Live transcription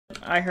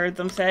I heard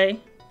them say.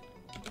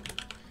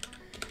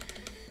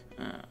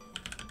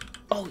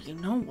 Oh, you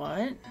know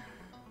what?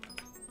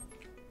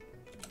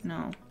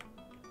 No.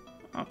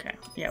 Okay.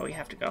 Yeah, we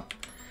have to go.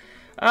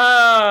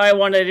 Oh, I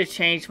wanted to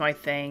change my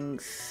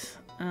things.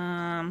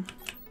 I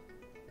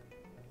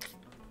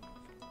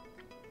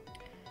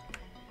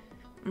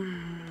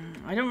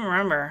don't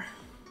remember.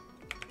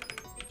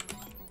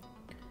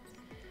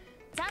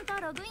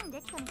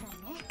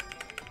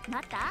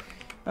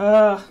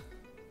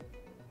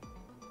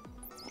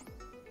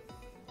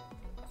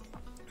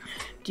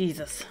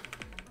 Jesus.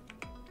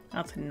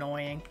 That's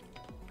annoying.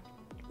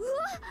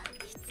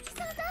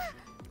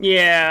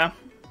 Yeah.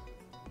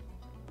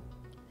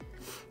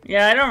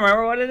 Yeah, I don't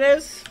remember what it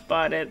is,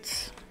 but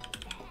it's...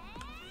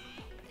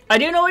 I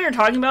do know what you're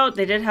talking about.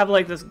 They did have,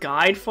 like, this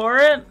guide for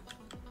it.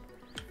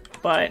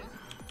 But...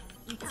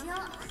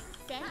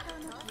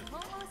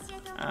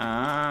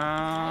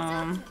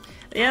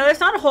 yeah, there's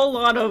not a whole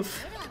lot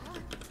of...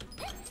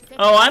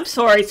 Oh, I'm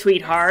sorry,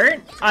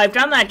 sweetheart. I've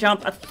done that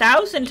jump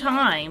 1,000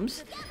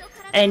 times,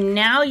 and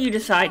now you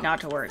decide not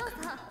to work.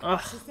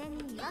 Ugh.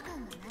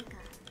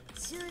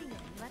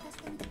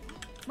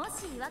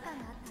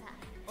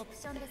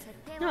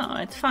 No,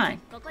 it's fine.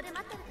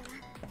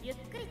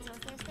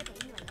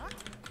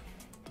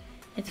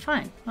 It's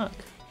fine. Look.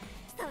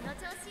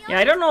 Yeah,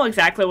 I don't know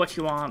exactly what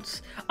she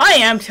wants. I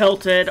am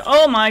tilted.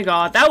 Oh my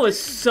god, that was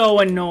so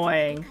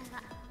annoying.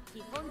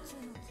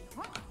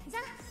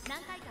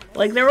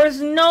 Like, there was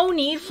no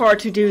need for her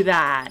to do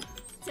that.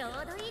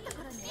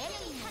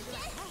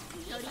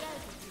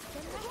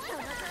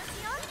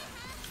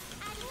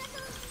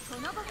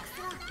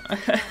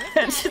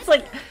 It's just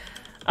like,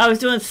 I was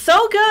doing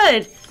so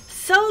good.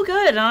 So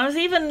good. And I was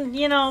even,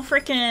 you know,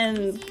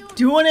 freaking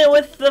doing it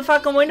with the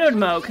fucking windowed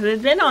mode, because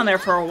it's been on there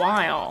for a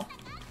while.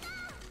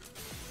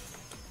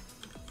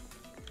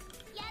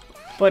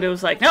 But it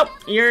was like, nope,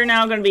 you're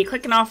now going to be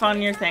clicking off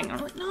on your thing. I'm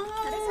like, no.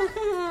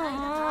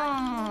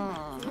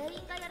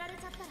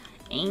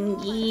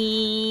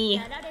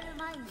 Angie.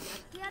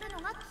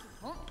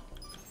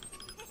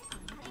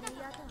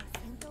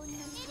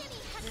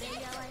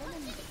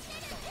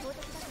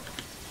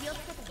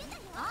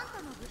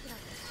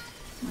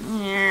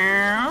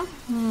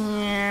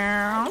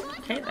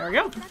 Okay, there we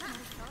go.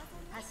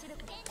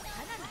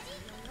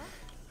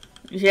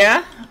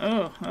 Yeah?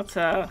 Oh, that's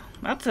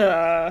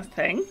a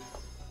thing.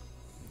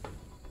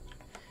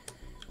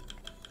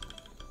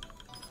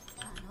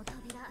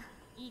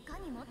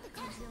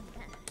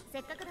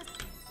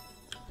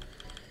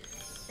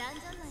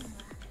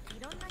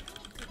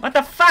 What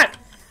the fuck?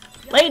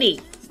 Lady!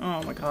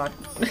 Oh my god.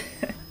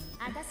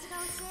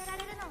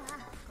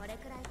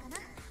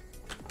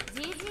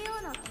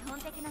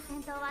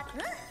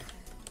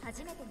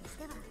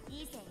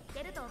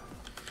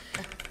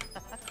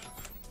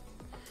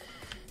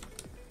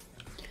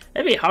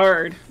 That'd be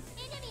hard.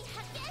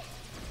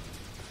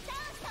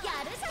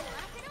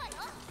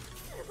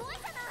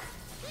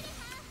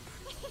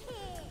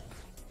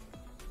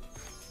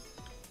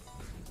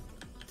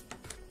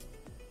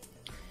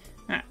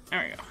 Alright,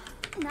 there we go.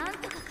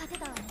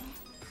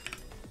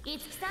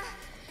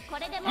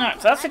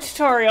 Alright, so that's the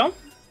tutorial.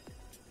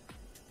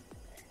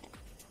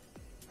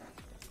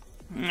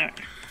 Alright.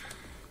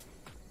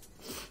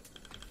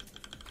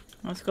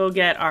 Let's go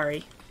get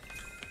Ari.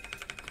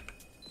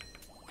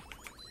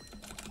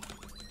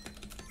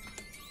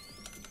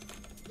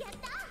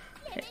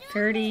 Hit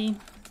 30.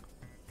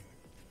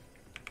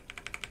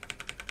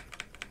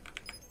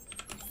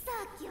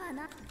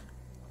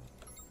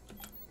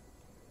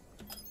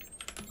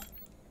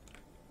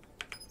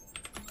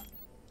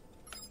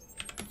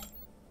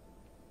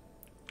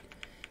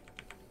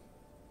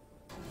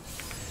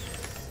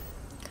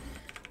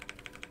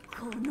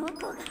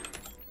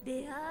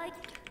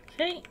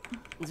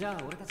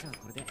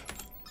 Okay.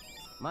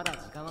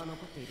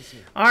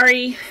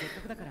 Ari.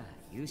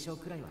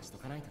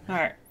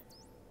 Alright.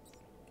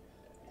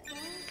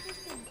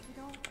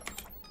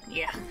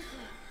 Yeah.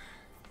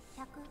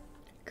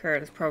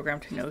 Kurt is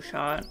programmed to no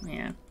shot.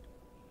 Yeah.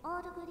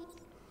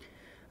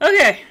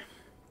 Okay.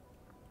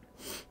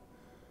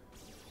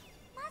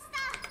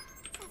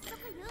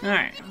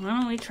 Alright, why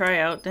don't we try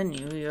out the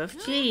new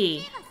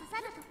UFG?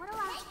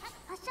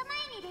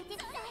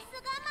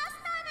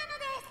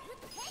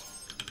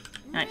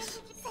 Nice.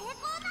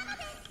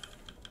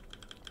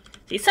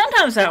 See,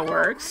 sometimes that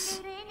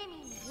works.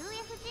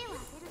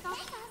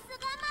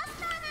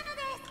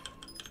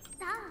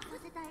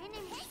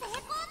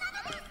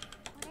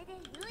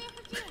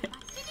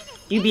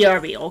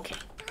 UBRB, okay.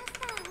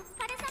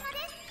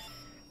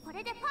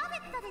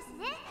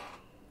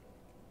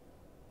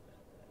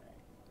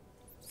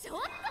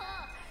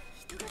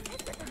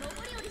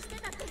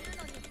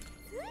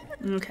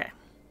 Okay.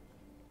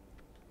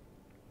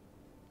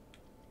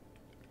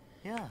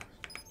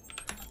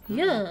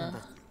 Yeah.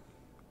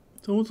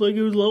 Sounds like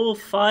it was level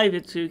 5,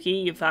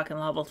 Itsuki, you fucking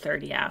level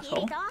 30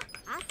 asshole.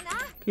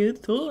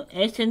 Good to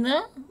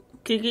Esena?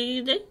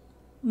 Kikide?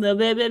 The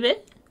baby?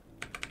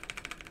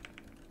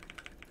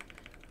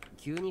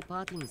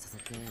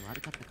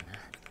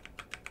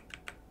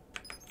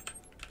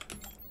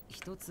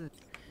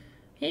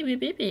 Hey,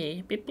 beep, beep,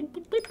 beep, beep, beep,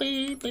 beep,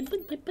 beep, beep, beep, beep,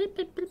 beep, beep,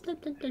 beep, beep,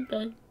 beep, beep,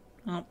 beep.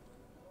 Oh.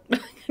 I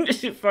can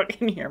just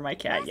fucking hear my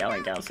cat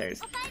yelling downstairs.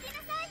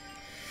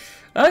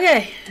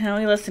 Okay, now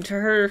we listen to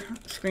her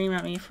scream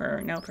at me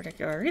for no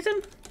particular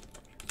reason.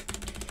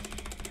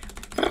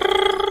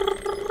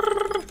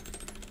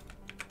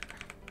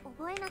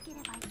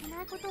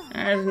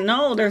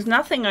 No, there's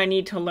nothing I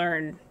need to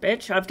learn,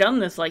 bitch. I've done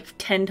this like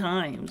 10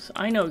 times.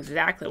 I know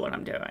exactly what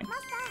I'm doing.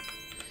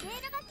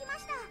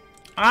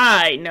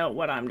 I know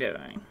what I'm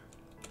doing.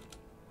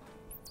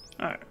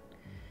 Alright.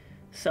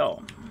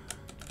 So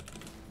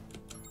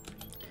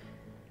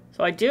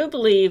I do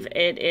believe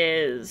it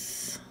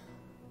is...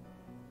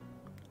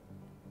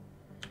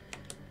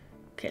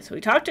 Okay, so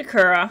we talk to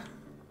Kura.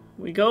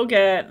 We go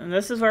get... And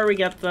this is where we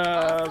get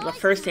the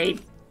first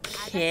aid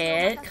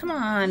kit. Come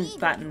on,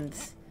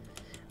 buttons.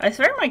 I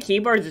swear my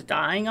keyboard's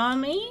dying on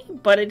me,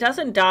 but it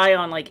doesn't die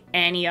on, like,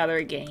 any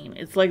other game.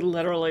 It's, like,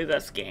 literally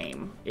this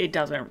game. It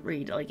doesn't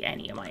read, like,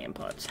 any of my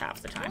inputs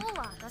half the time.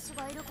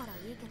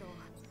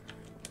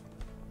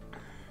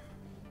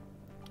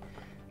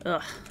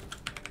 Ugh.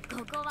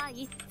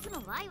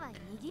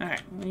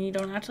 Alright, we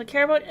don't actually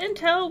care about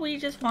intel, we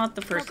just want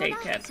the first aid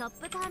kit.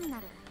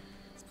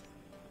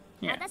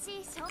 Yeah.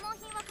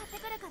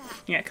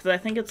 Yeah, because I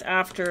think it's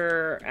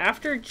after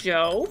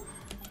Joe.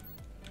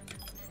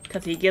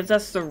 Because he gives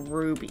us the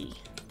ruby.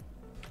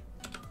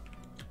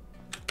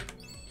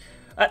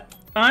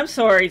 I'm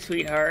sorry,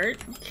 sweetheart.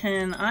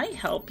 Can I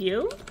help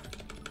you?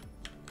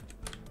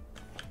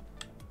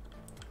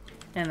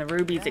 And the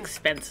ruby's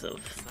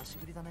expensive.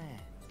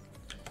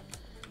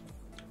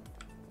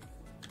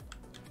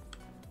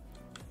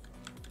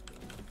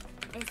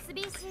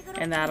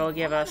 And that'll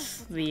give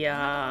us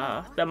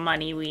the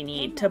money we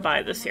need to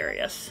buy the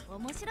Sirius.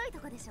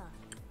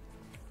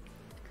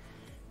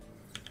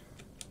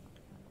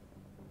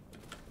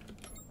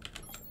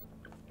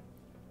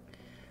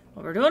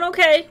 Well, we're doing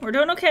okay. We're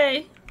doing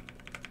okay.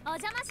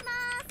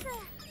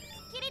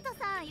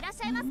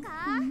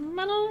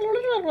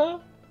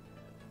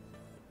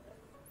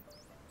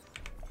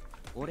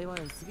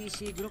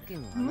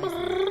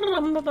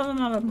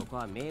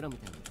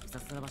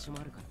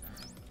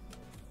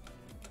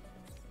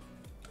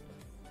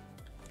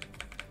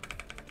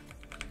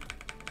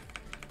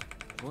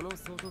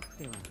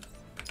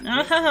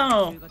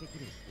 Oh.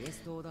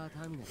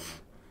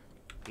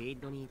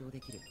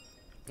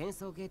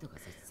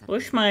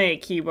 Wish my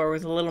keyboard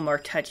was a little more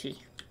touchy.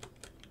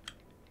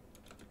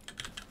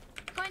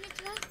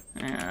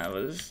 Yeah, it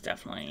was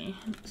definitely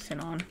sit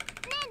on.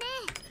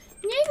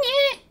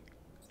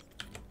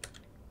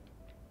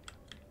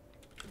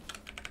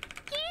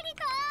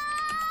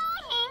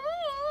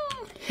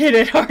 Hit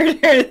it harder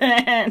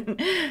then.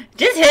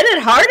 Just hit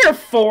it harder,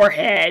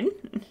 forehead.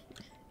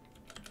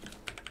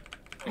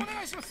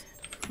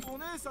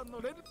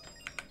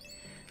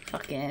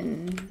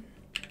 Fucking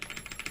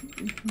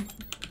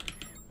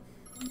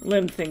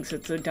Lim thinks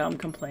it's a dumb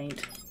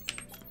complaint.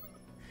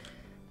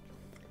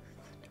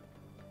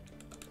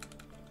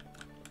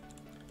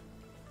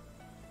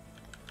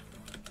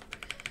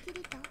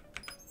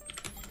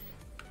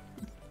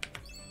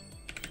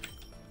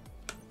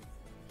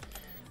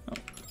 Oh.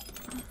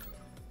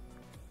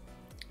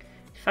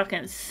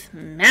 Fucking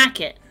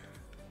smack it.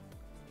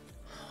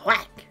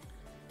 Whack.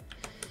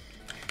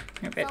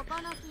 Here, bit.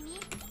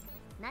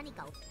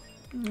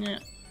 Yeah.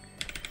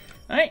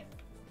 Alright.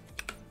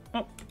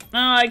 Oh,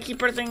 I keep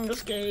pressing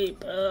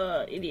escape.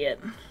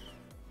 Idiot.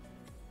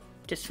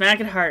 Just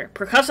smack it harder.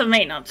 Percussive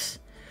maintenance.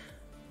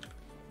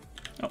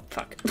 Oh,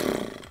 fuck.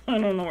 I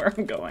don't know where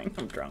I'm going.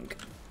 I'm drunk.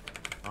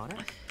 That's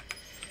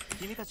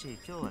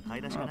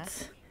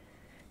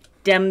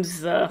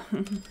Dems,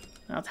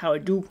 that's how I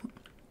do.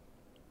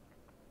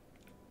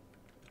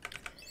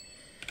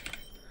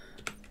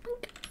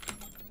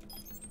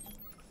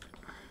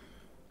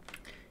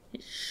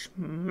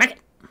 Smack it.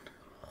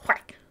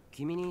 Whack.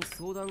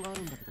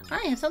 I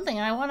have something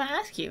I want to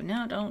ask you.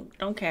 No,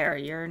 don't care.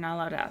 You're not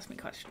allowed to ask me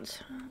questions.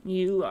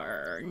 You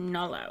are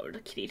not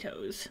allowed, kitty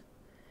toes.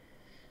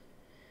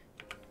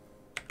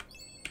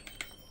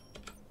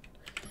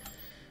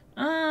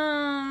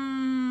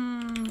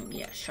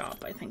 Yeah,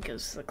 shop I think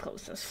is the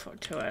closest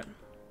to it.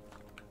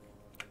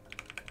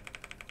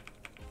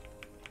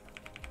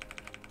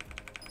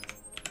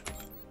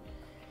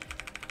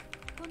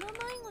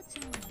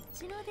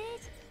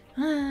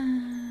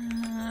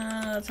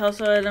 It's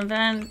also an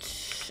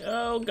event.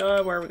 Oh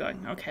god, where are we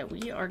going? Okay,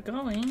 we are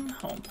going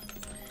home.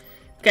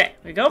 Okay,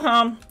 we go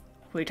home.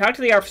 We talk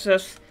to the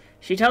officers.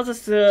 She tells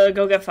us to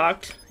go get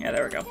fucked. Yeah,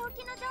 there we go.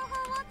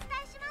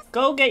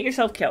 Go get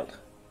yourself killed.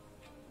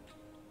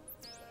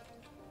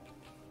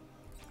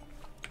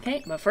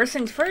 Okay, but first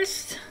things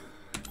first.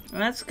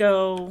 Let's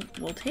go.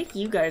 We'll take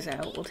you guys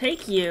out. We'll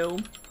take you.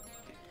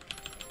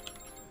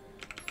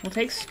 We'll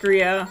take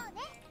Stria.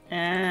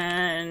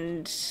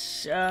 And,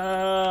 Liz.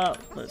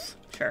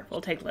 Sure,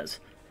 we'll take Liz.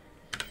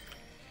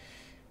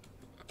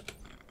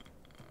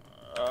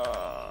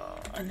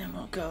 And then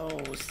we'll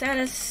go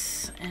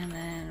status, and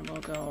then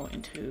we'll go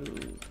into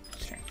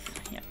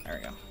strength. Yeah, there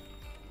we go.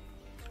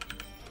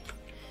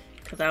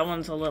 Because that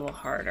one's a little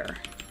harder.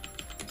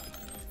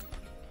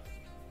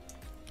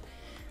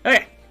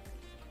 Okay.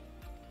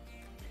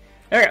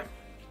 There we go.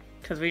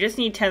 Because we just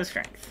need 10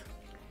 strength.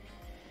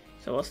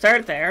 So we'll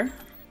start there.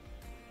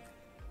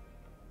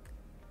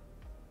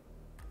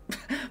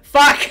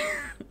 Fuck!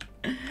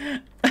 I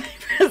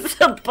pressed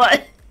the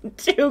button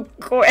too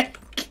quick.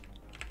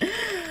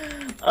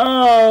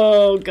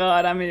 Oh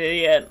god, I'm an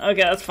idiot.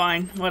 Okay, that's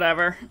fine.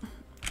 Whatever.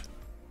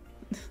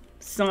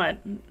 It's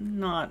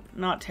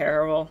not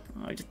terrible.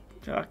 I just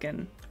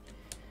fucking...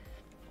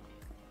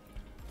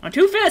 I'm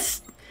too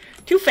fast!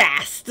 Too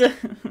fast!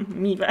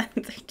 Me,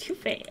 too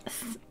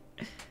fast.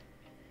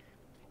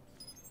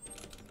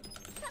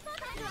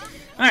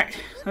 Alright,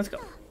 let's go.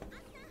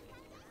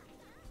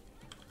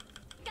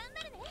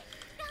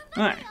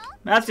 Alright,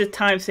 that's just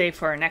time save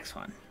for our next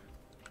one.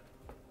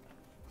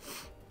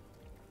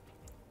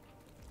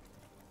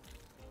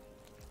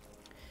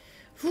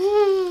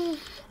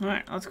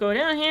 Alright, let's go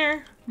down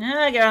here.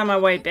 Get out of my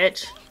way,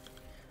 bitch.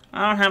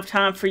 I don't have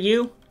time for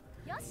you.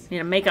 Need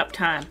to make up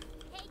time.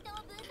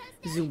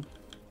 Zoom.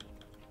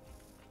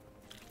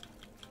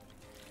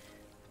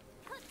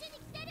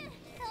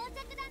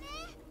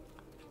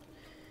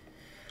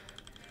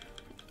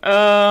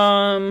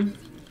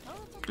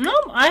 No,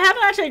 I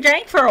haven't actually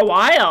drank for a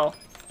while.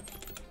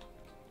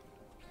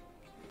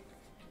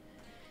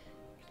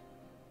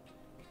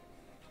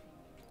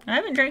 I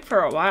haven't drank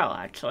for a while,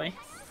 actually.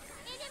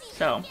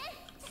 So,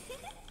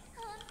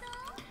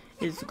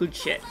 it's good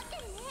shit.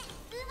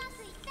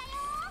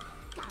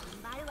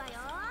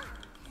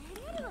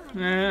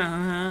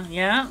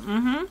 Yeah,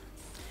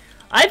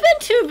 I've been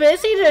too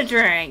busy to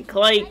drink.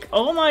 Like,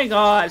 oh my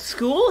god,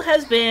 school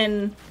has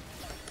been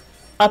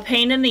a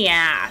pain in the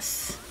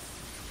ass.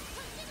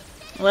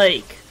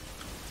 Like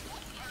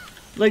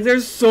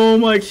there's so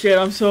much shit.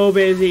 I'm so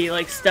busy,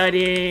 like,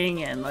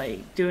 studying and,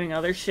 like, doing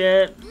other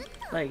shit.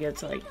 Like,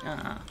 it's like,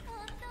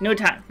 no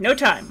time. No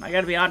time. I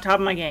gotta be on top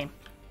of my game.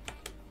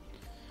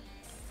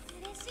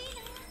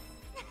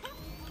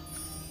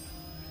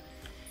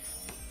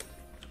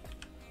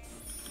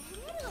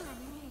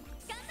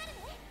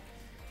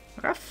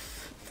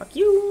 Ruff. Fuck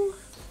you.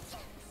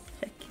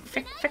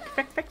 Feck.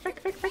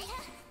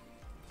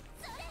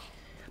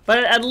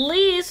 But at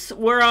least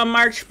we're on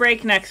March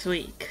break next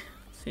week.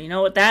 So you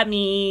know what that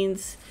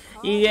means.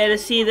 You get to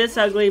see this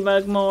ugly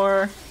bug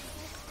more.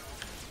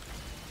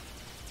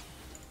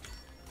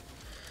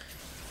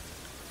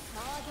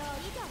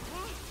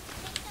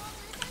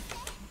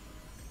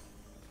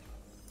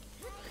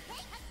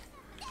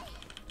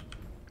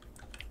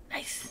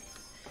 Nice.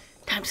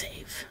 Time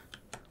save.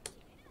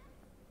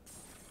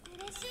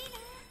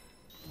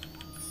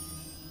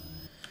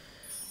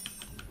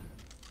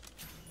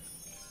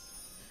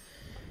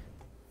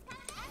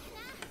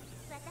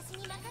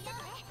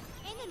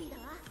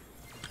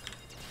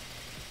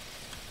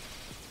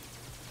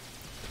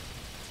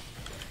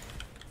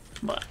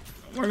 But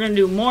we're gonna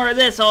do more of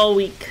this all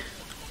week.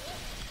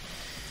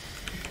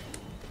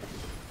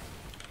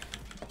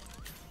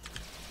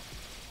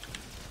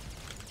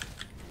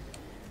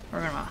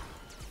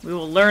 We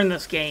will learn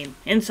this game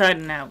inside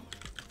and out.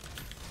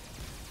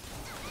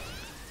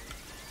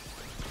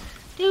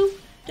 Do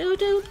do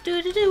do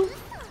do do do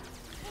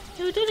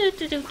do do do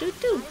do do do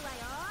do.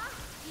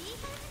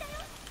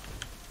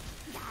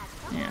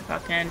 Yeah,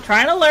 fucking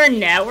trying to learn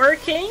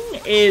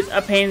networking is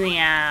a pain in the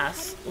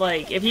ass.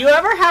 Like, if you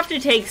ever have to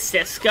take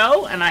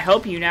Cisco, and I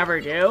hope you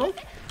never do,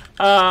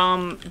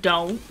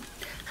 don't.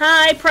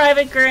 Hi,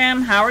 Private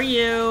Graham, how are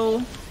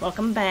you?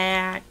 Welcome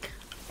back.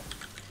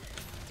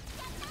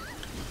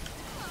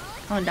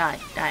 Come on, die.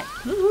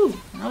 Woohoo!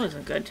 That was a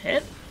good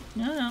hit.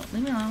 No,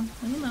 leave me alone.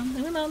 Leave me alone.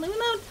 Leave me alone. Leave me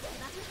alone.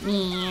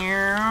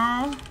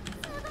 Meow.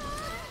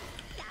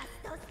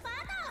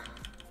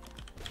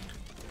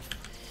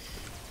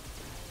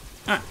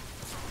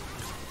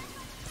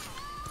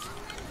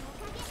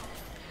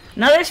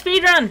 Another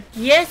speedrun!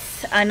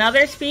 Yes,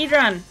 another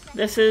speedrun.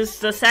 This is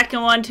the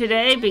second one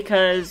today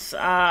because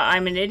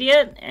I'm an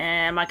idiot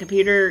and my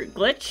computer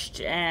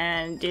glitched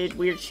and did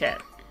weird shit.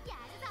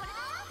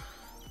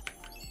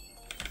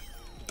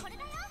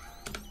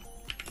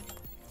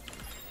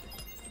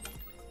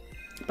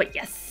 But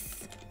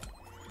yes,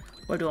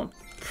 we're doing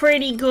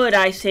pretty good,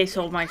 I say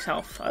so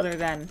myself, other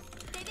than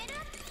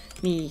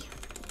me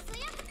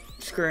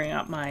screwing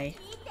up my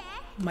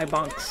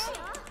bunks,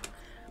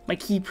 my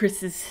key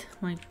presses,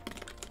 my...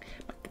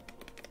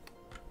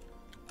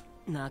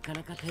 You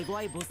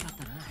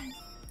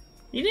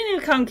didn't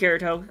even come,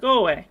 Kirito. Go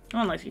away. No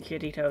one likes you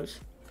kitty toes.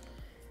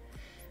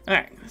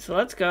 Alright, so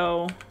let's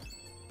go.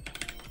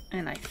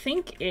 And I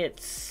think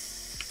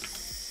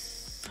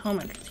it's... home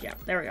entrance. Yeah,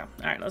 there we go.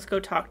 Alright, let's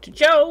go talk to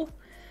Joe.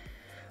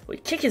 We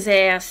kick his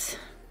ass.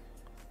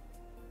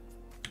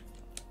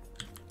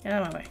 Get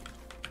out of my way.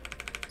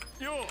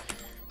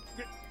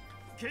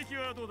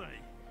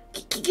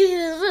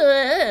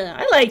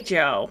 I like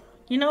Joe.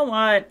 You know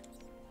what?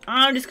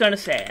 I'm just gonna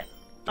say it.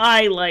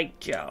 I like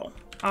Joe.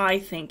 I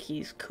think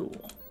he's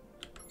cool.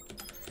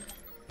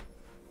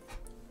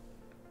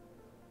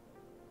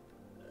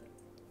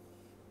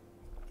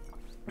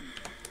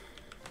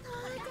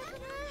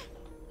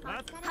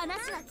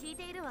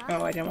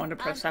 Oh, I didn't want to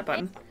press that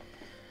button.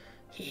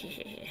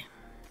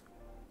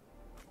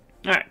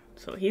 Alright,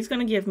 so he's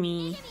gonna give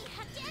me...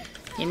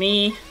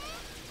 Gimme...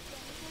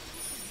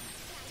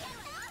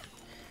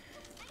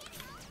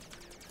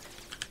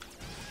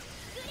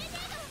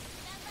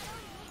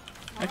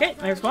 Okay,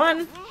 there's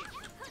one.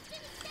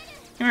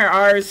 Here are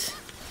ours,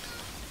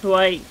 who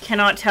I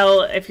cannot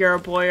tell if you're a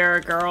boy or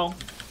a girl,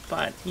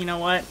 but you know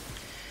what?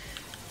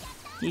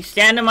 You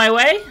stand in my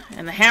way,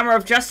 and the hammer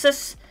of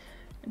justice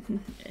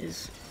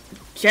is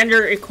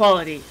gender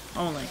equality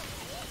only.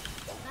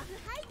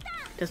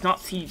 Does not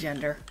see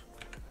gender.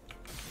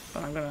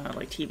 But I'm gonna,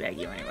 like, teabag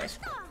you anyways.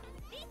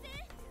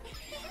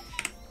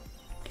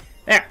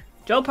 There.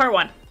 Joe part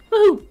 1.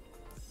 Woohoo!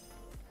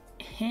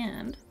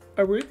 And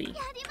a ruby.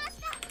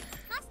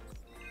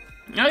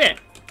 Okay.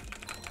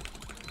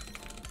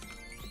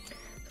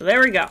 So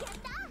there we go.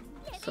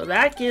 So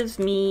that gives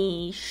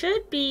me,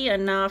 should be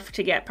enough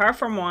to get power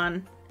from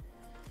 1.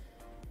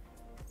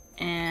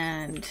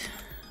 And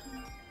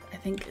I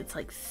think it's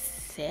like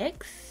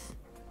 6.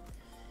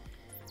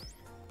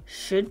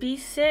 Should be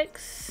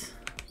 6.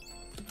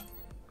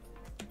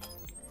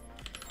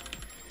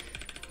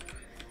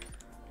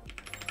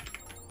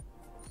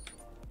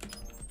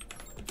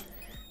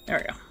 There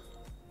we go.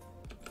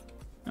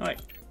 Oh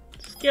wait.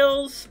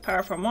 Skills,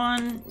 power from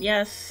 1,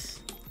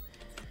 yes.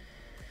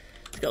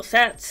 Skill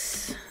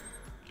sets.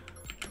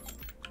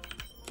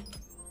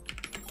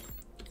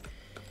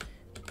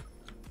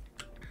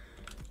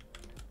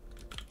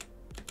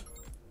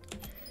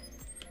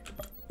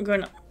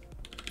 We're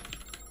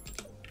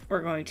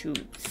going to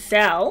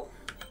sell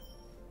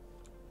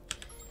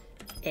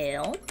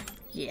ale,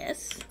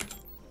 yes.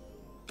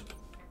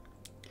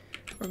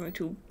 We're going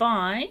to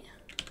buy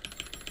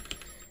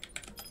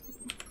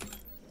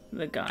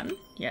the gun,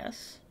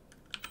 yes.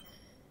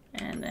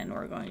 And then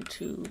we're going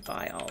to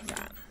buy all of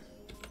that.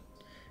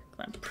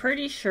 I'm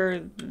pretty sure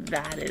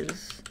that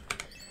is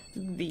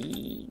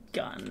the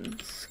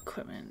guns.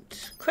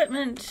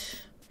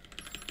 Equipment.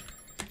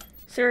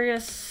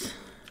 Serious.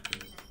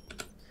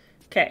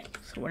 Okay,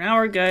 so now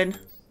we're good.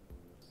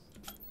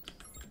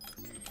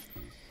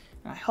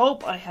 I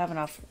hope I have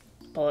enough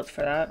bullets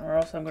for that, or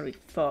else I'm gonna be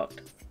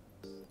fucked.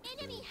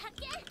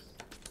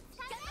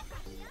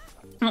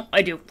 Oh,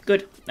 I do.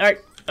 Good. Alright,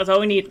 that's all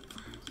we need.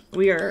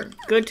 We are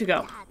good to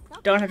go.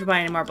 Don't have to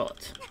buy any more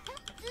bullets.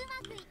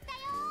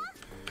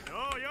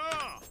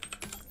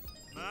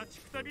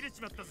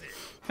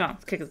 Come on,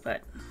 let's kick his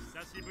butt.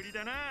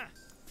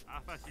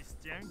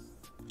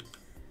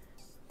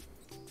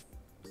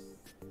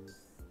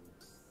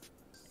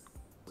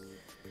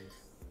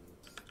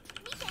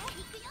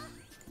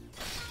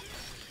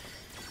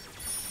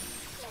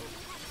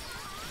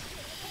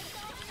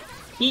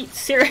 Eat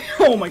cereal.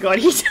 Oh my god,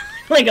 he's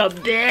like a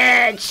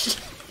bitch.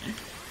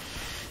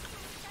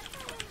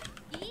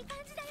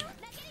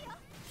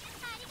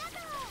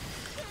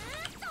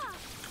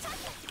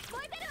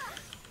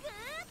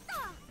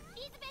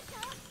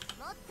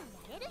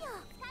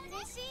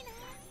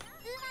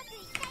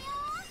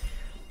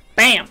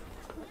 Bam.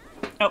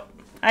 Oh,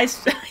 I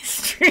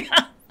stream.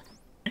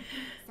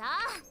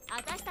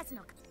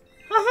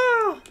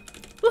 Haha.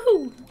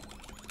 Woohoo.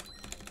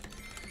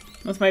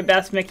 That's my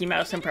best Mickey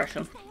Mouse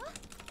impression.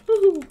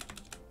 Woohoo.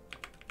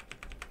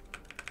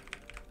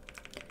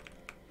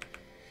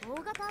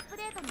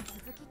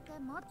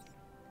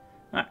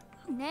 Alright.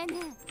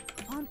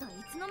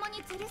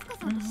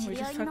 We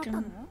just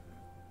fucking...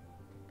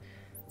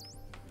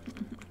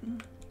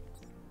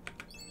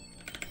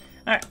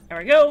 Alright, there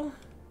we go.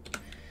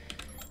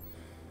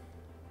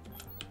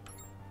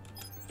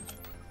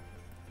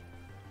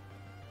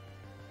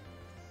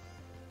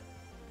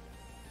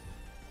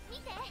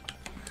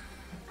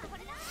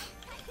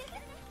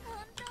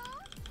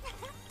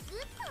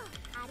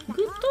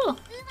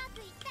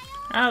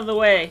 Out of the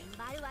way.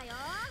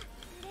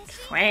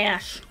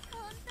 Trash.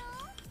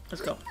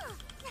 Let's go.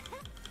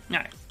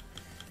 Alright.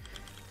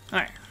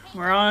 Alright.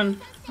 We're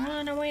on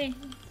our way.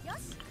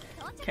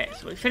 Okay,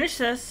 so we finish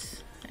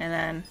this, and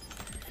then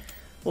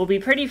we'll be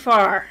pretty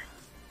far.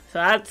 So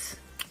that's...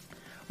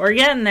 We're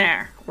getting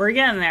there. We're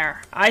getting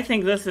there. I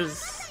think this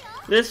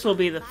will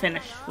be the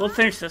finish. We'll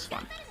finish this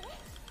one.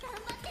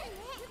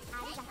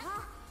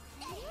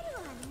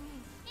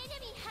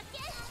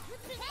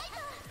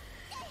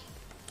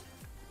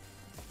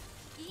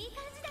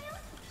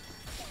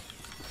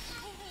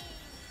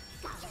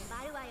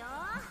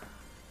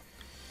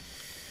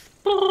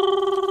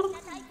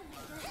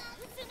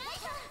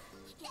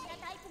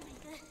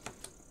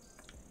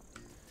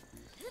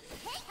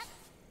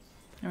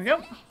 There we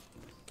go.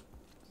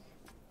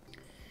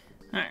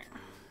 Alright.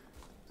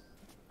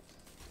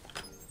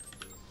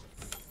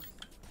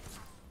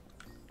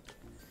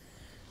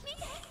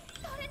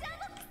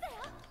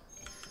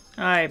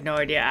 I have no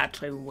idea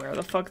actually where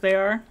the fuck they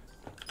are.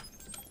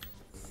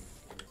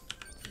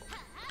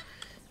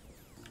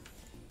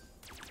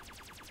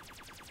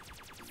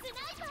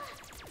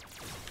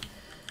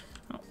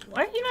 Oh,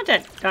 why are you not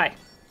dead? Die.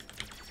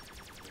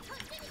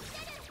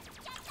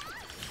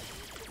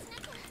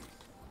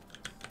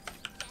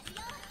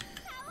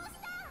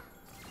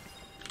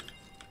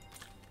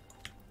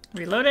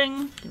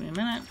 Reloading. Give me a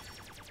minute.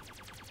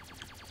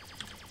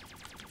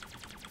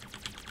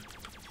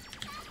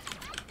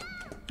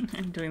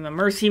 I'm doing the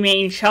Mercy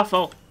Main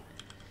shuffle.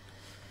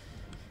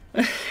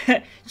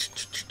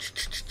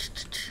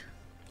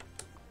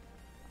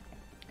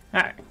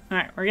 Alright,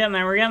 alright, we're getting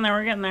there, we're getting there,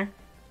 we're getting there.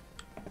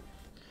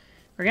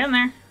 We're getting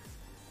there.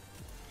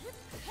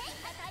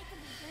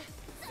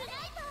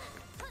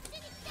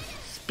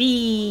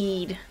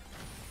 Speed.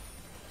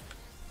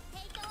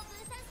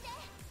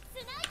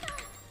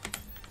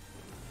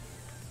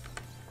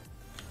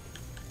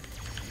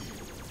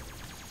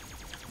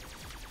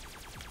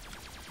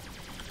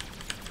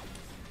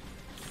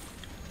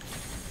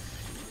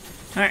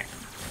 Alright.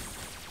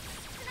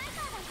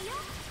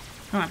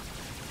 Come on.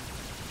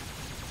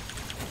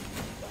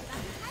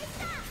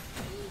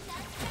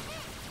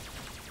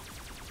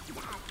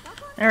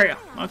 There we go.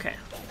 Okay.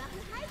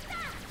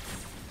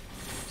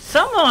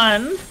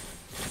 Someone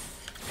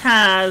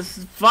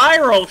has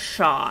viral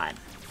shot.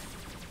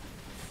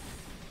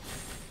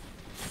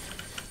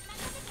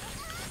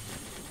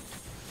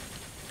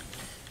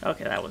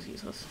 Okay, that was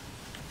useless.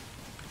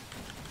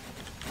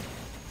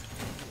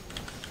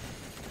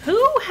 Who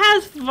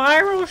has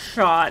viral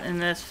shot in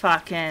this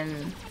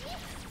fucking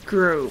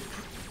group?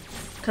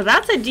 Because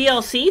that's a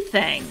DLC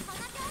thing.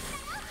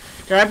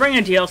 Did I bring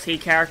a DLC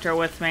character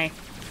with me?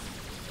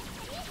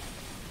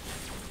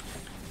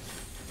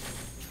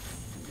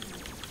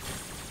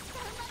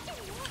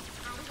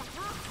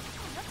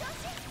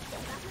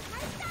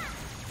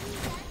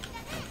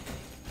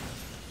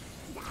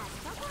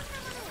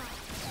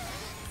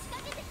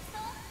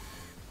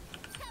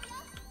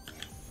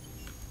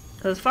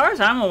 As far as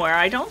I'm aware,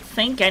 I don't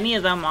think any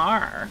of them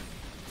are.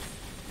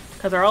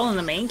 Because they're all in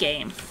the main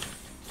game.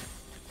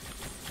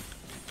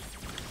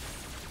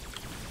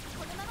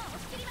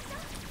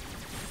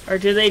 Or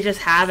do they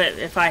just have it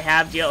if I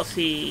have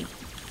DLC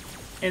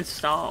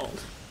installed?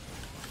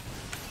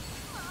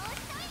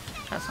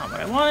 That's not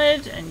what I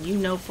wanted, and you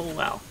know full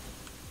well.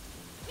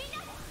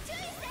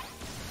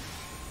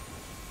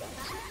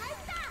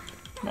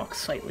 Walk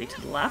slightly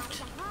to the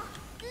left.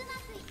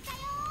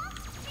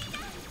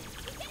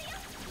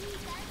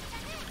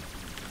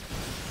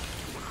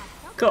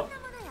 Go.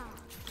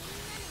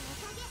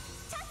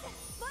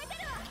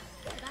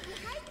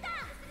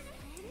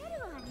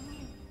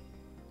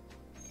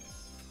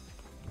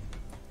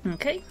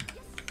 Okay.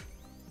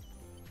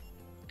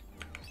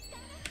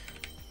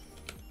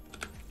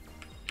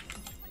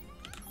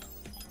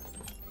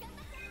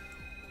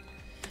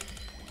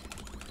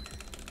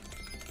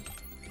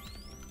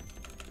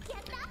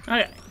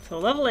 Okay, so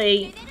level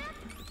 8,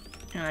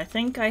 and I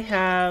think I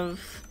have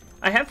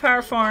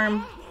Power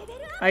Farm.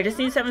 I just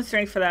need 7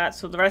 strength for that,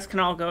 so the rest can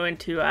all go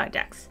into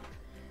Dex.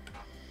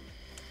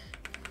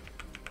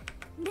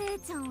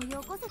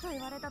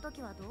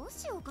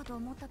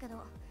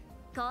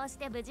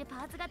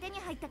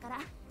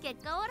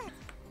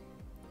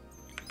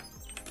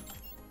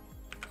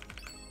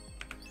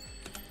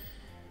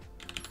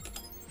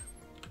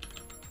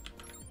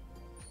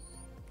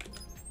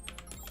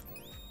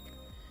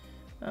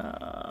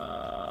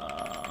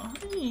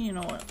 You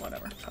know what?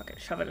 Whatever. Fuck it.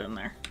 Shove it in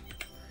there.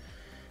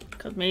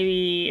 Because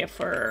maybe if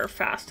we're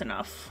fast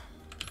enough,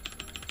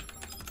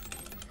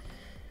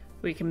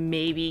 we can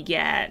maybe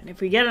get... If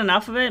we get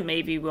enough of it,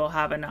 maybe we'll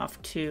have enough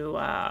to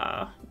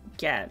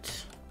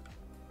get...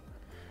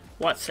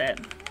 What's it?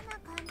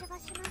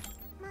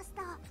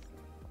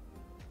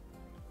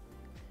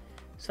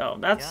 So,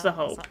 that's the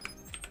hope.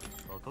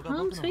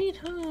 Home sweet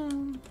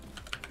home.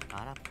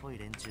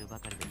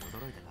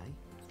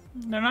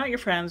 They're not your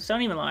friends.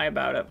 Don't even lie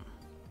about it.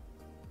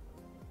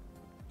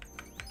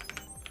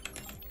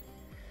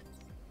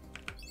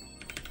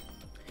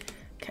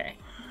 Okay.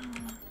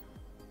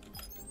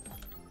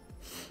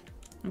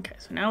 Okay,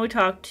 so now we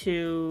talk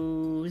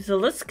to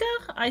Zaliska,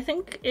 I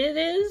think it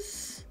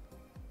is.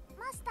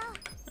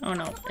 Oh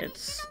no,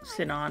 it's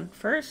Sinon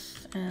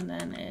first, and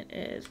then it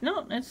is...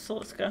 No, it's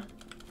Zaliska.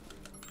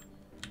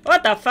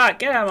 What the fuck?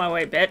 Get out of my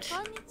way, bitch.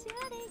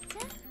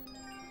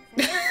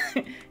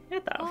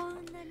 Get the...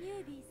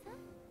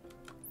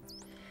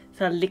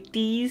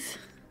 Zalicties.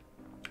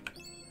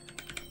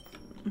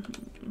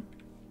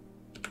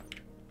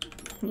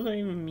 What does that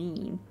even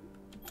mean?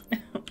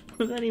 What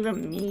does that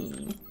even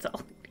mean?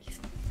 Zalicties.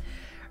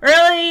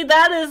 Really?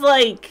 That is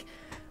like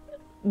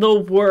the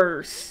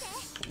worst.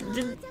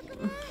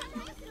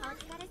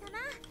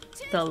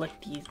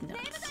 Zalicties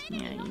nuts.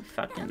 Yeah, you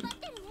fucking...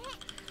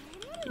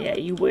 Yeah,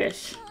 you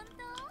wish.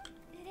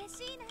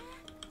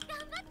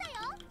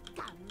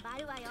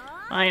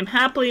 I am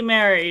happily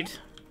married.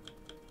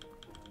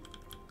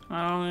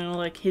 I don't even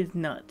like his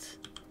nuts.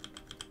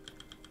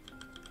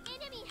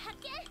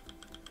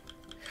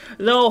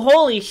 Though,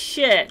 holy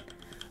shit.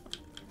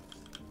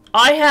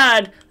 I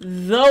had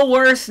the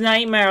worst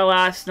nightmare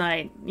last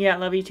night. Yeah,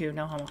 love you too.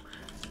 No homo.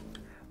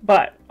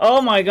 But, oh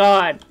my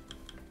god.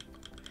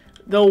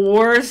 The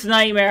worst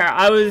nightmare.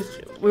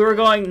 We were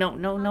going, no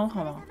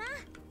homo.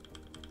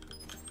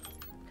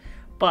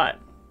 But,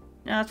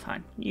 yeah, that's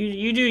fine.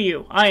 You do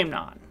you. I am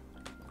not.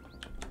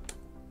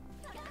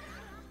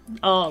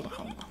 Oh,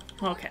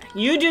 okay.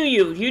 You do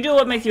you. You do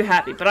what makes you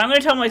happy. But I'm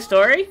gonna tell my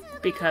story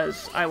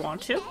because I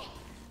want to.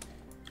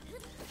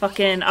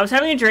 Fucking, I was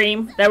having a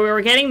dream that we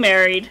were getting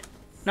married.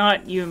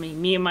 Not you and me.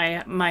 Me and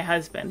my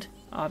husband,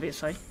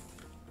 obviously.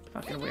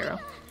 Fucking weirdo.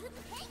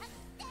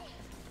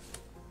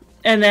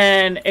 And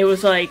then it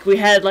was like, we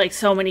had like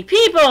so many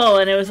people,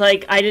 and it was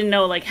like, I didn't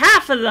know like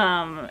half of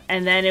them.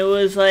 And then it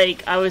was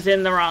like, I was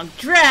in the wrong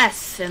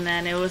dress. And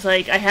then it was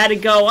like, I had to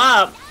go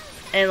up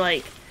and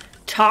like,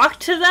 talk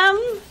to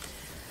them.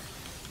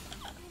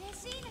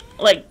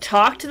 Like,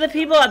 talk to the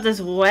people at this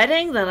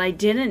wedding that I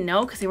didn't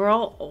know because they were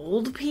all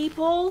old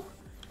people.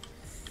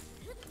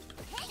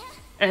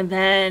 And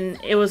then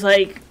it was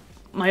like,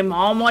 my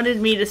mom wanted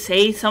me to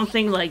say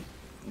something like,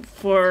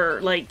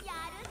 for like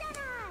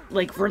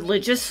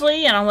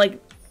religiously, and I'm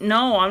like,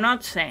 no, I'm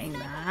not saying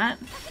that,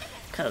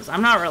 because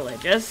I'm not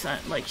religious,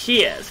 like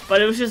she is, but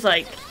it was just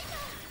like,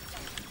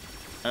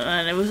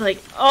 and it was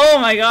like, oh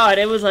my god,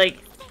 it was like,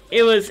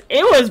 it was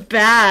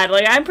bad.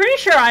 Like, I'm pretty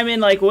sure I'm in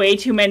like way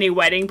too many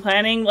wedding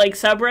planning like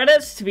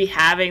subreddits to be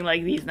having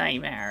like these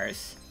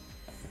nightmares,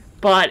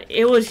 but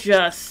it was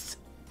just,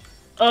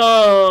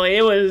 oh,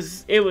 it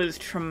was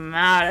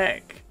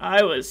traumatic.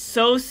 I was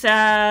so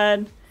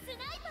sad.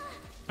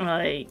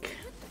 Like,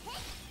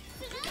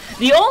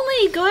 the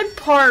only good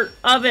part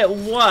of it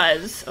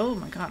was, oh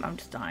my god, I'm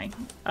just dying,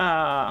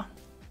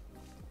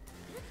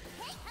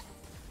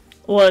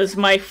 was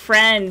my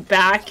friend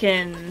back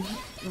in,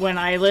 when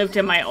I lived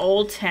in my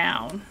old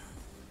town.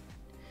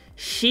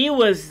 She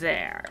was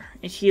there,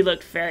 and she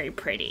looked very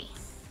pretty.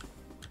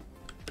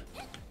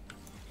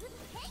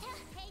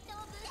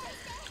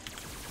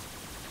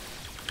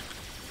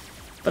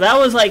 But that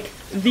was like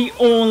the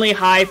only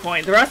high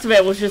point. The rest of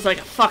it was just like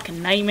a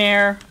fucking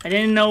nightmare. I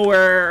didn't know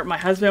where my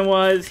husband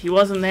was. He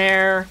wasn't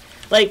there.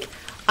 Like,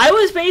 I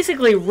was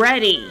basically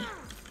ready.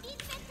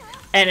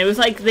 And it was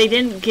like they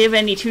didn't give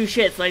any two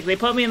shits. Like, they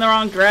put me in the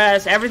wrong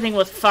dress. Everything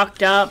was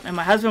fucked up. And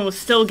my husband was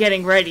still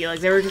getting ready.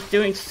 Like, they were just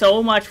doing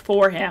so much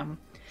for him.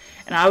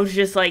 And I was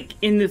just like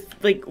in this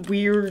like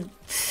weird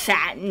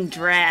satin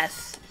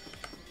dress.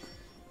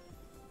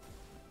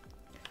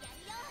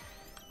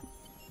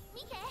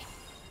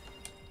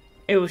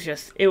 It was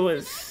just, it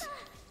was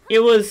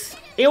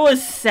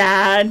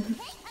sad.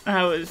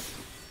 I was...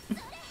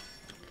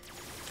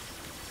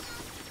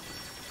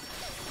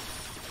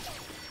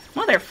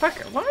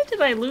 Motherfucker, why did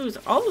I lose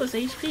all this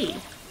HP?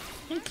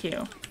 Thank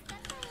you.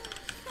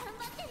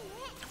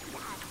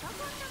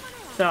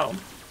 So,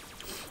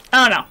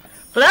 I don't know.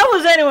 But that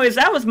was, anyways,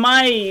 that was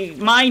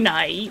my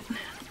night.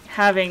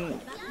 Having...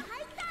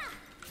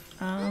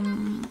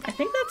 I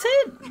think that's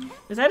it.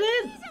 Is that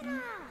it?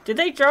 Did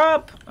they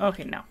drop?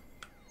 Okay, no.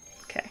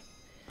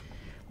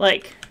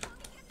 Like,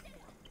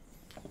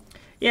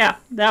 yeah,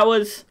 that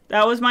was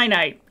my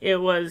night. It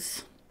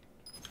was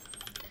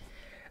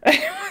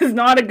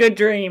not a good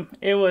dream.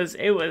 I was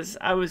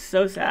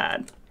so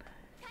sad.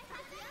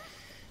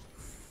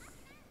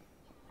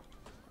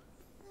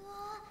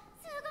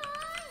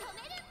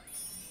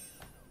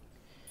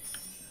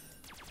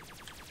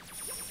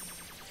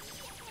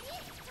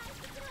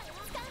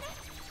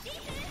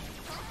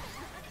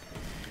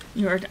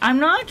 I'm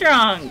not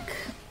drunk.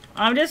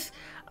 I'm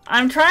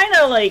trying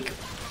to like,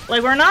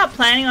 we're not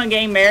planning on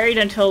getting married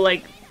until,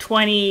 like,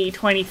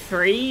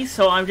 2023,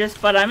 so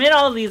but I'm in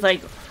all these,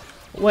 like,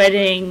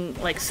 wedding,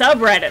 like,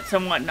 subreddits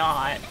and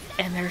whatnot,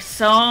 and there's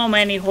so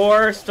many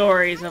horror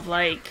stories of,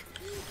 like,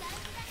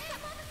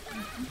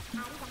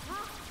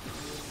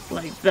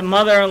 the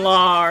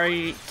mother-in-law or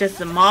just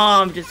the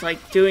mom just,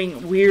 like,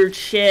 doing weird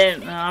shit,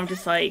 and I'm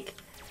just, like,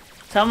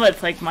 some of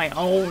it's, like, my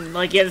own,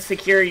 like,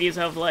 insecurities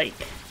of, like,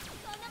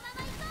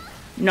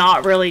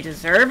 not really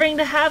deserving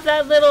to have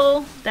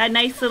that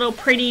nice little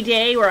pretty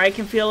day where I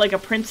can feel like a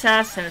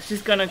princess, and it's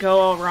just gonna go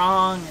all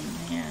wrong, and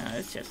yeah,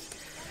 it's just,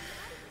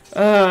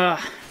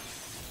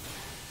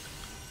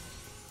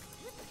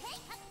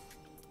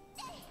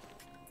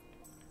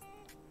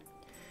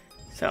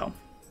 so,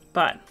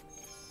 but,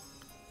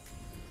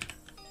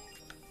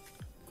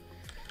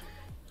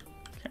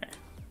 okay,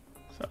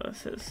 so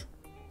this is,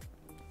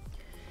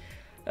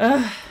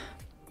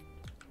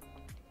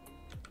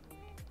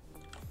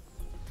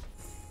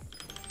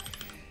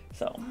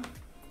 so,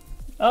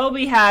 I'll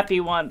be happy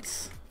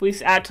once we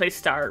actually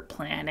start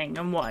planning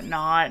and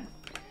whatnot.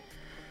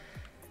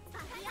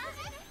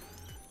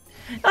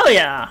 Oh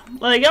yeah,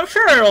 like, I'm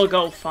sure it'll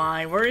go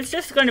fine, where it's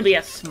just going to be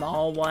a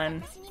small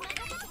one.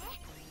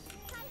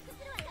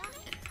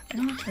 I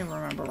don't actually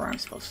remember where I'm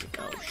supposed to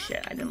go.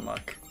 Shit, I didn't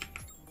look.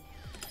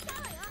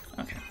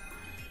 Okay.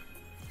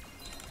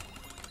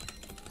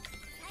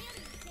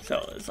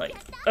 So, it's like,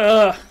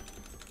 ugh.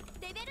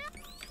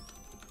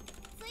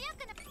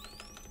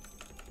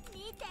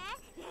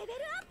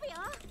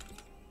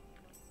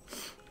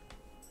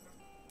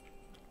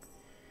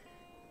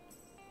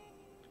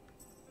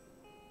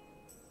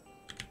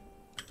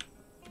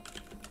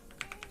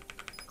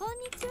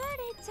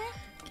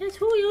 Guess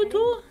who you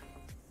do?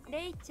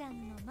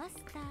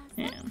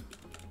 Yeah.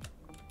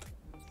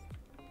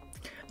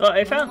 Oh,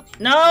 I found...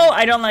 No,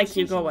 I don't like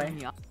you. Go away.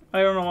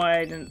 I don't know why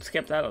I didn't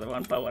skip that other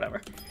one, but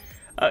whatever.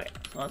 Okay,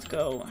 so let's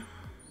go.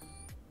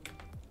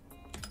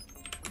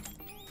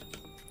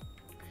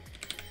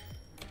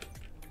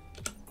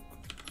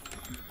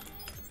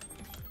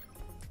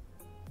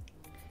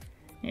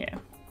 Yeah.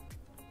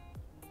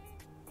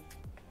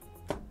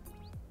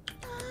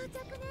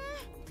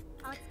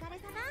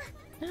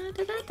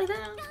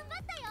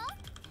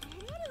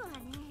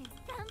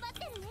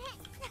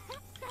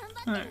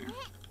 Right.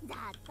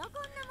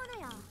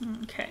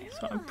 Okay,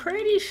 so I'm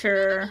pretty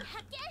sure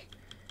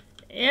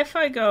if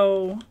I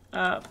go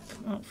up...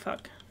 Oh,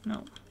 fuck.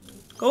 No.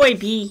 Go away,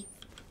 bee.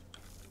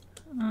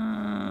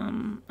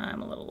 I'm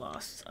a little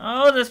lost.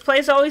 Oh, this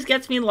place always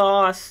gets me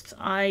lost.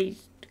 Okay,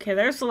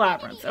 there's the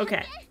labyrinth.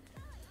 Okay.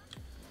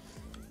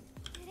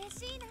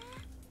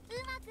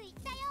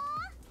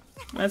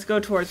 Let's go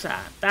towards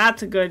that.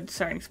 That's a good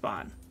starting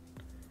spot.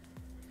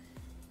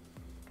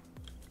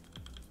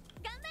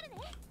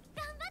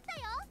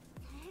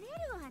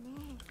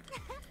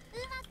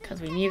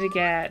 Because we need to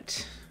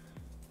get...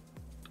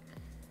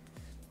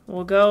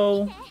 We'll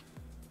go...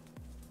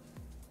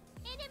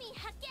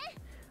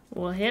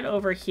 We'll hit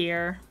over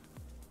here.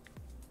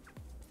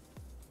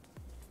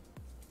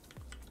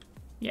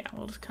 Yeah,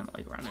 we'll just kind of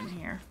like run in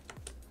here.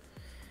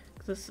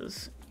 This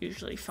is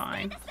usually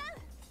fine.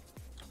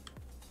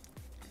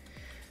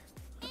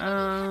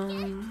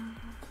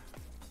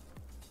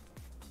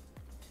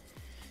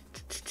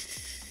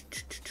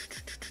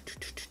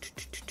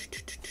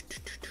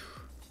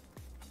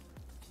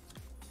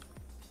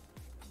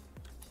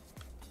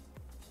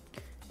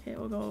 Okay,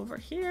 we'll go over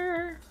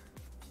here.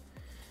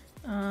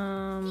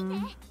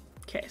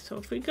 Okay, so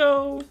if we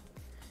go...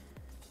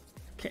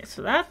 Okay,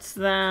 so that's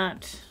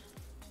that.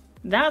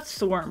 That's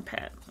the worm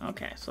pit.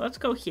 Okay, so let's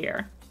go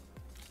here.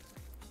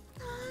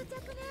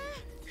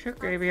 Shark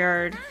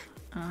graveyard.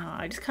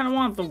 I just kind of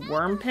want the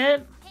worm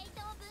pit.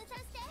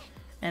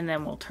 And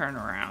then we'll turn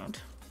around.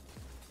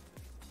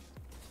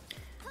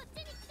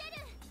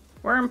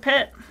 Worm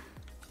pit.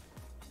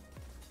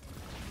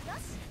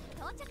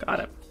 Got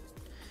it.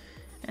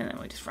 And then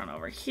we just run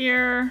over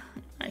here.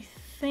 I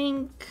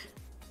think...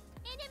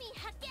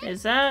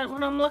 Is that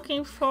what I'm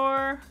looking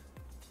for?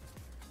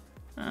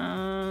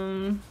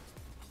 Oh,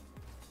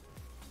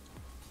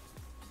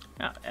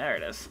 there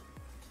it is.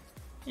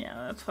 Yeah,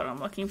 that's what I'm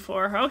looking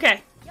for.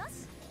 Okay.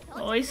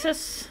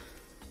 Oasis.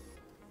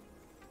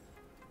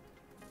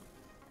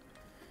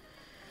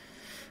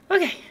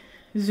 Okay.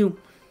 Zoom.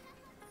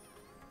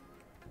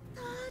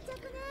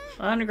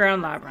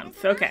 Underground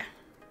labyrinth. Okay.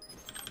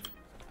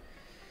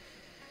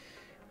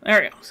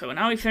 There we go. So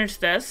now we finish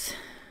this.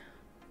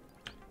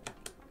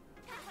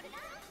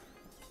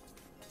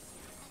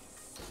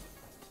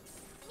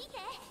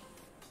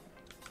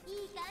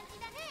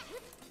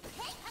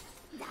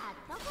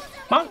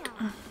 Bonk!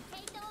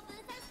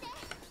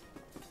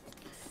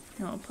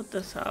 And I'll put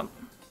this up.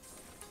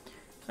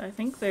 So I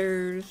think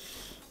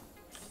there's...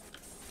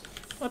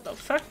 What the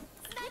fuck?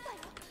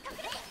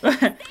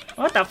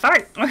 What the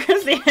fuck?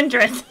 Where's the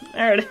entrance?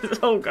 There it is.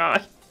 Oh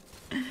god.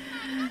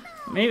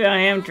 Maybe I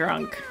am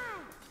drunk.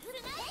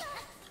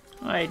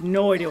 I had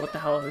no idea what the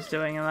hell I was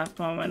doing in that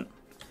moment.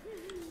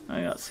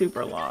 I got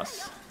super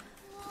lost.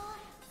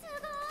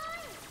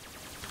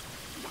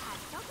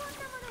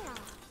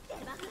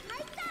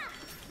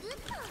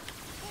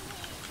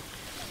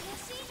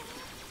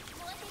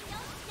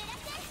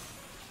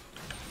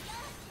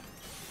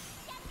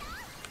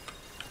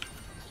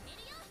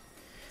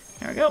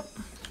 There we go.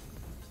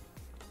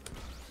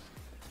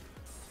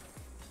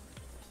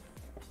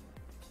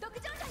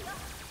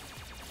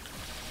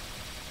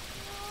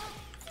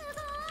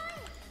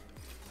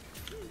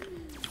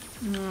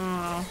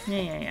 Oh,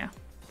 yeah.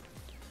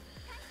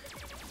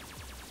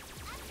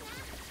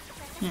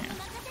 Yeah.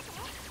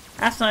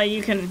 That's not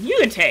you can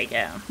take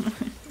it.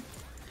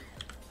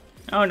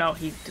 Oh no,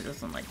 he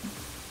doesn't like me.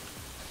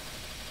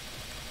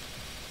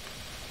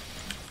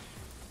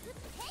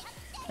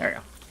 There we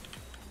go.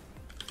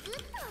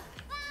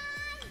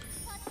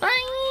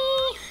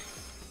 Bye!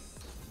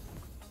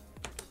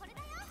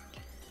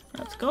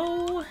 Let's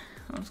go.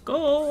 Let's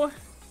go.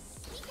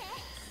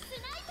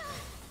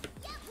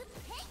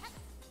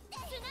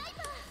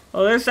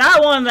 Oh, there's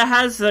that one that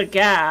has the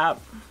gap.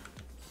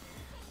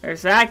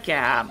 There's that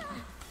gap.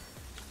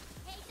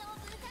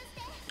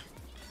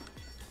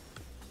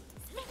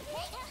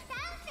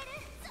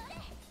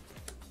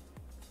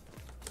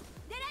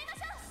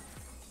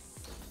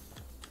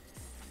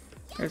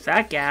 There's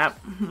that gap.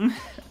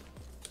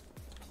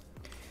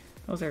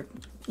 Those are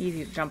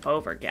easy to jump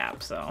over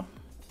gaps, though.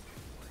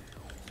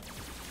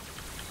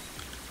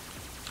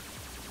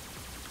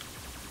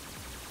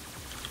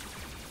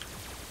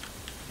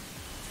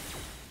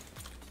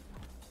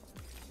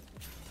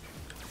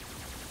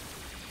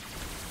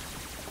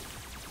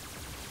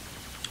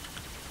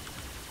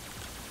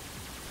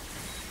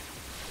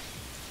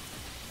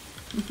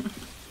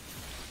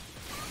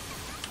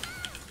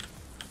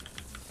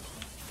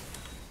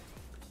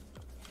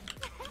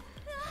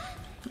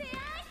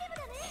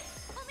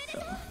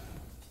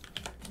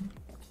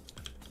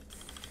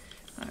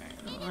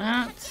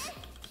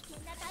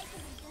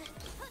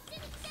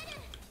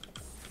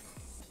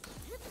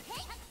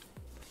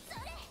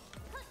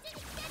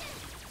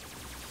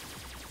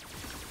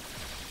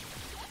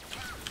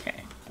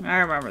 I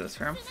remember this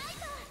room.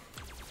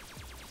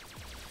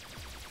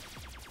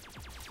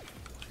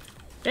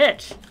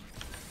 Bitch!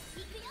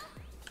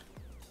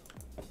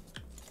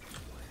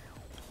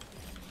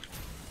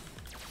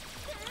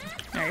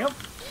 There you go.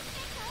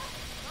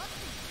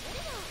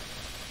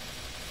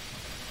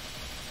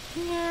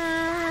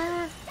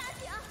 Yeah.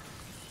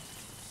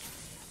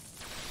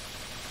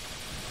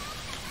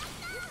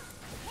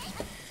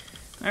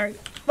 Alright.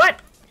 What?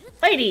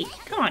 Lady!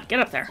 Come on, get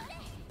up there.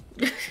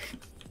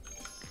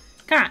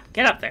 Come on,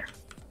 get up there.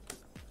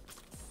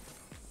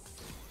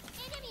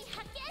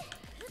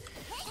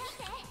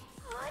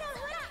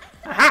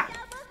 Aha!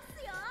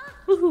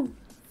 Woohoo!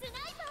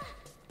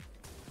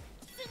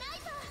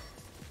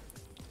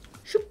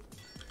 Shoop.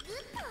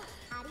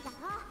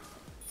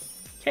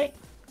 Okay.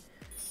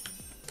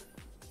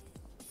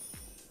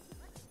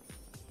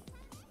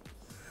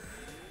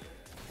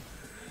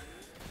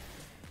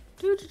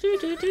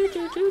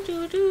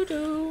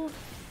 Do.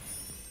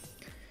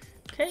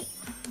 Okay,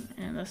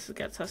 and this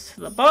gets us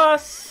to the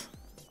boss.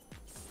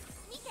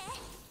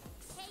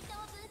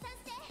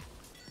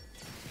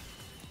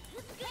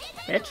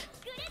 Bitch.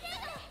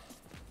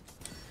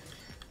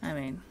 I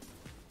mean.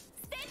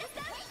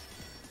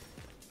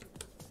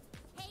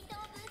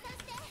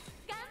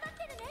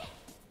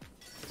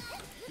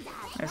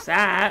 There's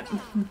that.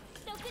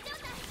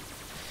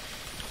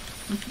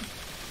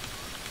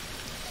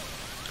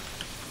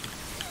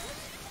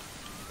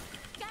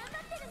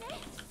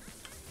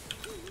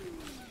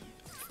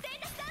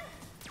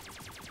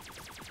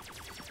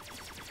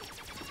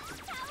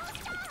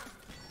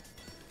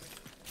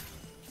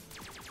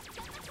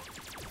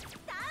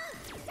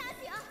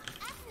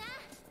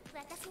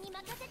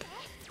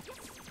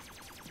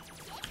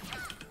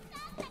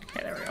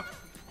 Okay, there we go.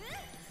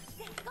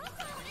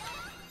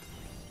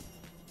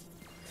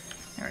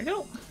 There we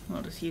go.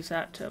 We'll just use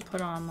that to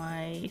put on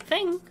my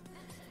thing,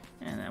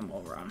 and then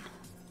we'll run.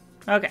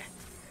 Okay.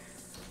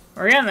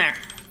 We're in there.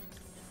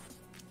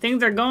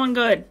 Things are going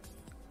good.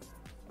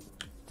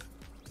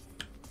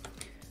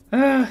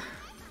 Alright,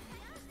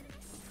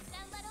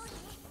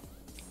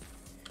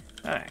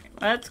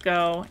 let's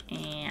go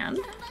and...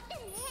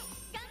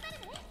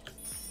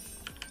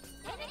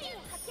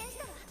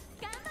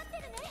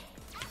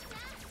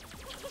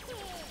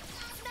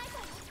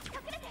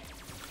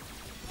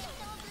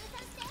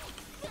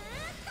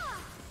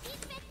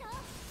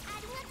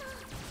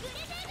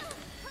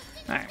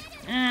 Alright,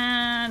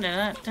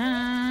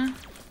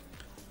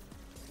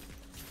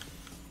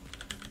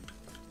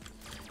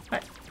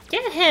 What?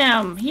 Get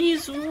him!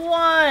 He's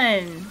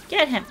one!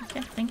 Get him!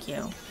 Thank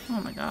you.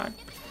 Oh my god.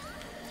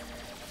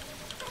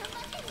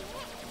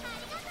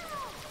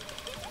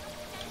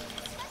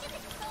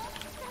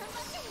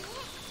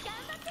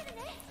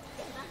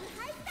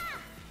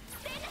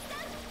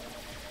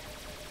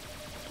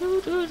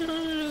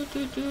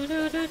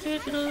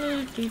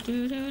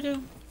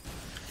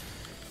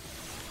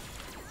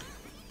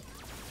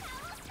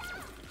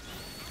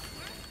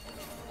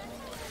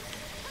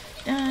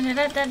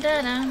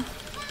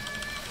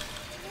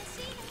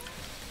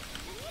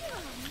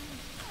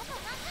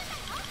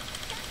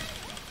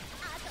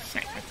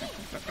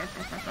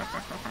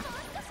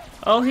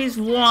 Oh, he's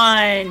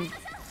one.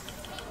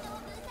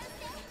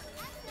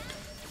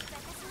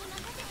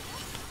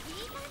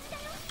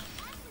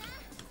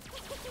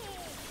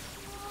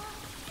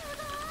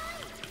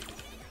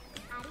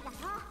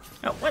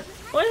 Oh, what is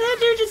that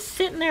dude just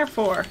sitting there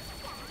for?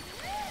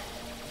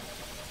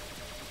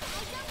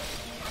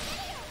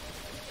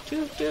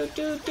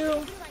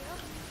 Do.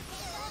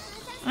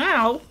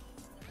 Ow.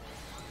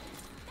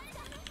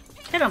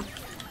 Hit him.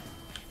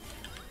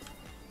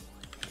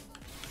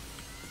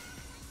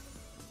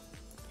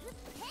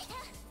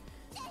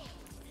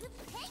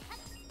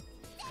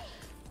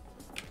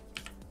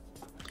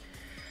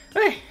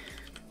 Okay.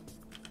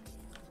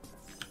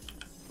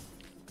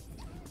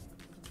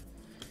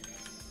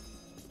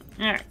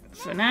 Alright,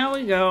 so now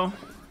we go.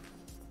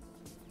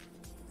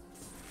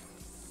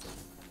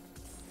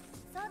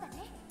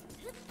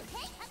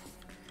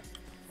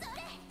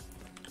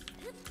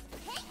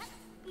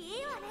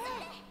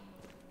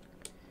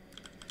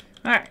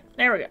 Alright,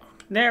 there we go.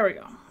 There we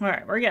go.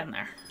 Alright, we're getting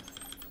there.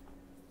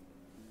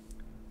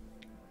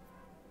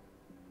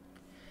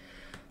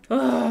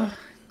 Ugh.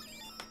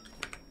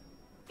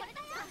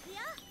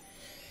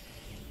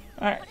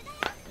 Alright,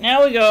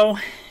 now we go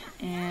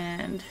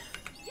and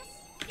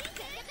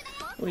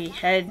we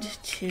head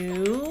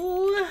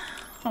to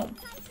home.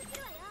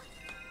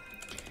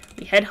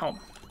 We head home.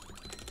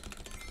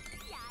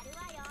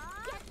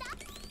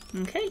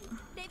 Okay.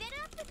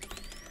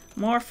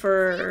 More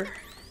for,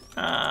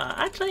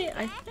 actually,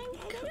 I think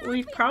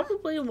we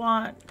probably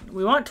want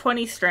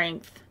 20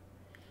 strength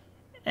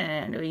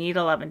and we need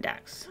 11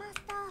 dex.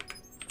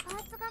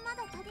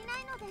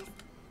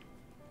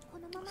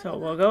 So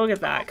we'll go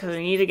get that because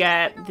we need to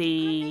get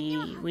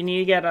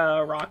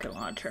a rocket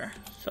launcher.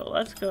 So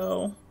let's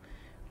go.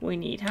 We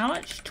need how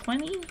much?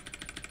 20?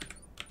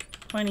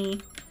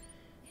 20.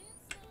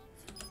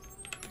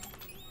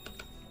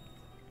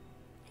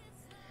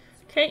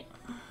 Okay.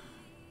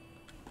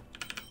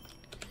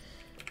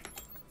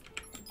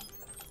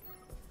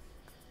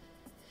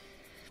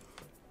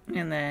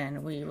 And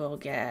then we will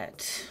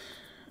get,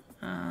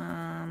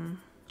 I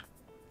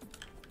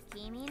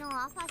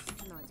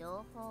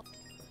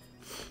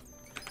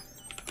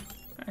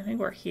think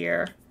we're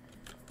here.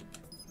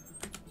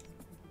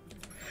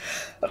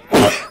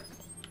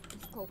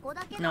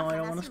 No, I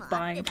don't want to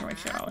spy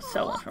information. I want to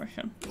sell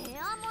information.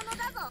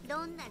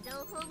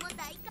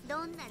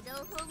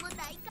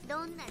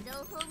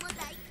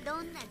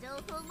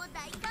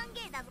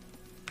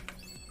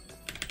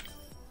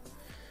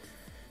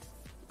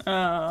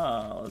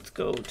 Let's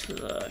go to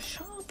the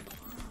shop,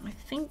 I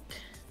think,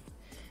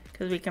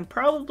 because we can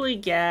probably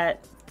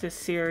get the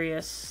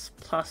Sirius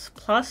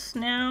Plus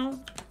now.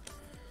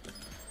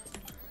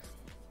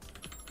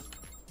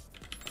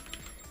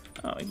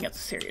 Oh, we can get the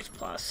Sirius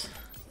Plus.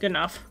 Good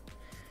enough.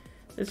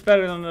 It's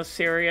better than the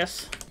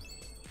Sirius.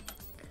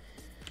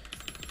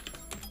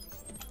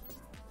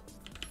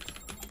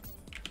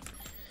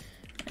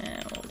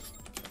 And we'll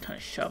just kind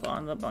of shove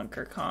on the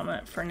bunker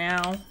comment for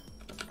now.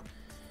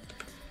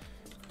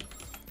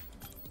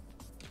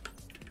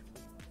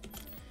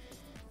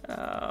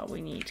 We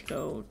need to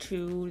go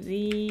to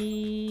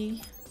the...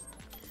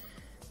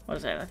 what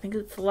is that? I think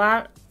it's the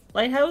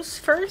lighthouse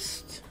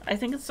first? I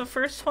think it's the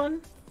first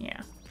one?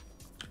 Yeah.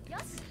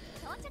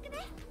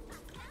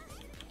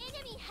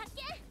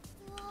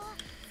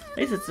 At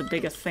least it's the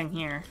biggest thing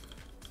here.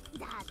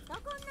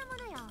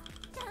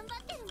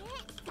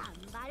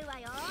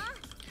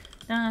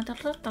 Da, da,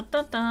 da, da,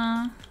 da,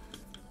 da.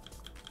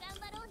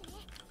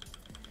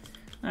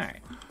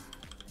 Alright.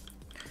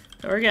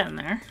 So we're getting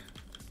there.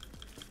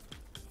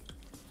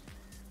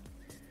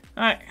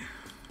 Alright.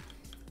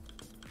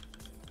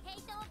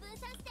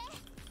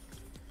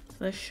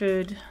 This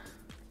should...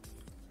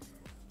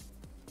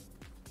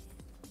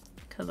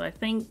 because I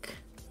think...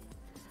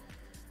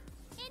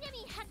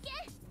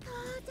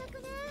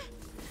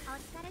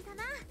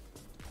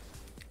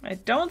 I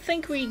don't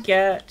think we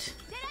get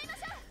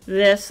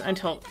this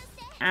until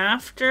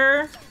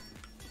after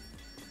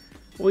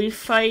we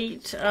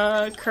fight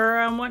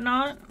Kura and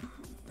whatnot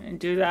and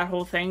do that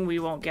whole thing. We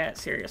won't get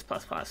Sirius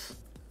Plus Plus,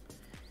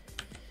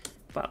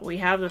 but we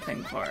have the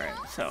thing for it,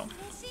 so.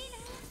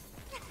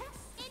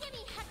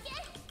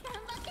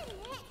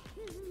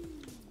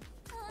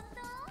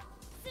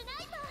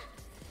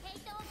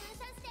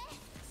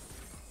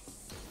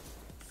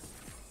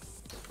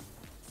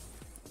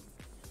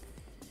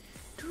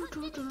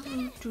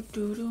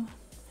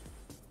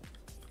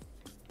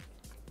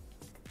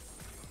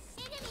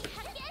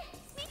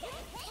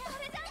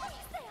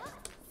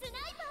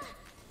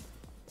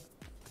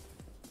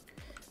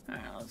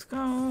 Alright, let's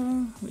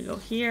go. We go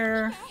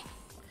here.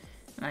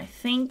 And I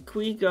think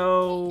we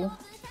go...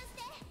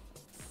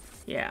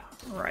 yeah,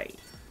 right.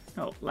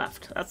 No,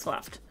 left. That's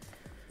left.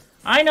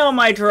 I know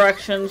my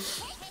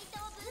directions.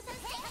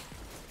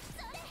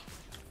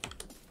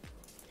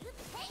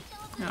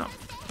 No,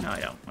 no I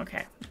don't.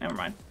 Okay, never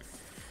mind.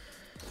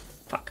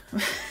 Fuck.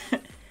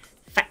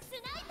 Fuck.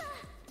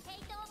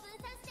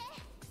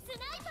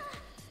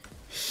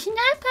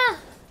 Sniper!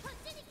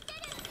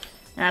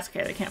 That's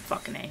okay, they can't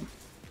fucking aim.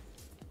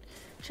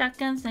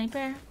 Shotgun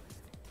sniper,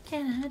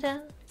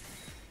 Canada.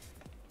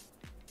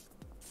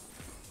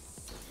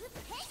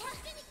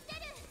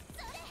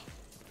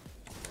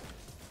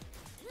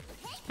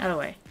 Out of the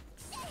way.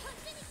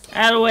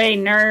 Out of the way,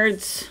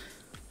 nerds.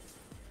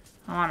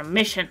 I'm on a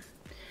mission.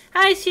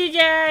 Hi, Sue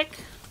Jack.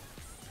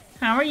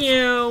 How are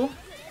you?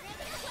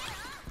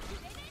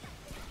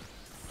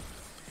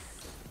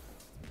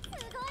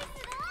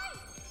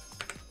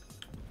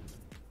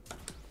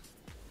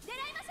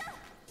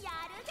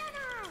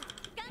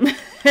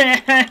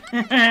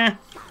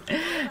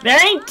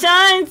 There ain't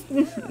time.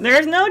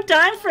 There's no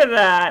time for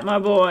that, my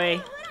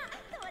boy.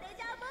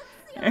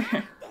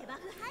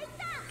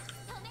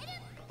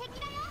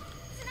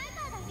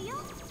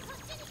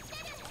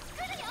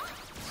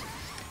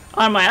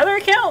 On my other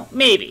account,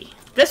 maybe.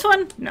 This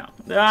one, no.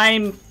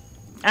 I'm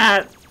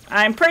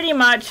pretty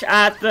much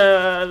at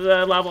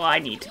the level I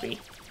need to be.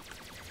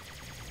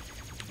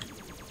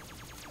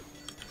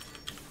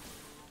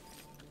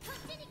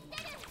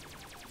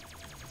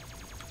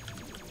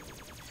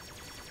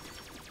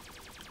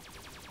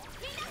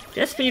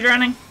 Just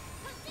speedrunning.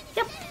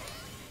 Yep.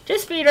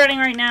 Just speedrunning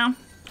right now.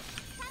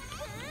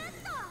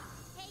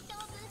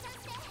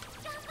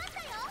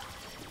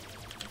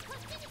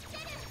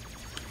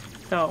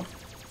 So.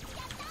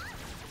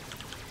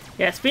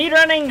 Yeah,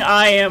 speedrunning,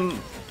 I am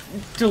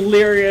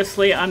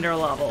deliriously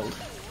underleveled.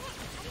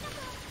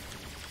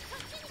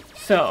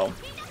 So.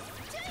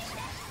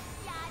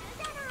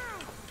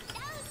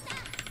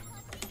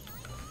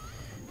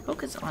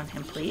 Focus on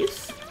him,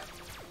 please.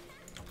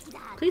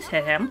 Please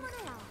hit him.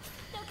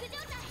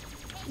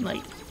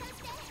 Like,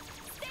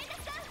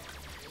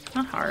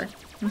 not hard.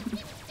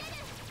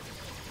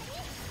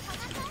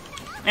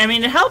 I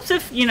mean, it helps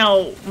if, you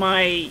know,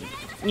 my,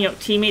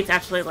 teammates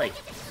actually, like,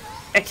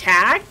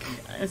 attack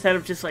instead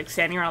of just, like,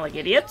 standing around like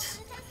idiots.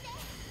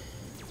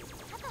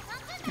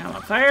 Now I'm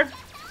on fire.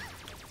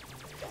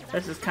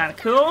 This is kind of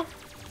cool.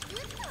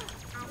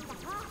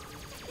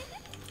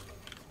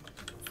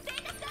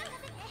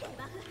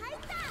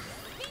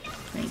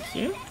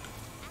 Thank you.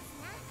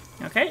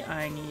 Okay,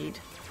 I need...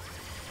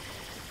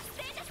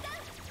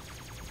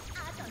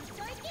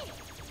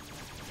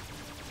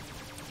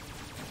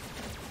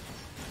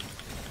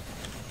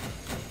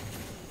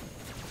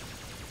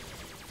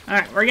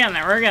 Alright, we're getting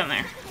there, we're getting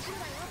there.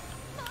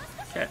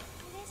 Shit.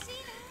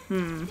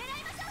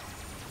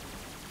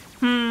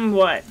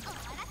 What?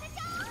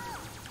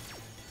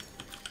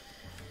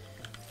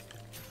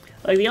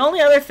 Like, the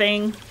only other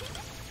thing...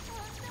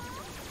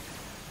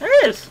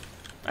 There is!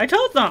 I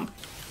told them!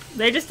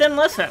 They just didn't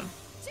listen.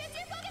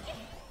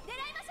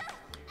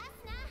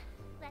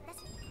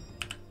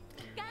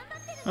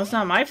 That's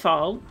not my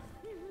fault.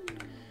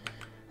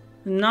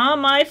 Not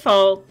my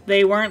fault.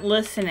 They weren't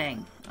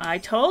listening. I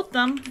told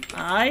them.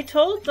 I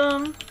told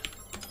them.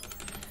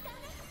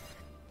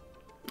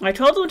 I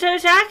told them to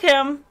attack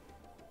him.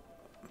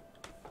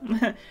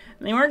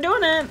 They weren't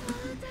doing it.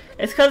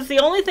 It's because the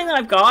only thing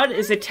I've got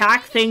is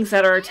attack things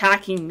that are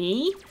attacking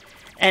me.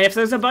 And if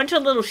there's a bunch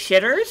of little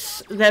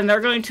shitters, then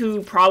they're going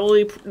to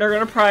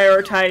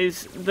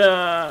prioritize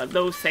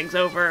those things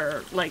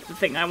over, like, the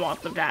thing I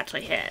want them to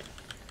actually hit.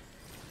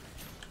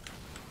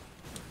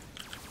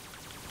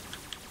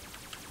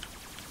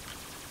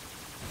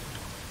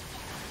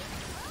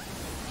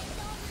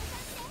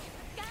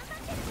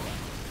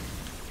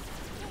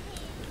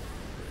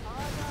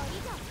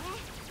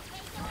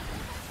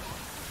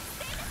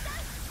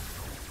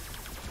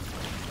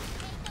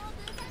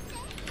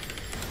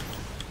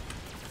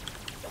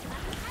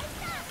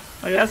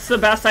 Like, that's the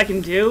best I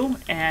can do,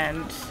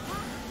 and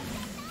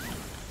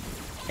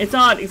it's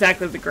not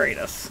exactly the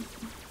greatest.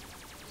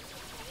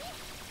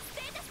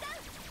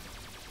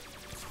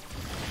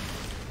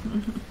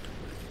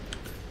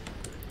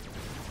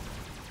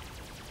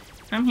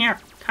 Come here.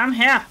 Come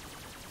here.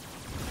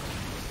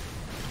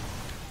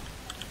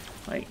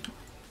 Like,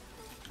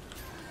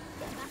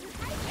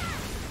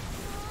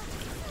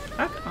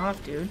 fuck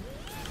off, dude.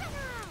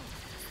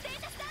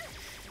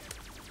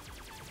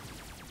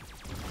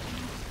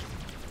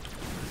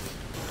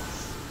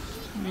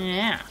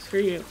 Yeah,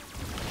 screw you.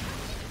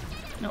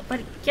 No,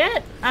 buddy,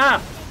 get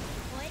up!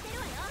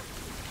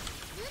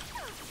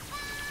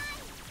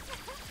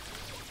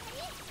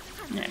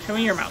 Yeah, show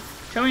me your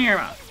mouth. Show me your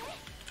mouth.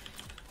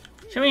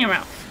 Show me your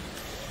mouth.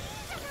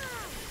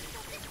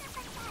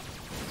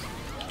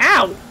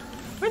 Ow!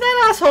 Where'd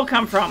that asshole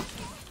come from?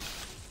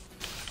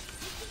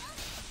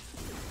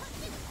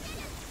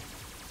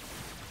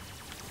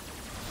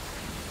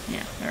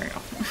 Yeah, there we go.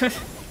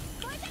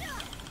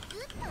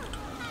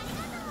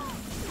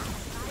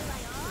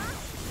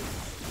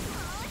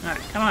 Alright,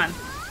 come on.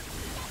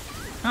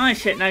 Oh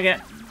shit,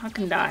 Nugget.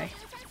 Fucking die.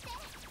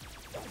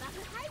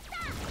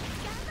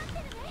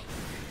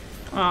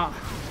 Oh.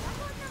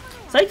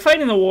 It's like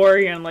fighting the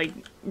warrior in, like,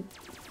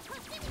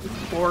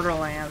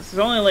 Borderlands.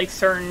 There's only, like,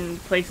 certain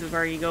places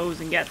where he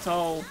goes and gets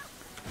all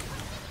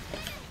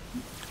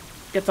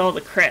the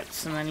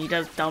crits, and then he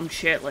does dumb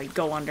shit, like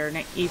go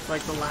underneath,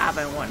 like, the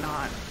lava and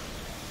whatnot.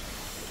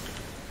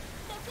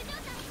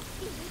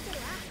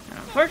 And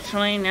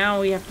unfortunately, now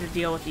we have to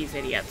deal with these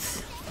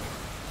idiots.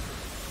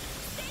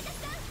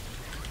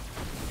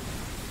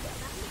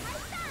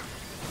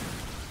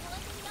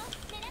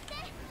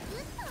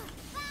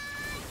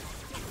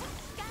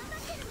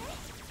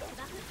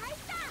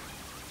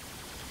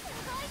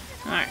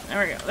 Alright,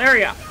 there we go. There we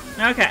go.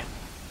 Okay.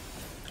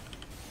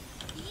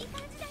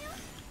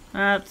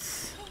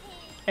 That's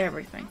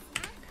everything.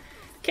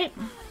 Okay.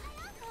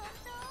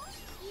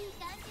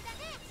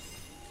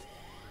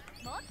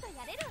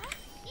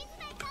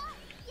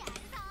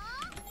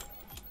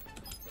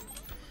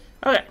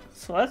 Okay,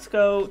 so let's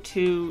go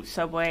to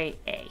Subway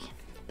A.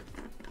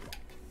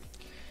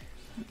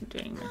 I'm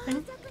doing my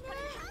thing.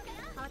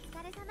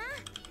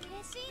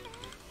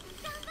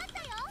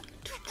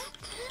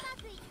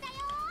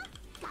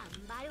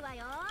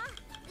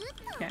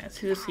 Yeah, it's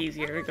just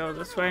easier to go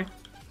this way.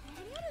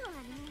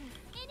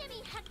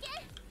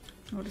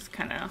 We'll just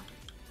kind of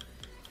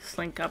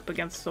slink up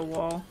against the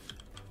wall.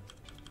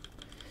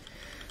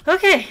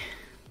 Okay.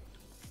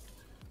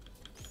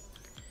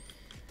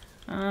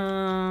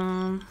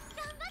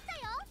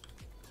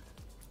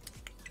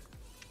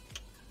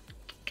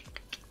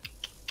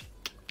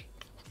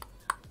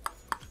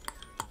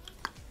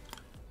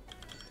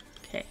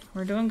 Okay,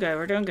 we're doing good.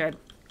 We're doing good.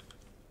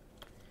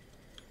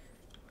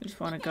 We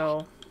just want to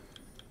go.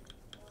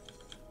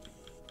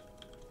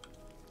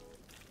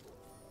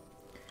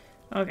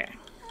 Okay.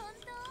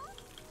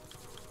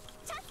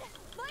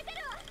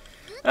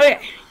 Okay.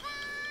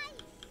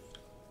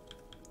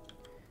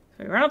 So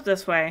we run up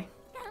this way.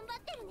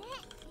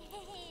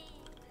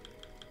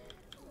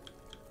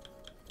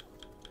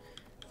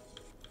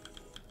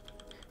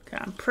 Okay,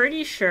 I'm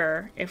pretty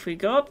sure if we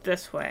go up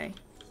this way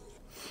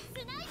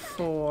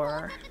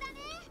for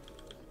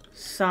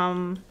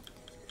some...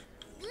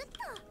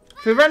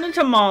 If we run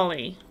into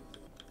Molly...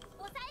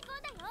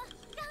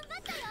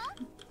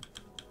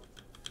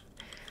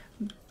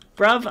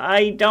 Bruv,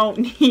 I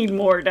don't need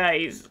more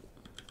dice.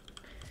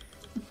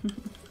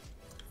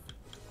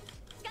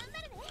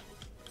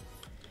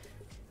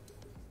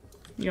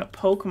 You got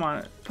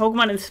Pokemon.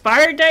 Pokemon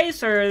inspired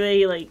dice, or are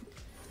they like...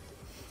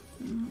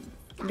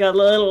 Got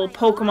little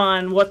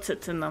Pokemon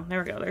what's-its in them.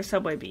 There we go. There's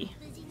Subway B.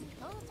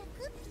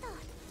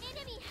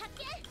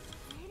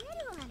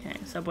 Okay,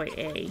 Subway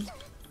A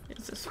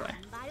is this way.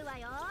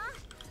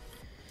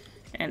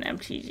 And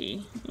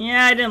MTG.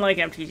 Yeah, I didn't like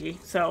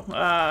MTG, so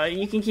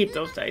you can keep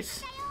those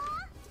dice.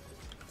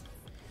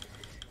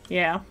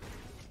 Yeah.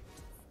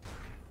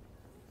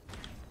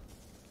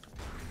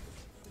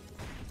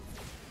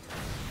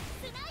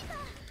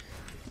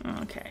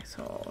 Okay,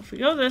 so if we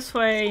go this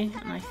way,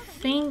 and I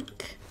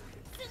think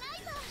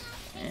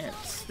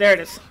it's... There it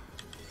is.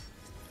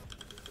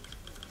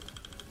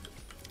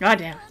 God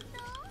damn.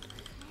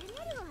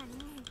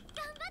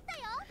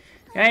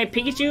 Okay,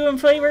 Pikachu and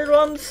flavored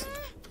ones?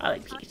 I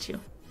like Pikachu.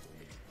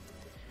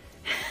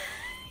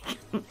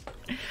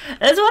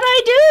 That's what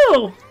I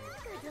do!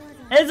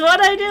 That's what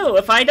I do!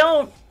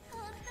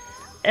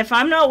 If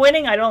I'm not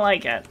winning, I don't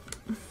like it.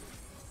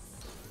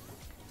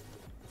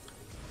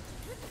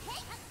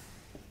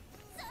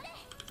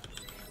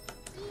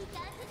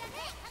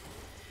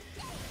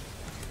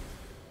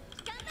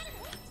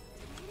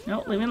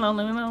 No, leave me alone,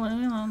 leave me alone, leave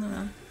me alone, leave me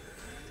alone.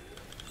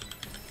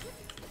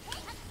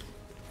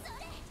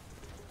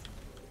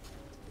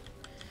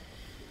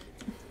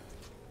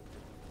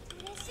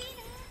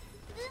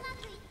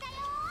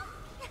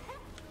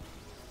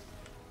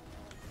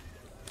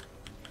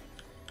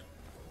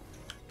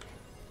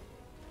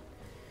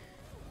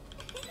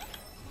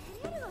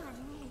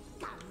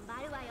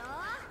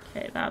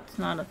 Okay, that's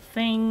not a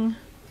thing.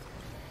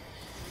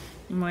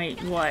 You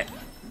might, what?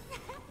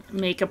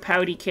 Make a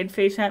pouty kid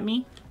face at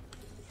me?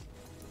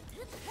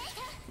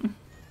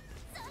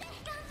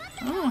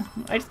 Oh,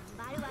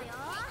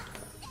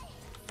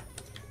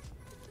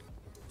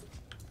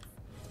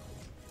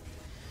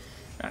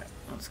 Alright,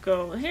 let's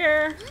go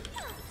here.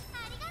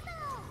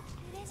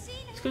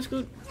 Scoot,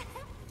 scoot.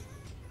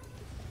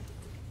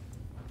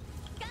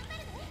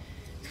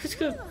 Scoot,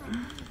 scoot.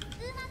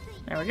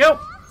 There we go.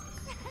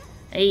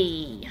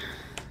 Hey.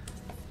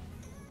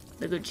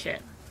 The good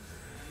shit.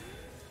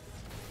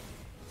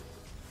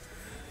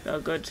 The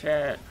good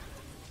shit.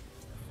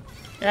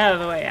 Get out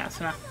of the way,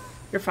 Asuna.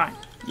 You're fine.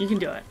 You can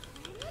do it.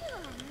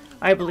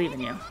 I believe in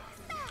you.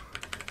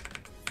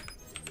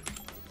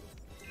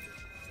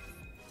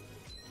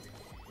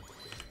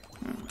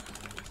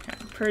 Okay,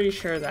 I'm pretty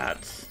sure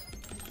that's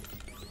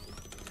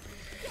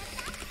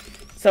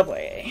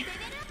Subway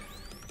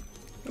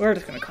A. We're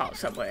just gonna call it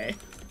Subway A.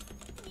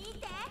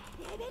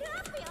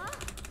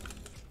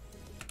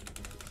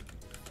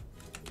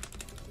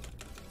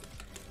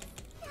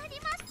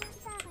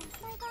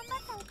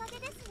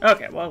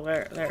 Okay, well,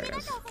 there it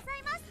is.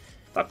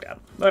 Fucked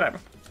up. Whatever.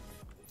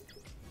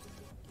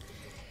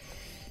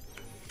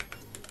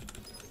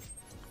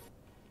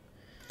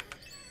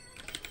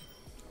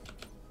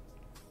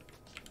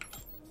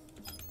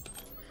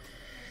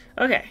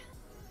 Okay.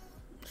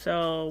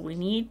 So, we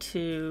need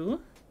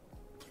to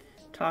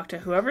talk to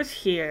whoever's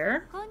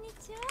here.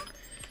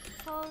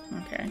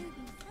 Okay.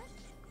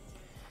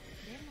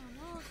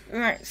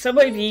 Alright,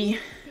 Subway B.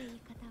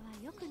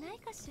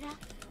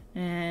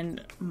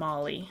 And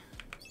Molly.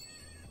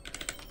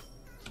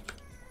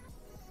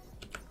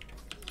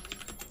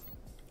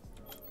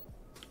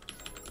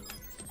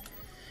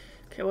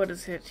 Okay, what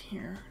is it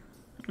here?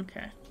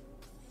 Okay.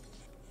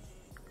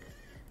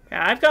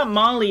 Yeah, I've got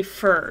Molly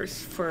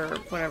first for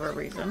whatever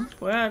reason.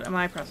 What am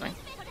I pressing?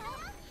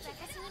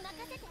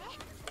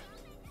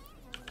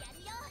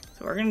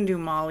 So we're gonna do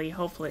Molly.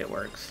 Hopefully it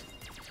works.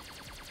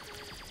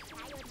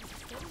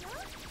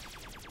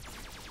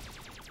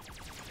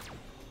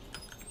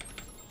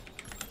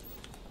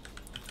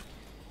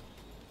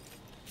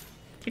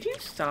 Could you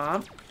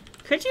stop?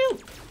 Could you?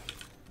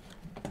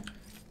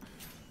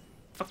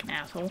 Fucking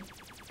asshole.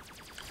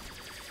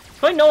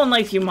 Why no one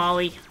likes you,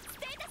 Molly?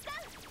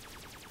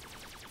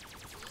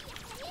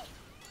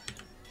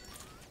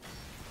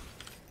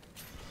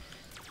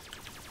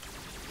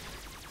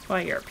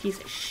 Why you're a piece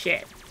of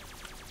shit.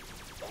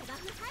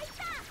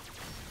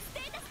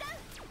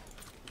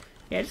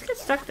 Yeah, just get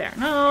stuck there.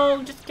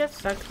 No, just get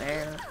stuck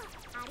there.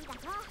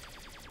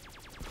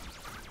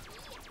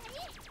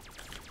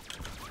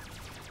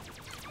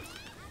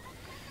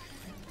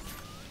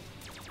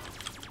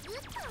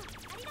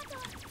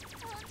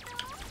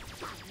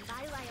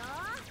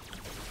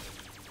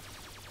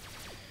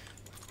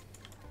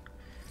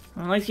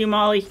 I don't like you,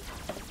 Molly.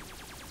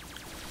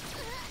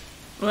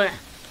 Blech.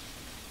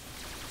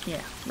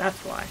 Yeah, that's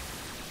why.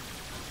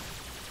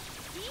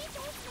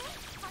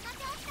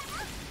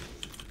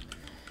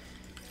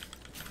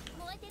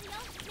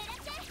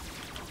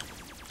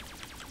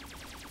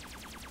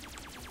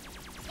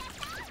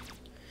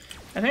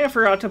 I think I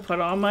forgot to put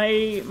on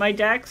my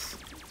decks,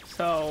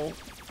 so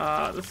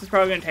this is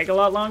probably going to take a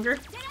lot longer.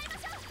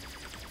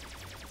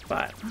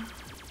 But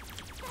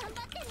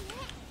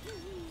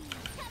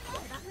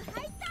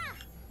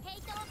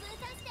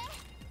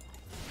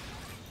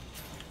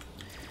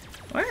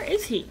where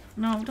is he?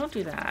 No, don't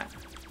do that.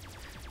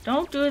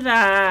 Don't do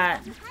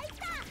that.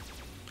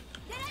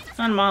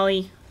 Come on,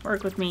 Molly.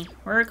 Work with me.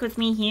 Work with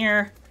me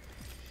here.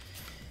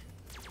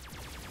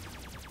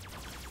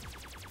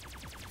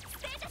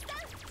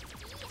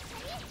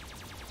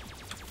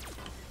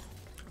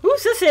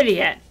 Who's this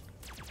idiot?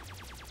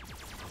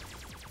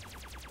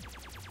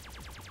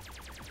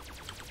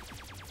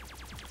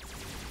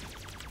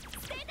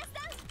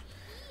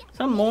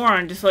 Some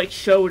moron just like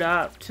showed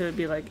up to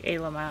be like, "Hey,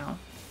 Lamau."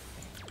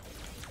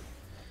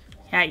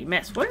 Yeah, you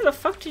missed. Where the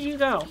fuck did you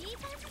go?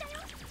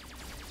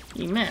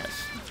 You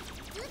missed.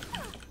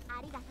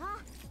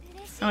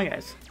 Oh,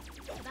 guys.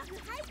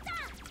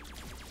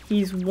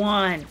 He's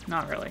one.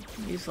 Not really.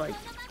 He's like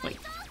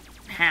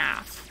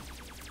half.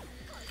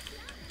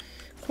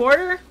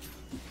 Quarter?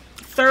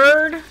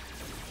 Third?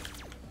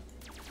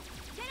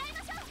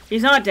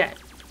 He's not dead.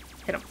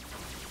 Hit him.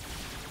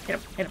 Hit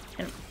him. Hit him.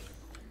 Hit him.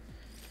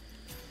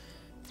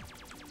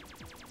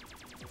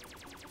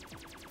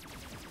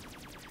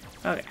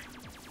 Okay.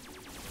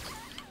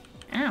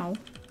 Ow.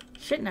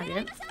 Shit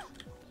nugget.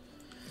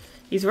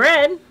 He's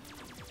red.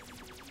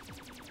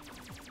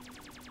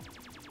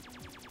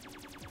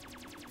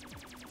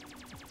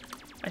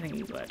 I think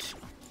he glitched.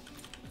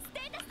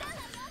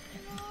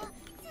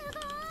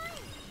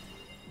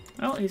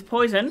 Oh, he's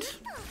poisoned.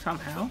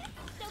 Somehow.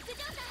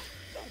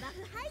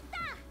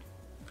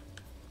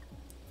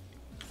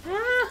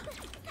 Ah.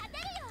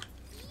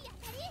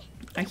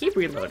 I keep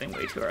reloading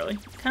way too early.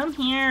 Come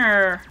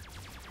here.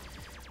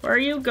 Where are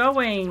you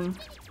going?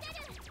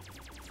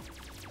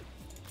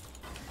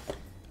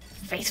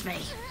 Face me.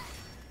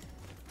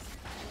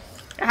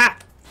 Aha!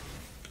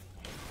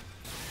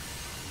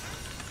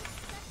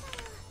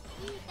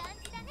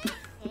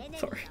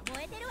 Sorry.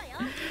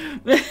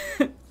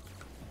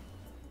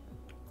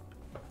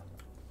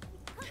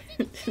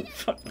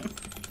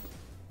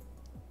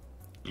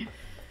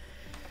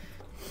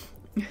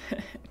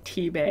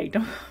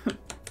 Teabagged.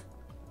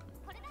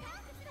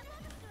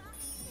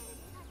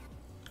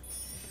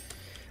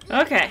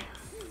 Okay.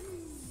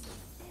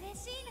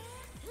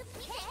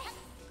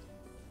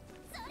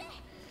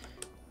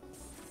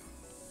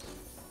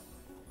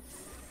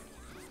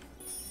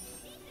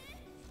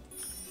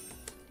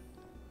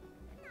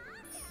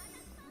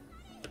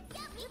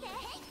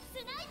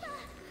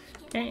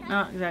 Okay,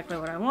 not exactly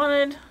what I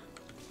wanted.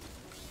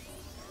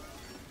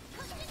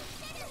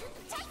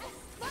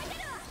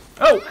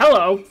 Oh,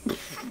 hello!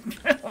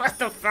 What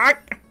the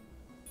fuck?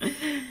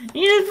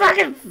 You just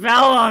fucking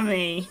fell on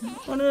me!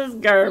 What is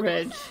this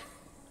garbage?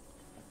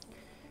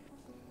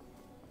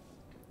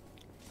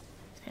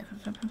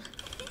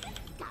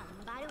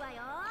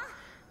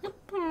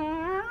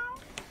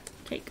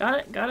 Okay, got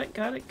it, got it,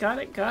 got it, got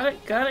it, got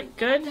it, got it,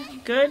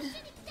 good, good.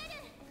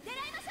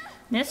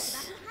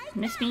 Miss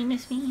me,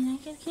 miss me,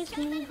 kiss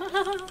me.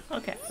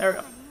 Okay, there we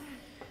go.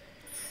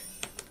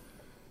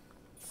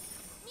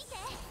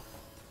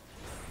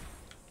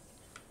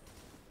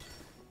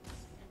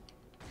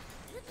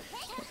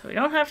 So we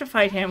don't have to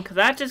fight him, because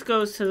that just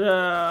goes to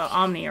the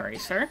Omni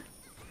Eraser.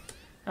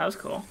 That was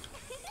cool.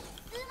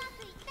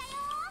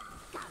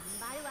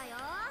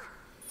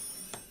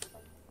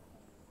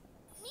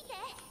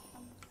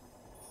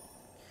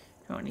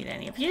 Don't need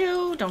any of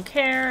you. Don't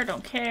care,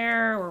 don't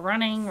care. We're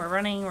running, we're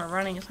running, we're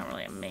running. It's not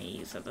really a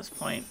maze at this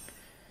point.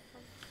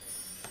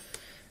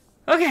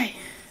 Okay.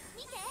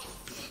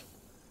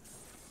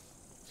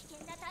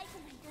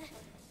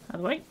 Out of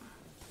the way.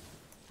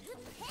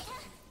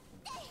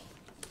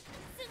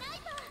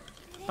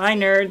 Bye,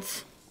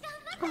 nerds.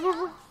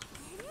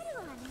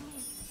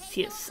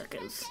 See you,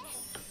 suckers.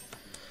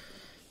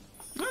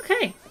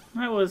 Okay,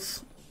 that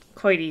was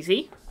quite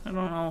easy. I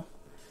don't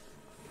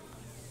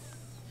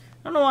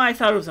know why I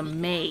thought it was a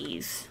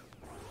maze.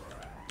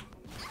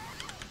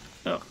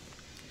 Oh.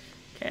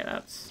 Okay,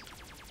 that's...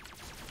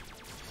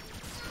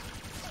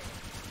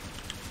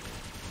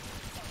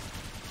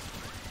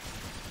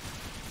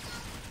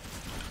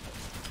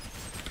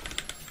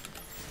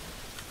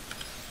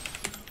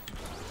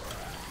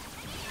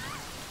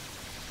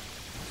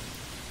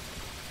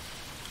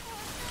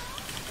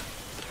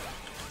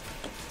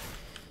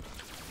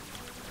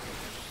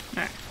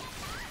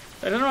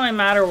 It doesn't really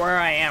matter where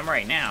I am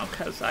right now,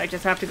 because I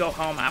just have to go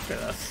home after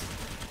this.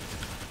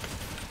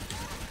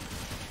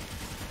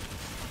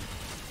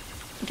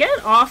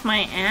 Get off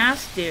my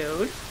ass,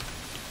 dude.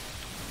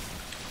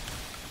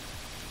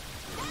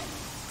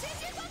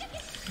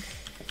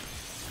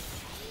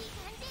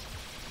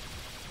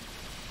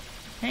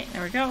 Okay,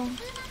 there we go.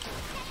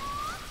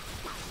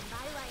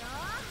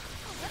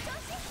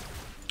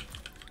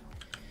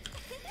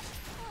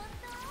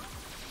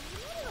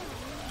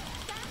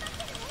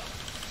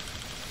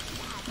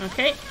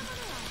 Okay.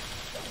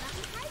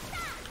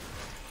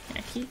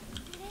 Yeah, keep.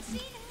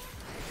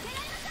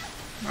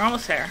 We're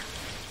almost there.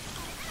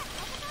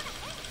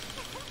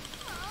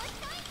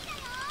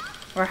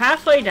 We're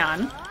halfway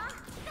done.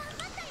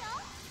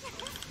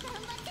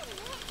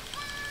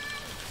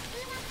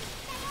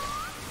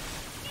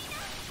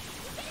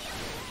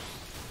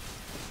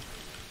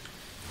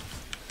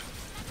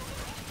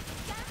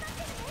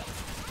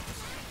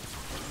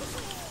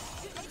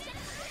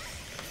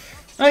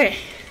 Okay.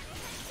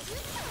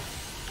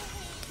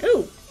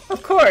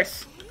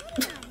 course.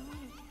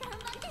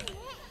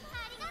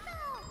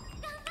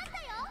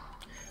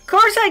 Of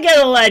course I get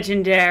a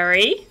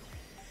legendary.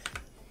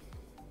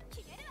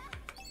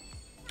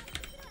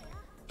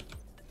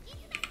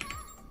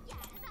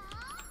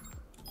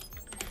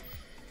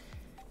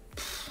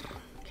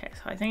 Okay,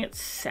 so I think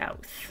it's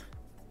south.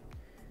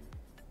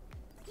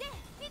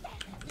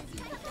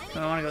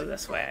 I want to go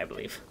this way, I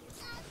believe.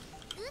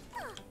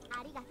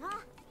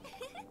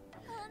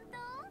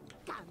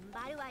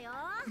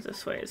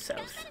 This way is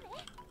south.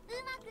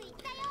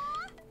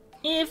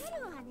 If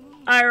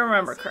I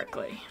remember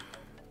correctly.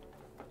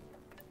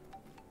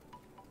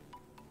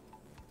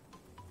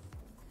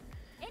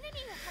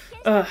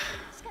 Ugh.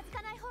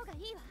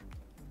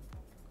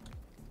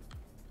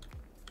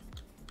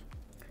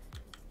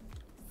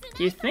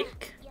 Do you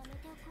think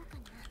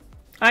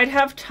I'd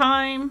have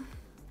time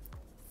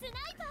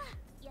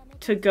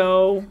to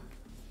go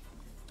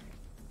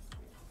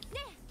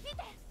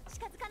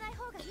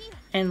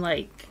and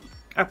like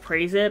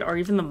appraise it, or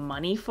even the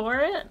money for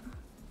it?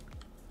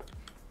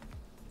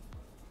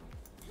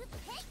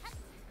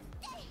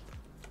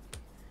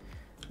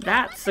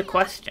 That's the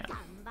question.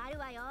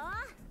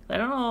 I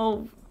don't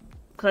know,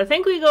 because I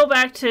think we go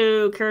back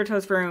to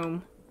Kirito's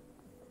room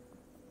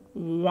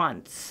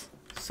once,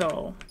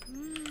 so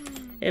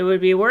it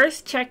would be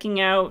worth checking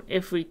out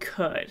if we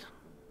could.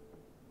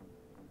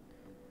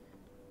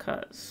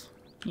 Because,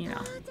 you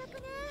know,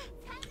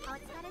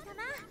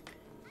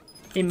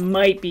 it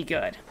might be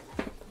good.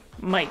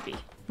 Might be.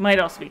 Might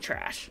also be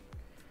trash.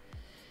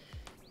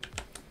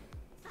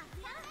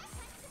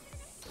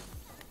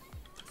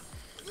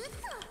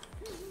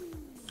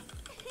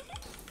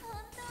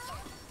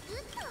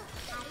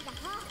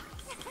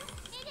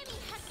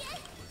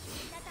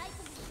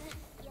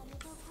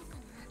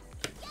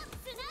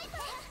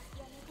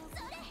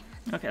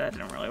 Okay, that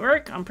didn't really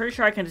work. I'm pretty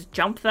sure I can just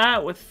jump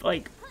that with,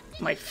 like,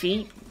 my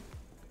feet.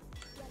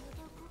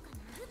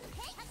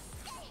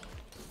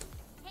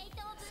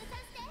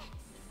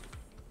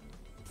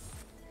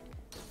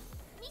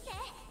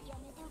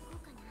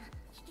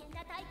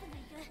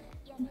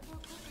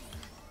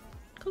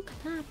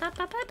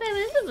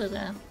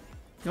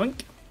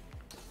 Yoink.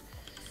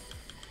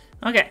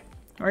 Okay,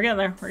 we're getting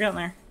there. We're getting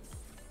there.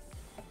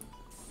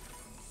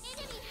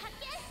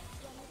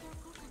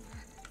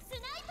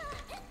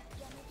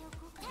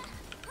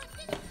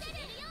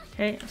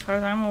 Okay, as far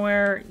as I'm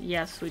aware,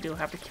 yes, we do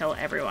have to kill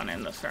everyone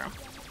in this room.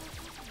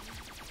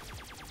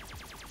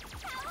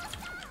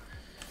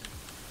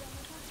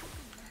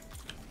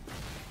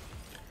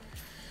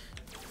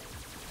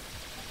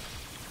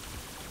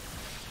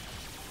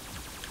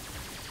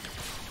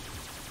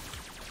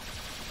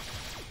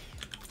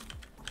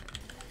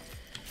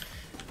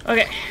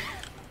 Okay.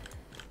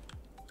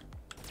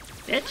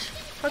 Bitch,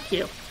 fuck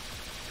you.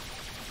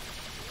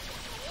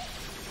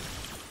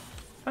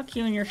 Fuck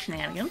you and your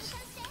shenanigans.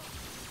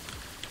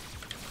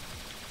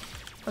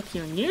 Fuck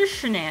you and your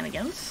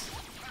shenanigans.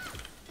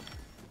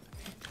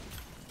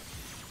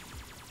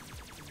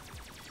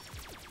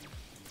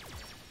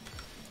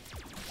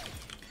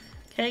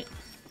 Okay.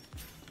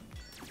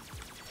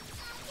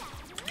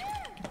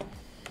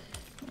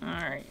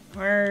 Alright,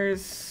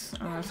 where's...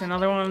 Oh, there's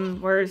another one.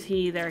 Where is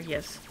he? There he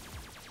is.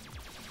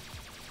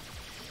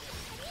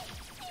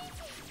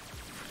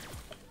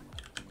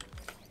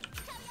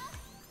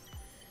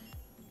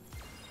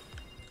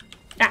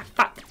 Ah,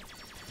 fuck.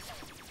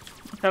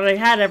 I thought I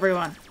had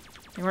everyone.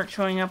 They weren't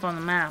showing up on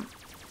the map.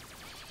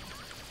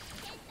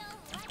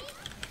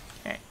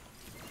 Okay.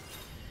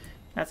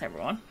 That's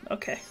everyone.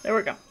 Okay, there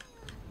we go.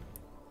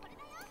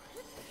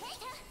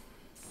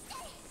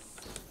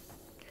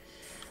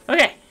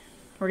 Okay,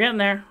 we're getting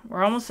there.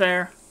 We're almost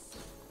there.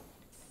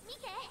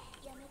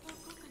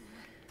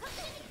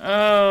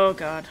 Oh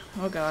god.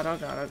 Oh god, oh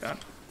god, oh god.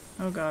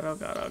 Oh god, oh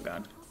god, oh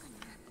god.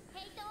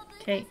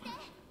 Okay.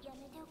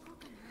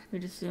 We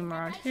just zoom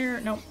around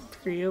here. Nope,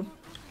 for you.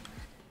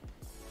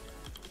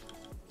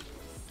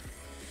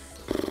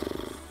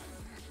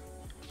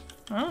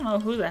 I don't know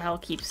who the hell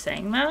keeps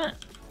saying that,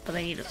 but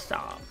they need to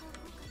stop.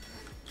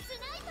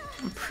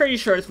 I'm pretty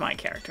sure it's my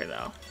character,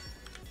 though.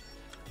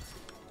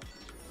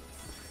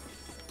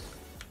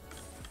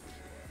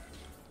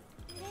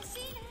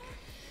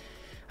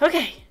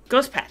 Okay,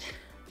 ghost pet.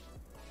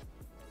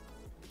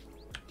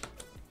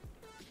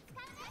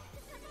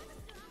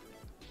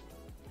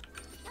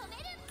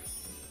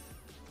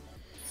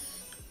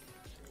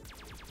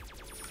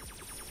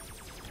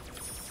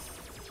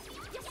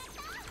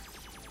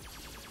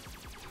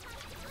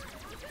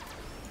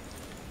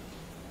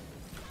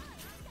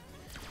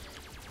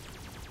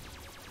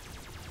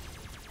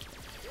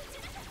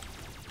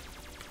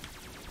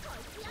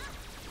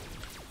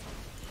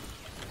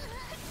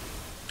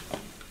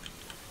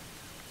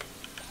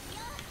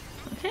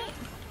 Okay.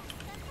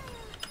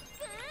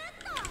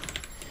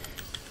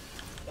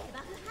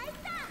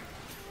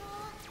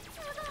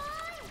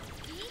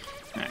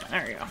 Alright,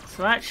 there we go.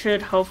 So that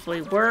should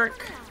hopefully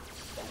work.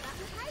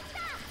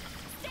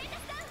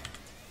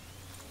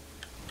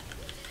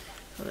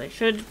 So they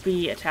should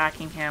be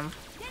attacking him.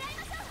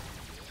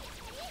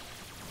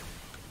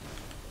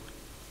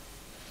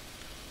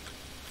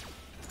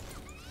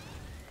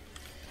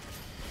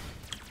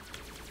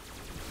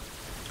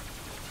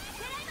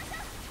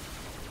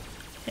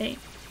 Okay.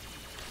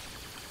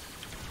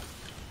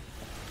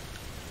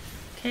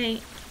 Okay.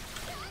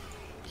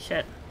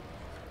 Shit.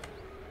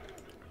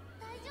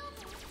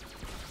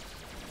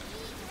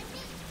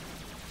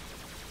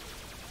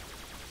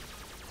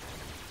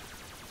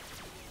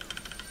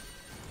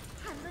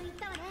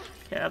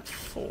 Okay, that's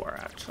 4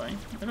 actually.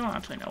 I don't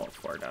actually know what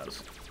 4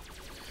 does.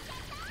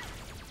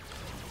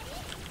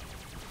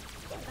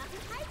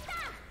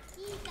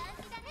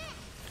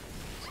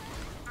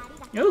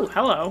 Ooh,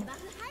 hello.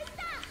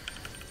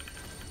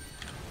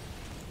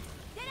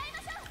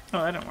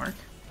 Oh, that didn't work.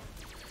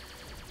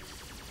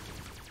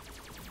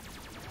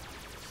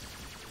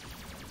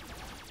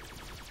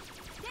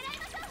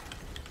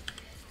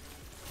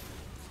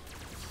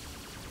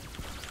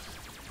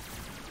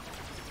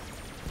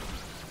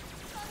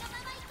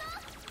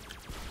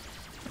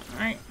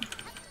 Alright.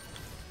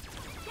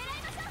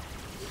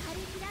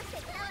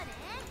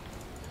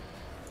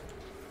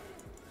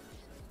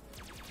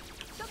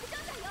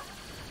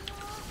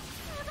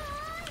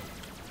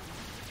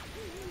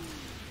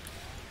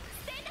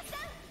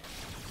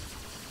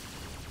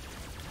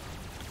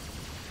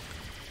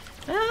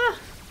 Ah!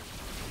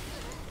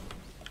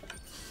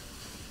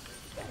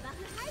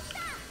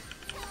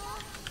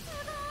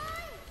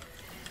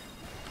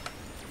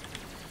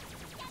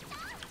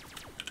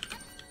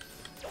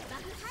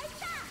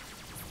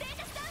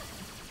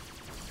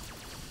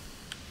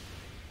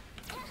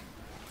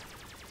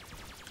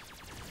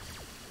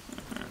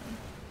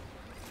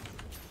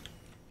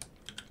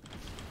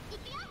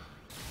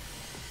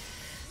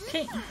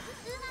 Okay.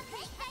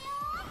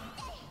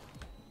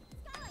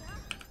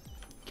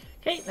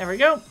 Okay, there we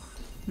go.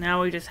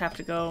 Now we just have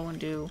to go and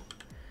do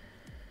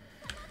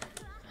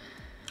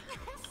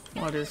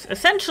what is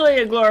essentially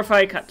a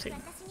glorified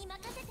cutscene.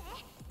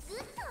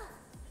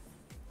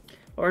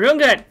 We're doing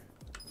good.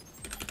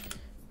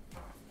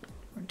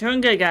 We're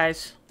doing good,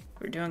 guys.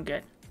 We're doing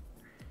good.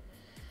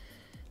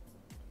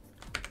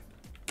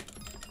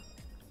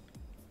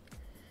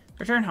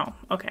 Return home.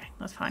 Okay,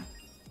 that's fine.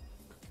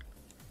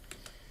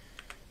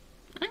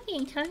 I'm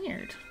getting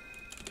tired.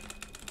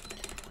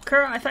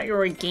 Kura, I thought you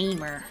were a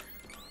gamer.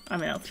 I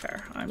mean, that's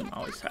fair. I'm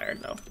always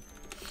tired, though.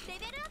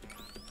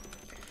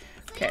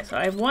 Okay, so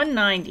I have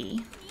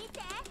 190.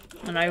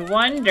 And I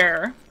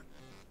wonder...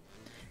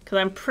 Because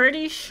I'm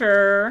pretty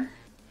sure...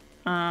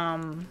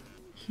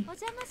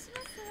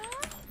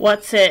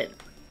 What's it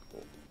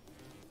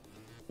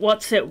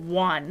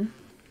 1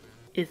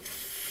 is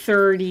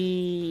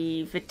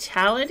 30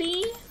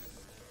 vitality?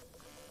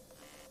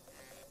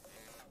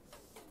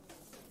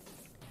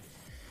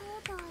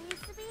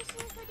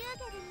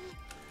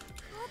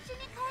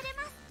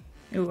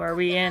 Ooh, are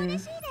we in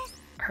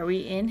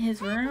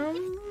his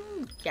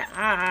room?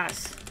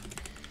 Yes.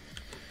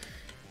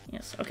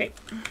 Yes, okay.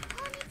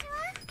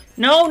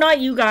 No, not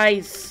you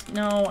guys.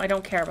 No, I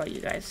don't care about you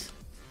guys.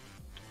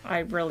 I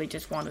really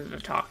just wanted to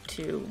talk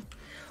to...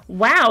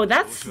 Wow,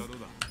 that's...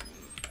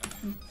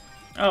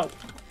 Oh.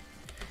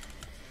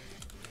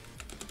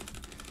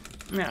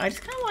 No, I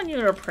just kind of want you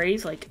to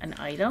appraise, like, an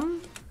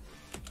item.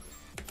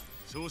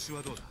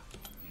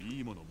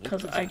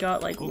 Because I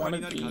got, like, one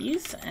of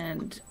these,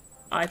 and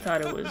I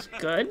thought it was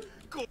good.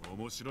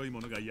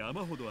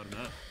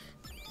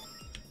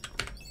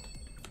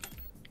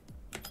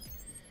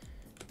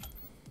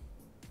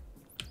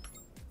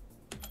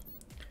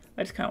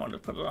 I just kind of wanted to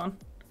put it on.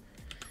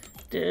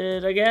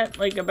 Did I get,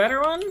 like, a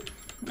better one?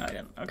 No, I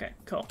didn't. Okay,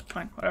 cool.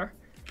 Fine, whatever.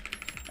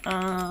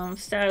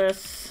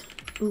 Status.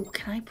 Ooh,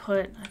 can I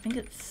put... I think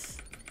it's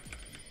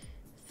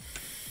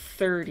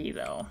 30,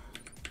 though.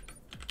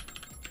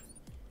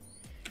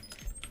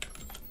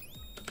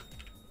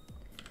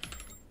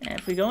 And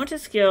if we go into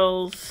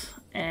skills,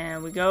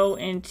 and we go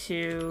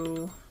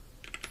into...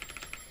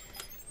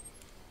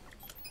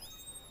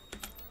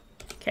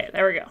 Okay,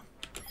 there we go.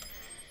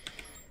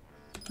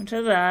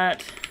 Into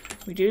that.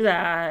 We do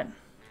that.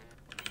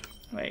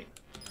 Wait.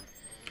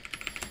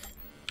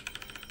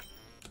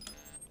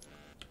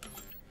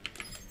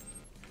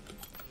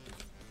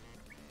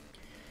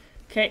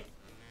 Okay,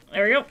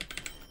 there we go.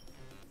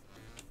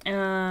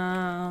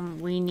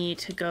 We need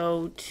to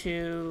go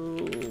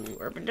to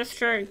Urban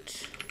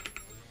District.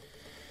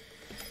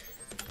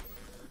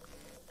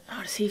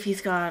 Oh, to see if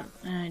he's got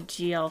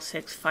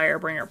GL6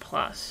 Firebringer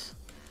Plus.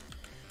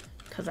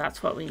 Because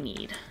that's what we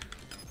need.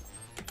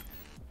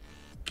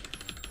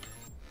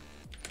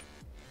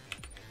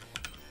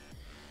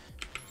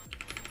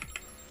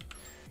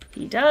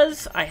 He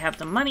does. I have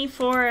the money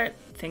for it.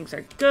 Things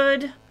are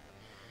good.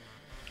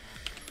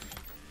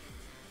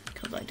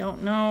 Because I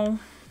don't know.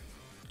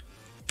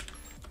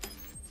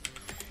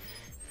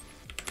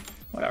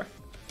 Whatever.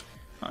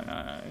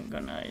 I'm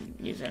gonna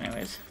use it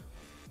anyways.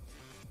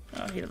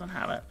 Oh, he doesn't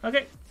have it.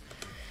 Okay.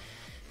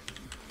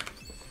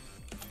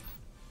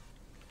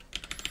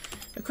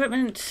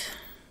 Equipment.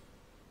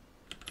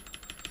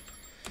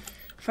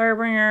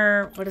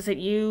 Firebringer. What does it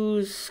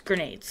use?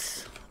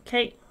 Grenades.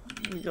 Okay.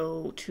 We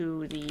go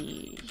to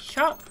the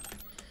shop.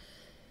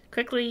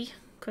 Quickly.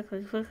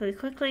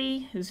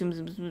 Quickly. Zoom,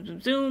 zoom, zoom,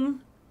 zoom,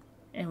 zoom.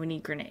 And we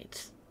need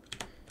grenades.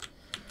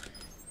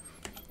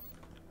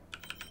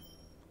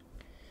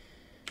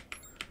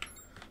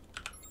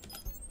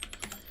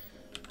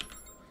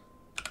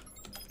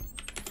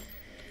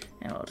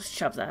 And we'll just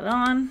shove that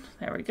on.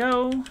 There we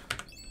go.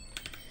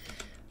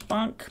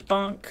 Bonk,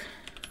 bonk.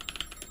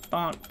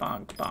 Bonk,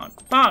 bonk, bonk,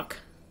 bonk.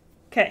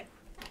 Okay.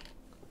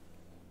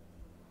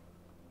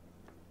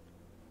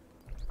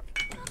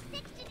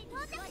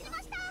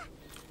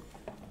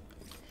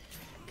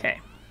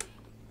 Okay.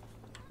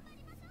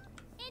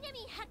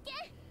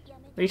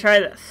 Retry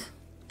this.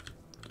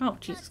 Oh,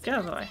 Jesus, get out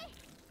of the way.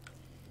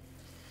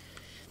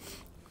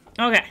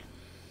 Okay.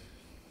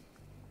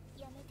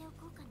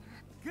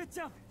 Good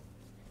job.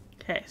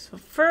 Okay, so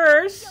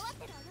first...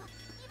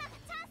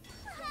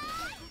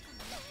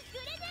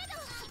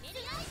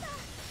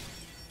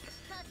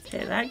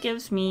 Okay, that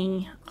gives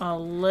me a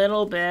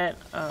little bit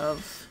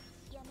of...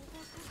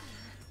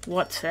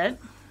 What's it?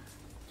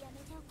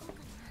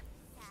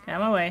 Get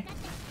out of my way.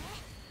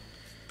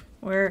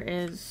 Where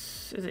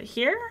is... Is it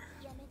here?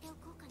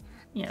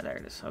 Yeah, there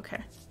it is.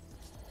 Okay.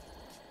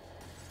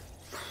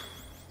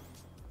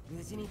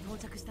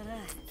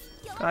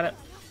 Got it.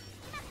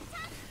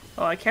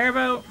 All I care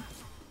about.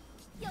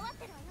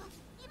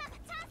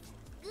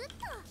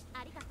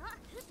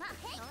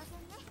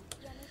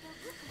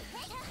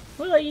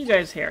 What are you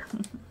guys here?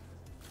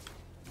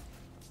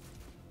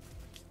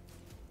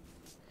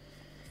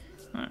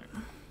 Alright.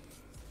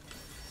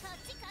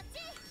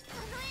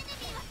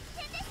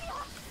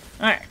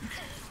 Alright.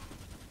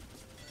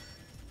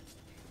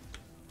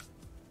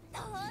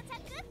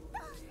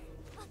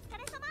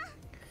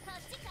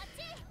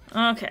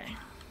 Okay.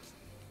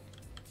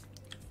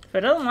 If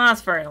it doesn't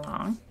last very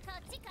long.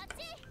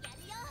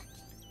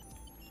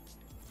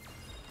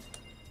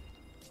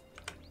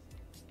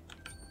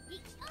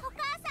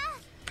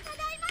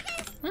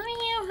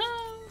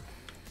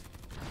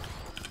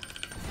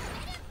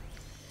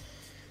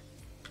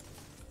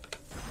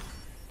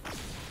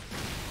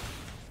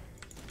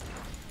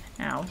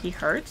 Ow, he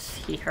hurts.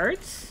 He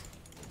hurts.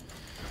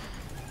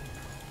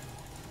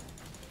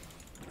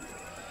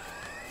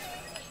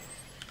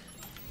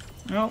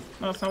 Nope,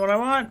 that's not what I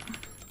want.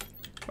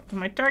 Go to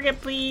my target,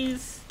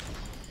 please.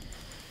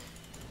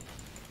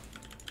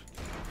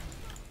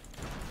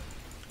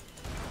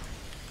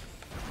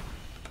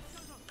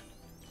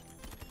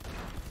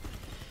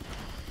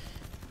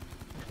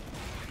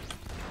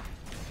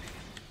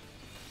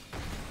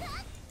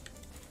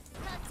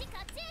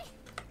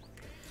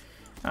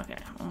 Okay,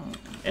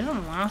 it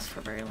doesn't last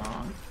for very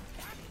long.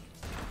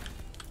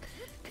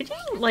 Could you,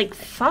 like,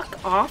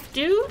 fuck off,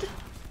 dude?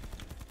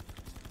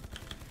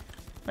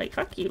 Like,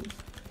 fuck you.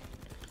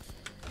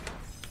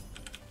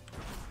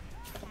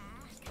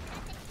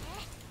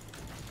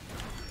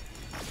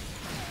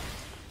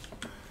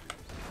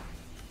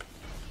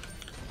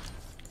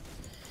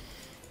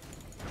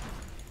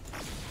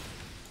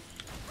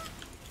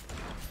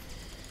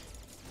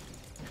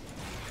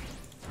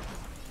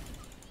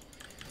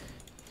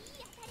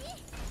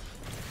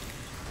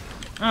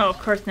 Oh, of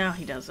course now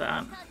he does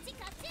that.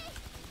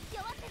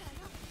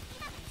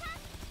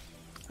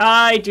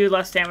 I do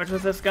less damage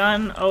with this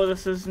gun. Oh,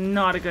 this is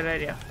not a good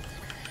idea.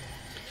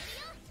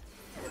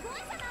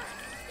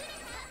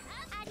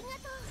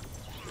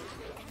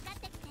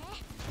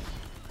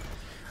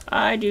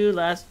 I do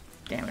less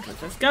damage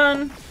with this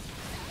gun.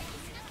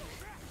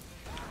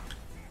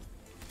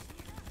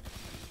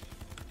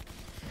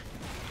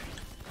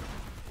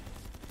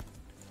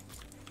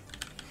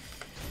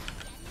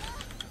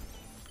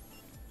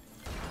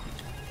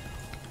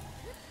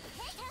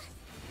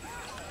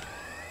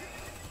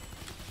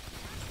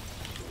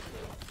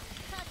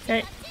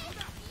 Okay.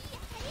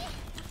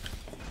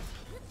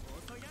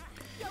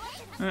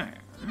 Alright.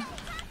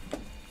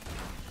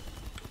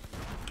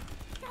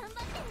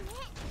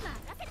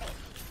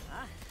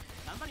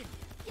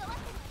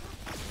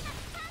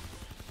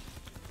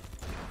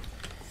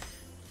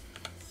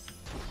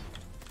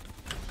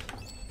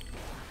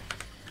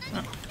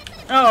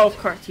 Oh, of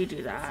course you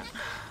do that.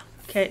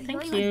 Okay,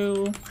 thank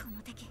you.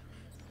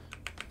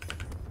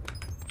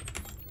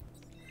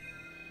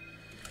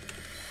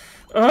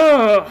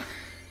 Oh.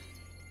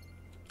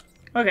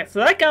 Okay, so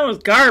that gun was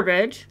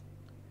garbage.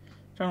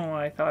 Don't know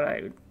why I thought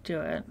I would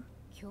do it.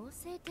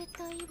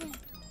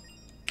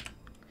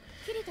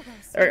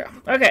 There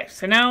we go. Okay,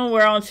 so now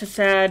we're on to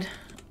sad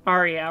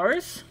RE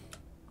hours.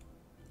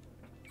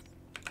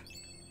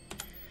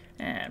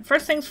 And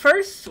first things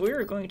first,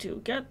 we're going to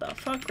get the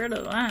fuck rid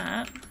of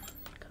that.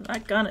 Because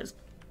that gun is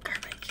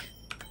garbage.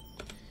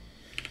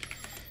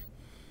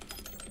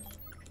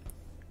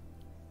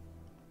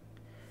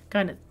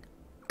 Gun is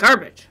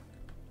garbage.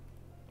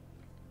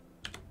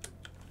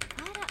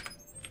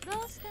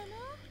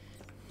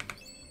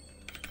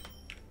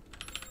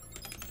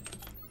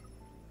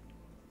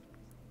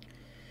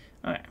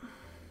 Okay.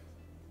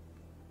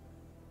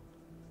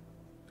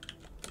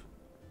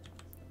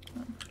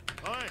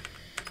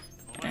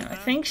 And I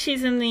think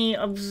she's in the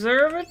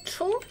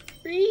observatory.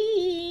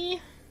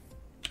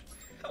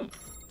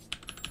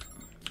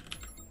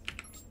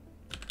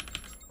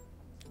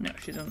 No,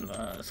 she's in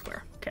the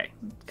square. Okay,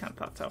 kind of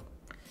thought so.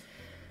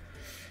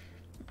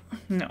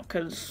 No,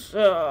 because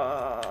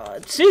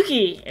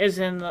Tsuki is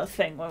in the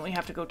thing when we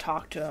have to go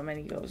talk to him and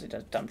he goes and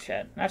does dumb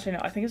shit. Actually, no,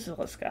 I think it's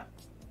Liska.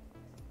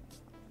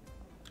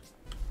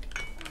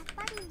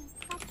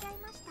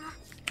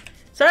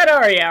 So that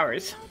already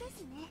hours.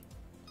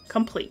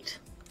 Complete.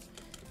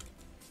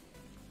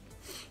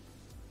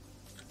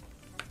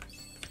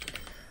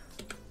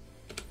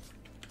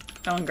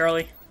 Come on,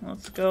 girly.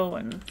 Let's go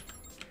and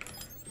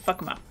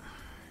fuck him up.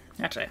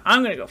 Actually,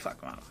 I'm gonna go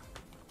fuck him up.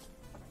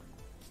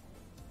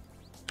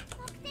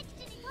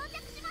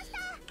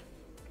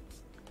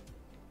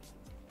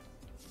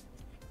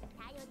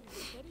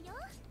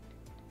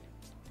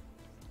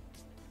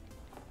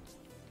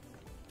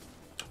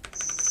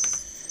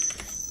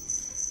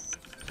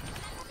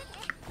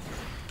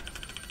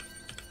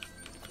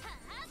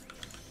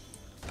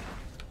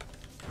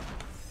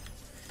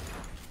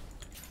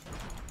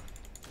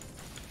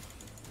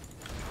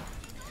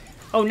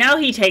 Oh, now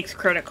he takes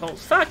criticals.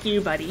 Fuck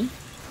you, buddy.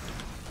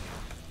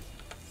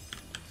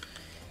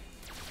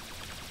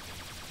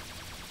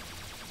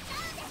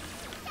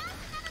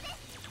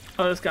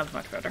 Oh, this gun's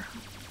much better.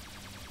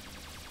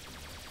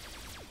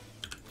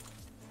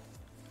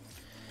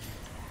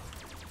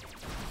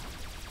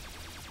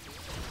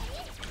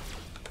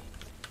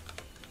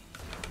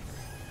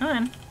 Come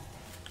on.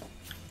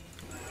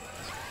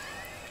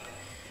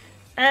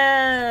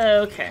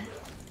 Okay.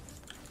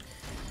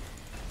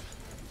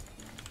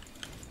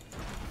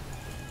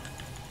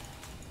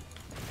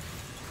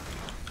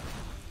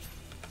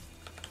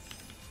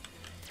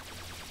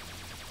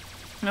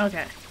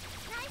 Okay.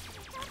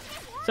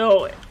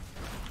 So,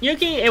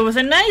 Yuki, it was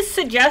a nice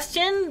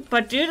suggestion,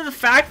 but due to the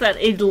fact that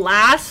it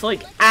lasts,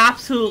 like,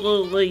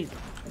 absolutely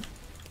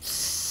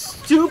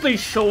stupid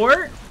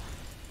short,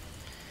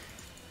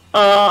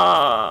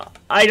 I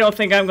don't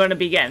think I'm going to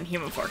be getting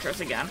Human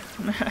Fortress again.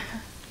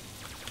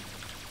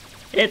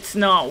 It's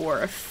not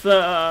worth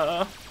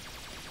the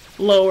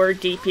lower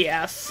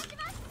DPS.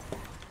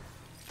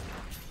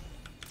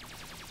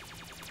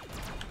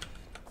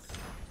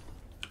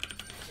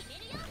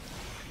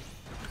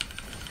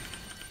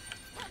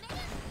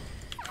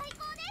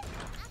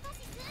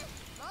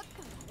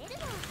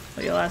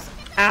 You'll last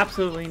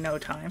absolutely no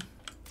time.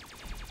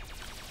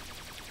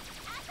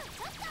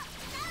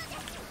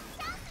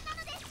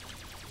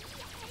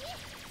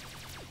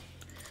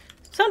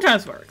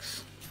 Sometimes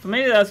works, but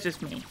maybe that's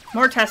just me.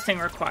 More testing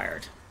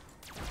required.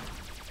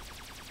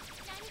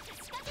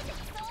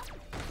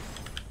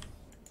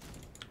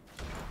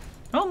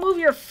 Don't move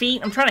your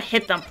feet. I'm trying to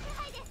hit them.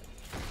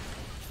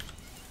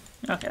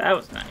 Okay, that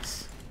was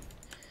nice.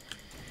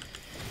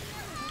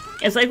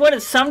 It's like what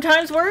it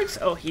sometimes works.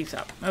 Oh, he's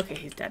up. Okay,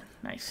 he's dead.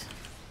 Nice.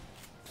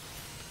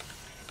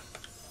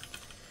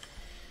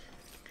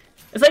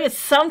 It's like it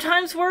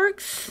sometimes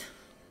works.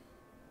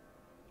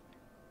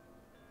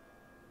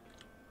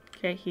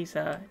 Okay, he's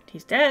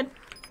dead.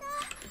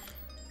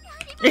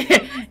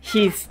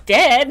 He's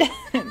dead.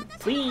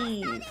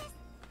 Please.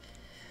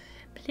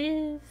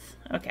 Please.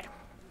 Okay.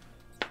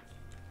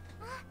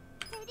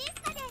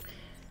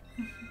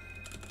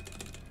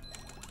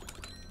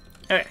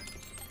 Okay.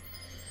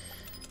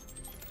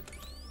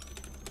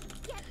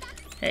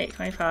 Hey,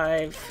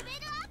 25.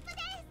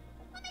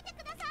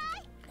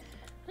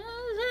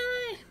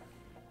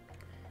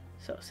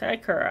 So,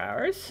 Sakura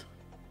hours.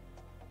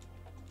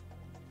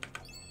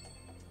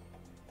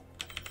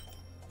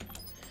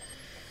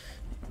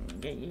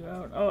 Get you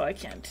out. Oh, I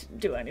can't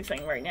do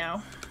anything right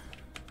now.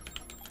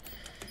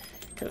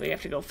 Because we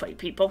have to go fight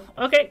people.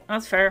 Okay,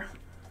 that's fair.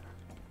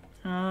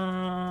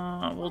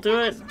 We'll do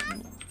it.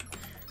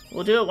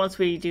 We'll do it once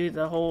we do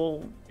the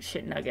whole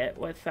shit nugget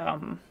with,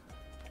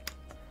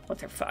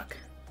 what's her fuck?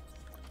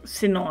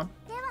 Sinon.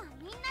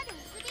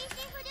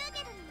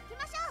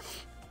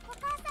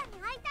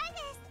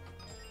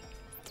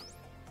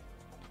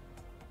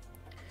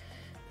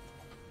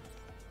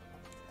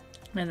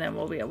 And then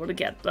we'll be able to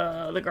get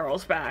the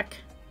girls back.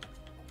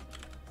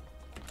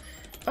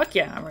 Fuck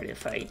yeah, I'm ready to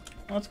fight.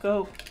 Let's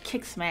go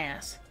kick some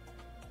ass.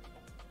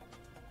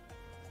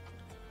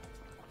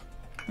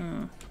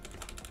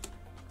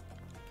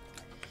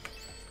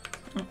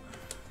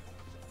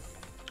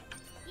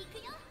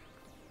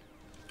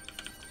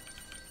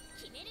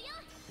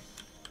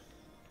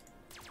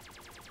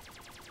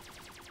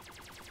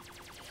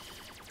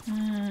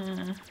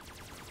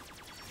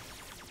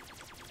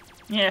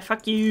 Yeah,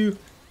 fuck you.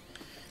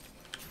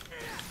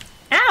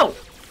 Ow!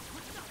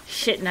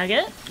 Shit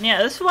nugget.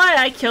 Yeah, this is why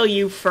I kill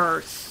you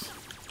first.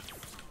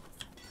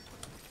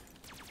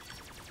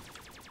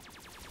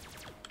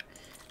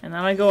 And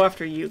then I go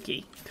after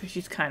Yuki, because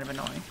she's kind of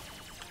annoying.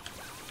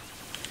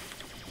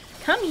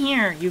 Come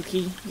here,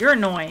 Yuki. You're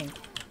annoying.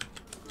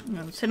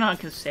 Sinon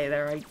can stay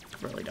there. I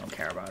really don't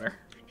care about her.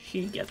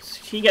 She gets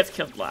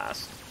killed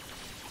last.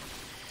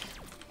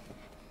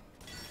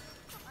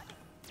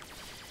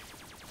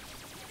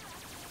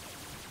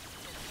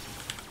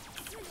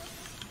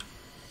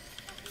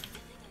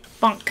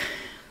 Bunk.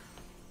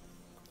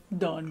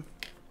 Done.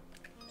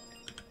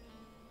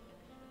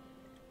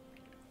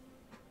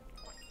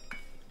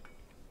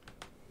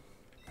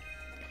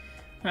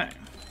 Alright.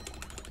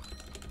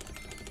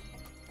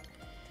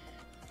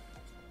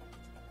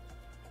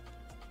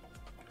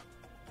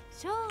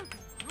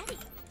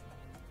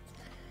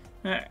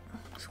 Alright.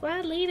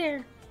 Squad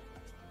leader.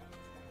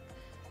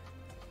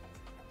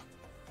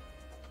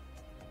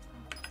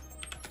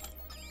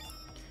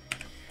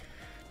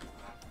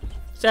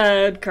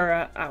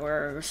 Sakura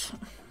hours.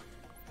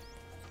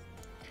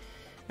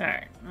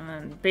 Alright, and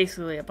then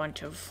basically a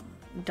bunch of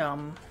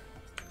dumb.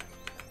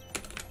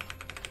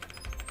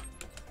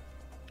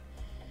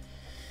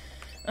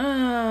 We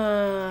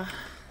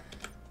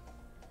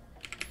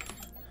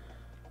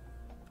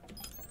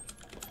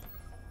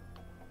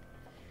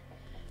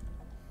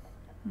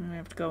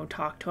have to go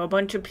talk to a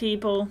bunch of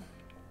people.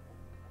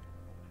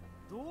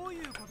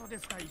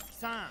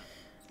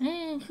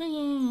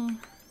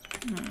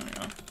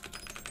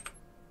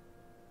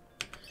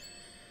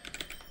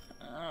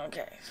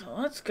 Okay, so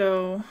let's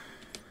go.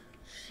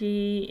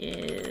 She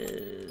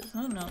is...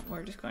 Oh no,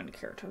 we're just going to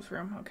Kirito's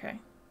room. Okay.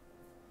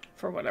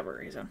 For whatever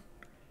reason.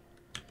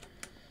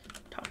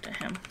 Talk to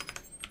him.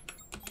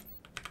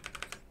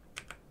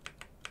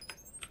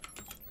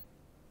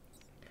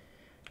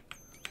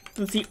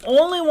 It's the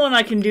only one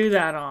I can do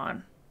that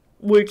on,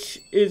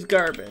 which is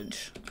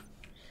garbage.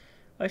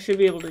 I should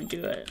be able to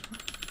do it.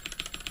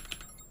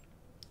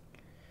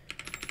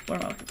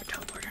 What am I looking for?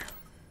 Teleporter.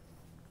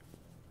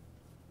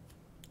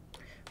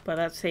 But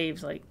that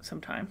saves like some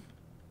time.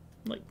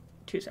 Like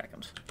 2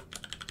 seconds.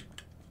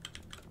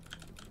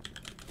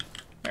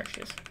 There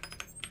she is.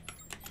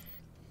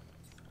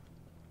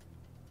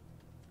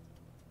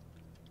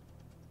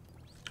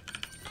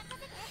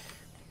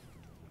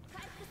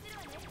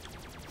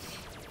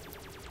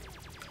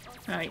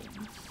 Alright.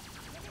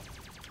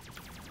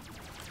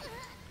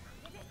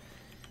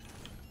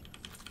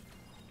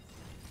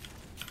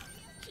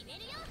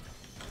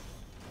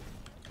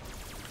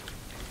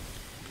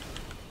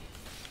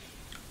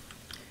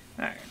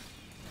 Alright.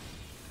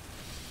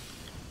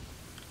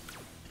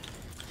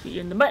 Shoot you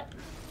in the butt.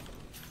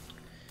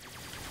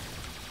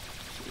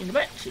 Shoot you in the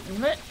butt. Shoot you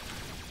in the butt.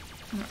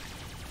 Right.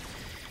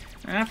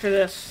 And after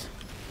this,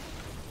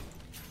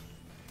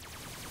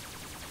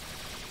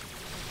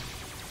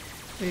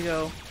 we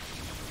go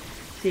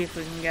see if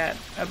we can get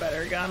a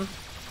better gun.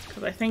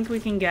 Because I think we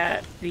can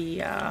get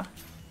the,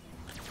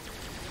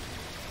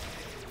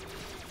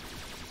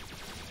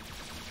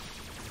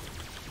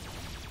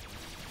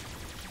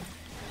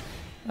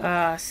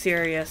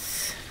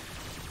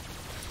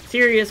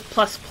 Serious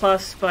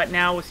plus, but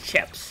now with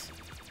chips.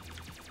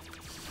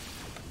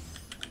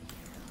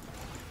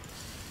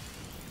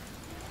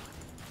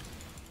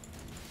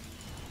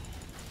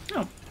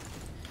 Oh.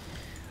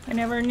 I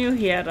never knew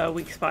he had a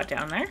weak spot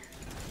down there.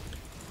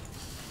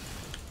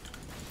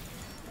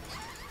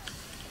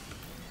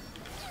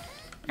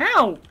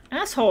 Ow!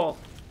 Asshole!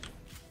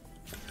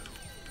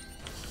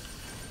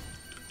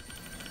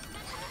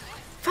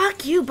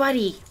 Fuck you,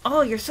 buddy!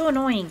 Oh, you're so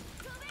annoying.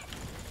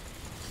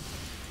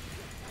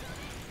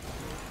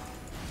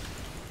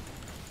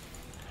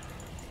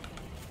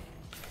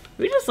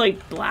 We just,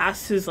 like,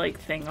 blast his, like,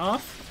 thing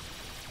off.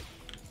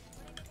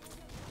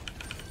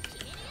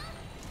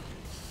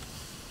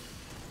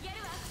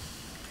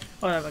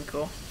 Oh, that'd been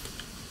cool.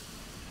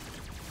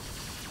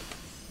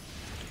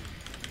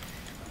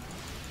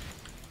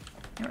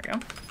 There we go.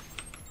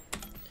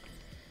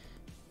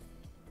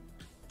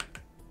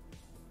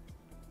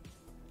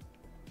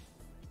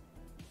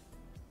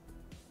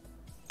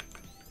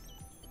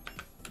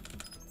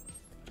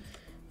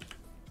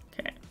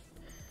 Okay.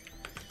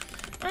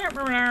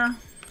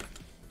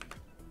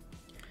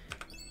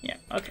 Yeah,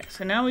 okay,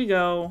 so now we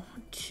go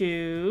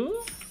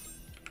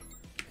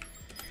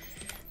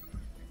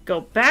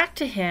back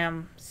to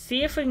him,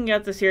 see if we can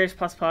get the Serious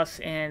Plus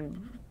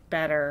and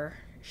better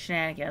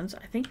shenanigans.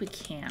 I think we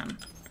can.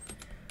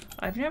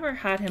 I've never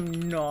had him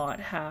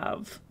not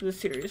have the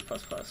Serious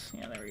Plus.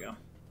 Yeah, there we go.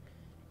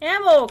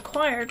 Ammo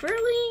acquired,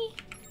 really?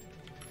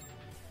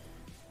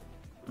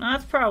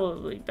 That's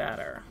probably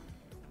better.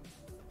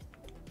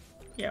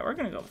 Yeah, we're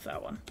gonna go with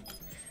that one.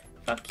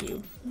 Fuck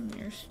you.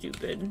 You're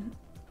stupid.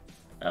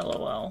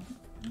 LOL.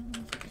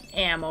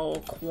 Ammo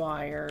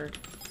acquired.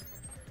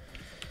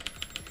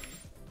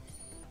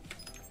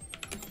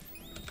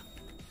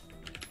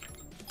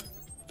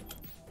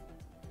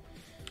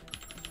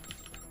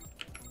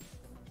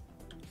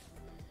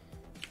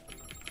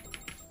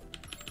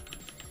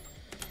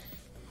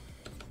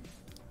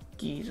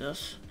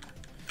 Jesus.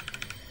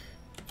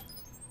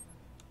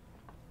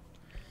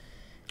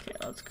 Okay,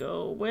 let's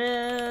go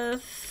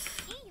with...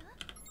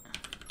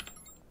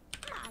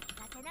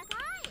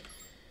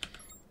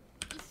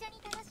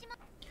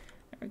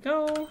 There we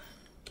go.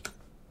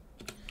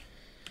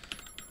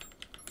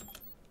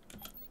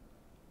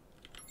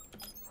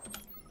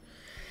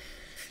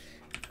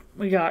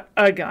 We got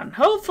a gun.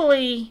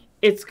 Hopefully,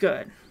 it's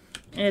good.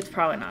 It's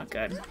probably not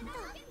good.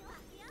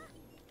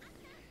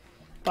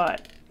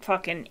 But...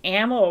 fucking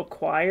ammo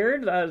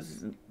acquired? That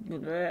was...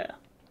 bleh.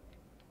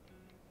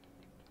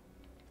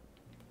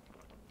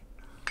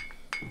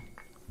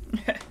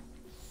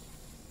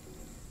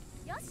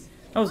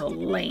 That was a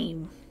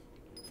lame...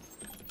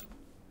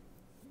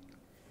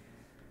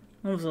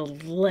 That was a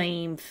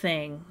lame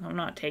thing. I'm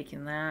not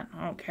taking that.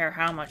 I don't care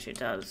how much it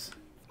does.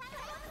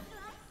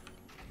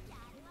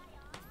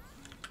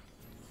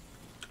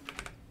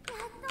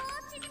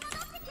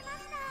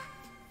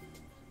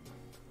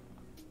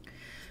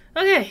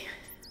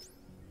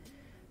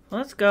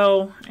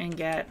 go and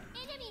get...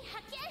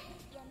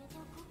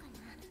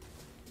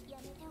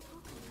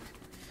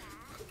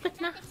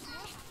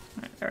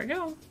 Alright, there we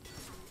go.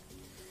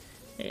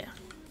 Yeah.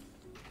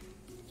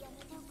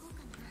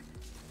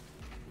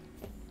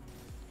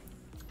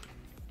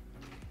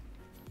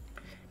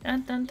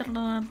 Dun dun dun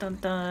dun dun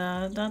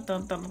dun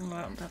dun dun dun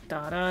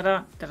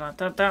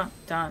dun dun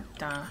dun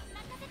dun.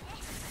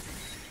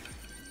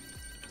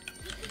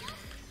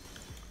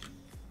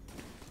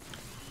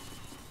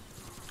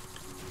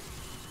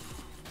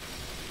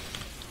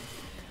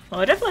 Well,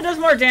 it definitely does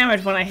more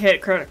damage when I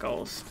hit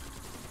criticals.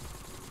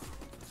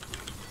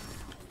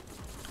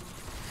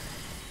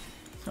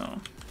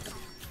 So.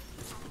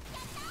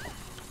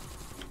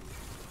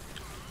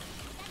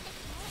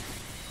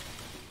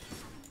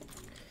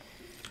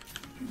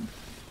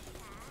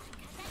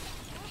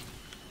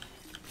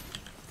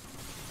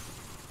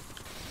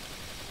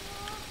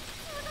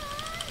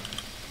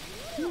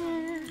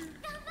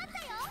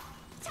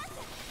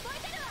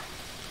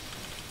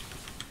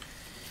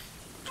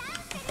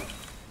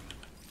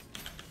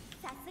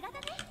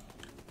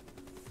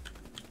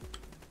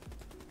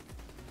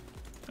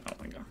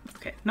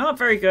 Not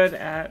very good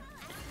at...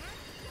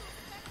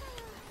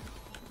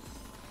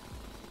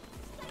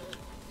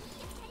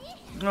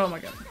 Oh my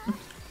god.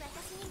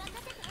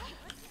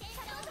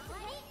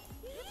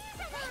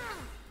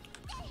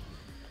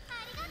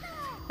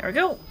 There we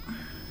go.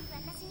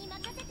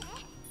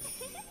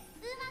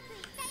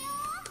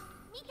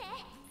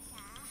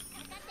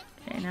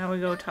 Okay, now we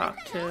go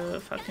talk to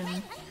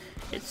fucking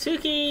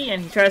Itsuki,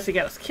 and he tries to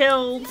get us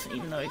killed,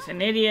 even though he's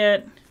an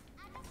idiot.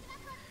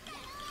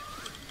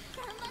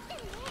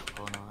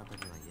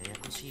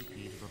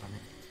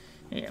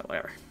 Yeah,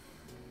 whatever.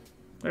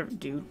 Whatever,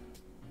 dude.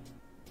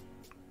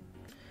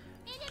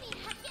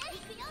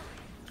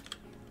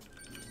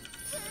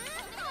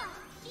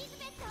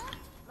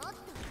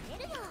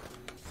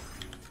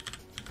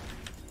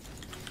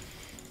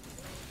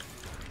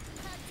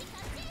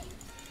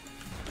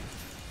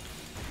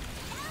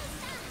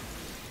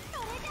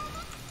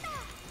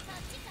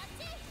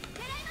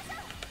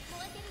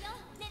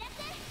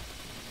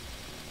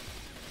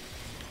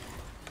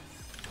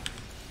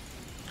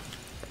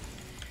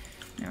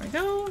 There we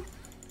go.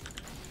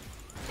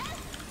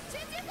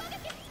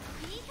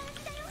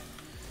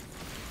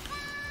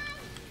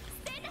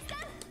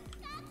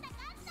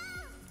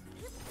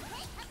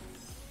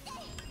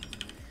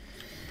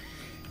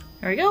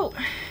 There we go.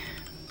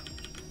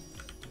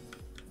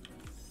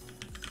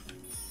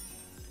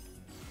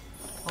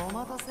 I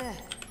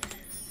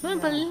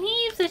don't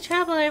believe the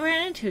trouble I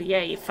ran into.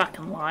 Yeah, you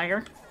fucking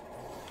liar.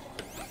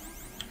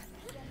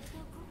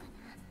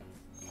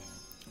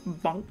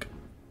 Bonk.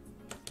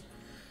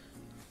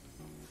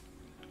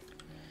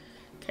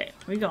 Okay,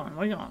 we going.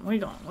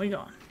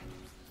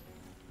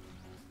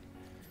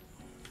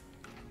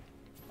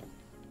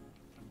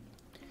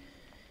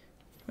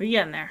 We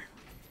getting there.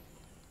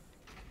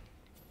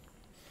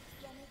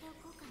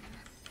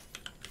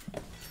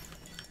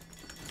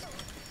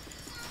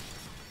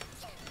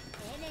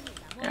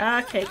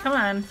 Okay, come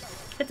on.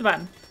 Hit the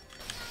button.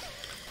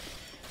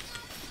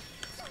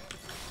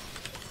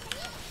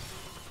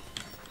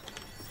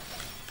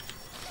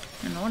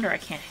 No wonder I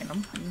can't hit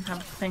him. I didn't have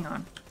the thing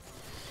on.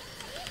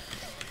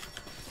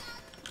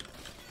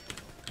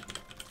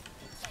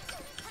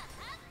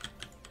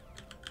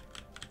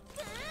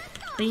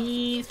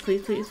 Please,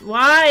 please, please.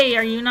 Why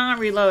are you not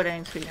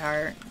reloading,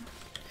 sweetheart?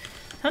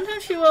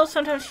 Sometimes she will,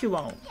 sometimes she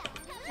won't.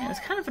 Yeah, it's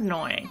kind of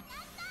annoying.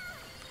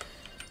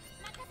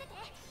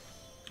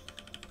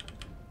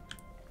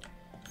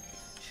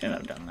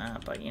 Shouldn't have done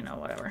that, but you know,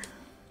 whatever.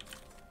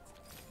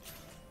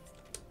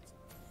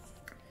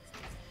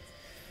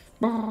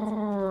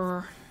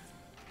 Brrr.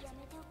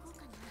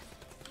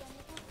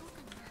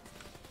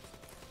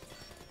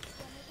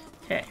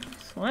 Okay,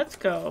 so let's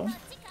go.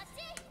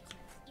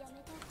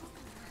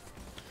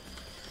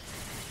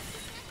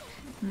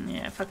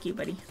 Yeah, fuck you,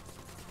 buddy.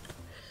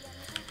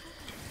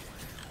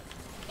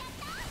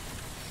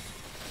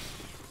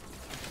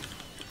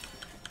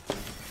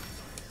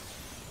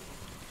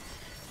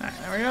 Alright,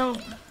 there we go.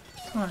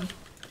 Come on.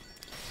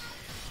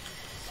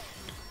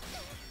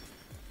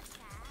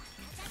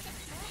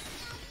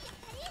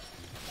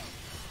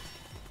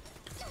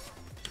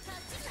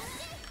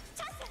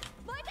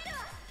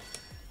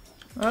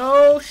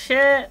 Oh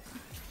shit.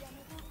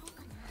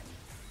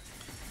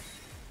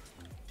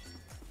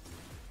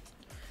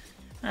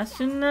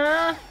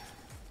 Asuna.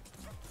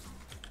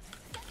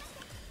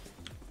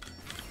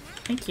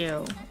 Thank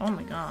you. Oh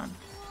my god.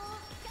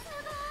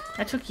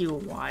 That took you a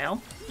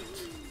while.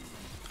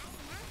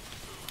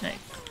 Hey.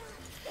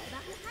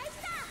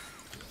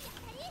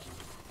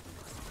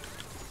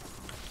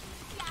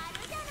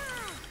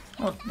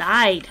 I almost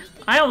died.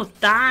 I almost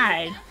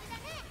died.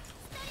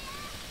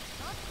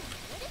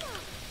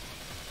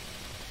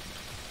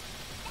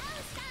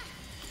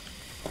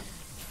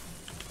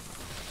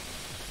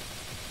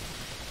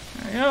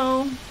 There we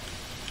go.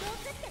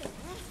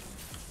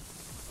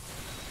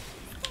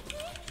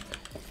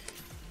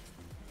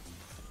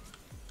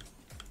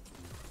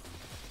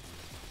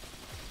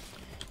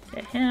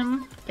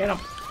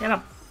 Get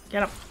him.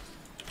 Get him.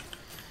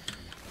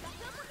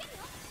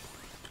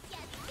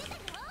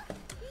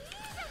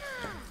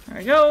 There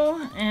we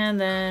go. And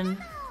then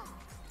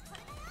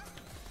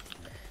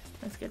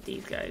let's get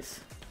these guys.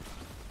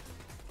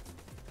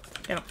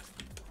 Get him.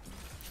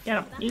 Get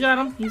him. You got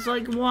him. He's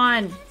like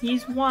one.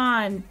 He's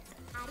one.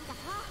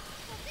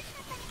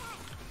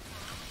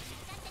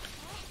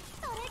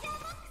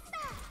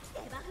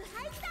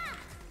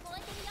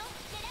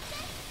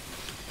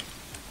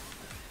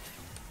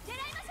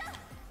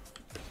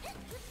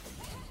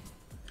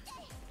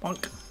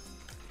 Bonk.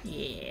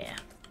 Yeah.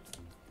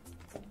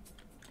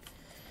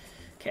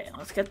 Okay,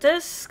 let's get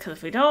this, because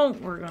if we don't,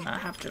 we're gonna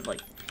have to,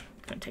 like,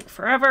 gonna take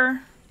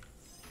forever.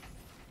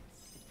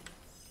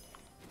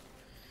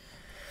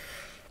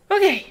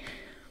 Okay.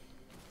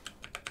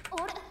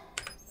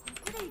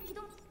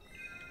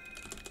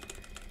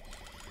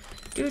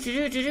 Do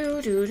do do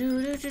do do do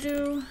do do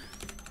do.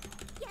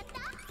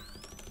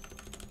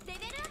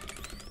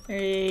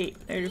 38,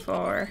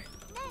 34,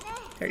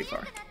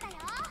 34.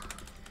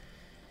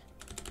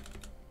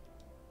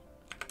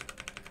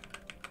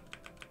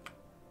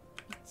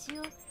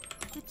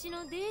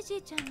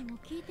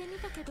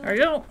 There we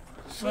go.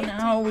 So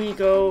now we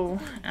go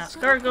ask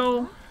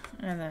Gargo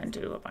and then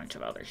do a bunch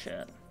of other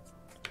shit.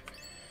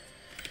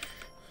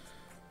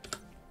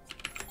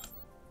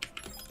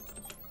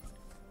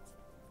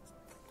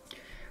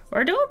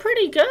 We're doing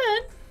pretty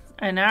good.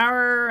 An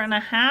hour and a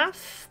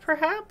half,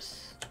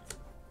 perhaps?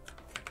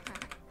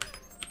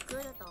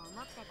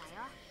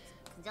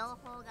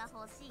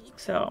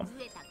 So,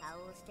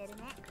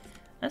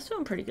 that's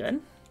doing pretty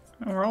good.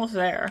 And we're almost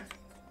there.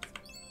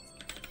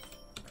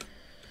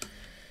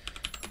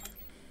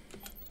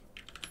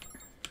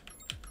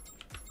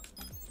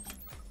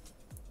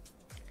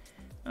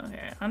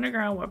 Okay,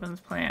 underground weapons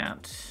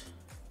plant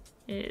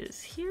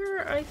is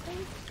here, I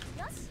think.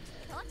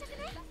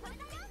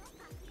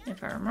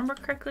 If I remember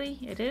correctly,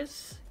 it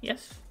is.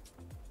 Yes.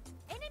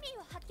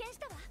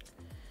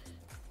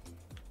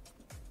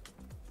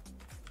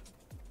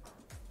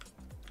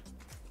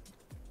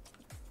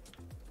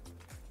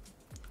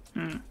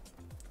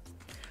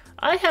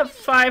 I have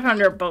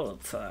 500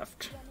 bullets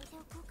left.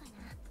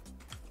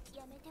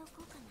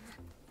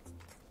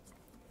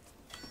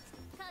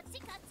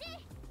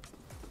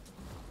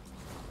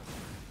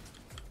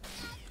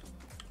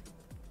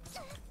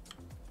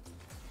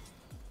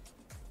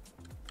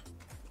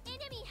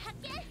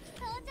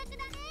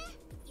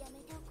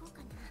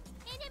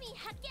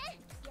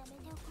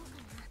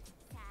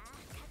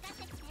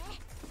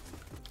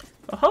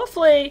 But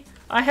hopefully,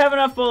 I have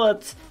enough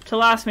bullets to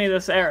last me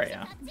this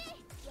area.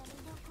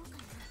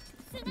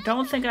 I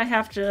don't think I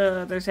have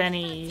to, there's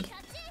any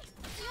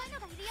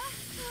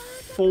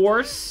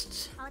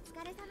forced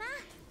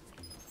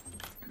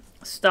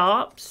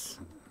stops.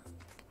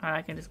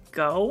 I can just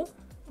go,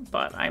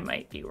 but I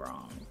might be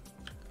wrong.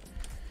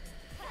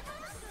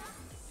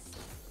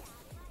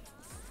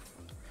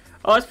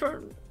 Oh, it's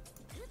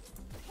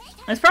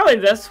probably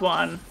this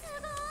one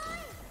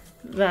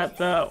that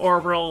the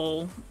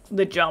orbital,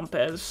 the jump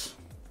is.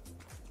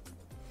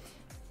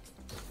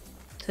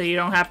 So you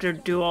don't have to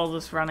do all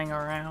this running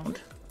around.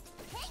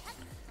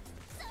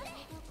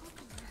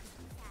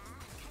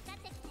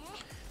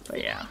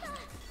 But yeah.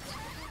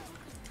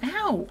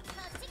 Ow!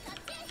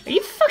 Are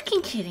you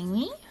fucking kidding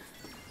me?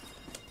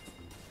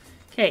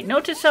 Okay,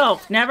 note to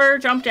self, never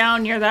jump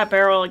down near that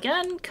barrel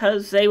again,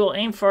 because they will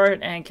aim for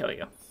it and kill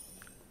you.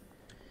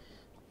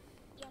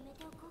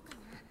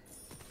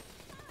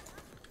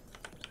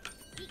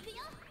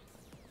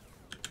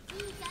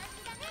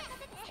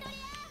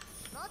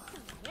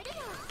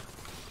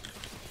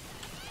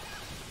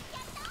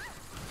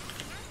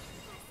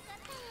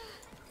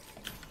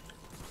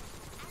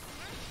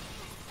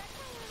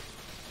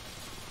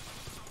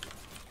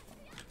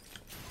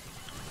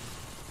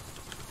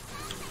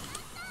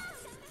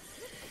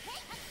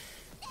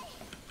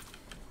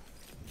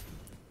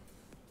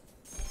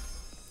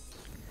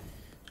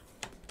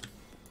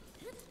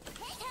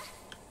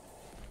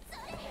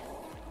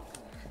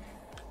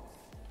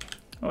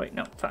 Oh wait,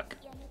 no, fuck.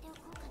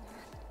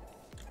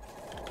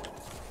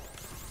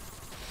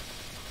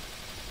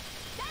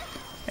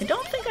 I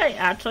don't think I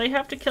actually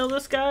have to kill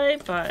this guy,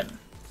 but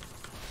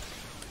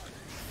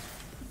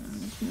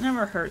it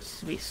never hurts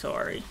to be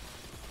sorry.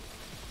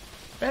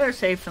 Better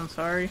safe than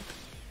sorry.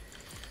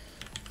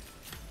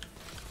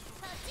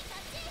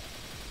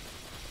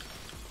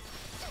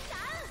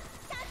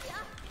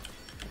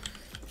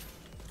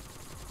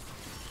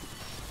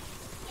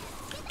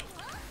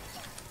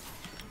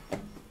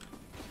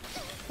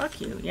 Fuck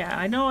you. Yeah,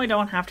 I know I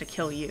don't have to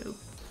kill you.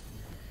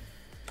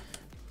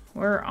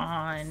 We're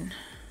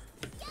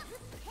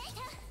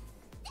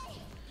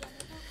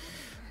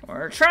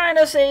trying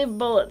to save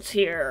bullets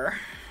here.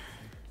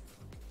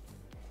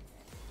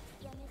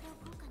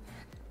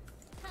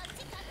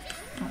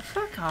 Oh,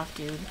 fuck off,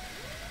 dude.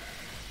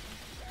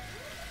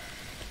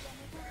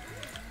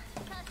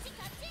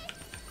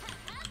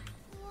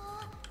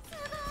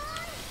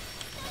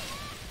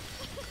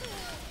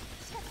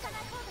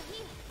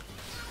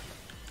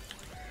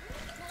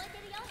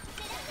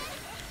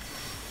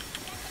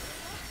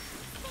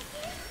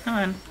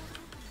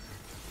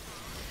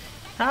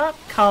 Stop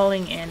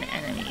calling in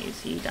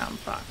enemies, you dumb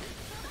fuck.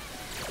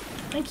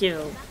 Thank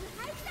you.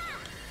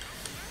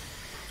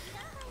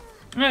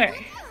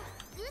 Okay.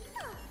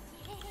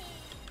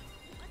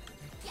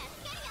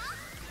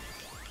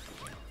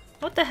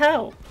 What the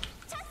hell?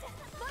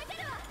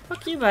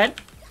 Fuck you, bud.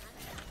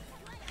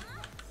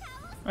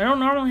 I don't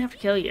normally have to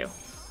kill you.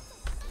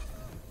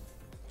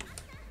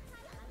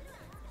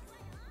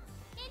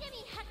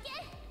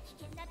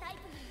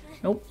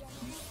 Nope.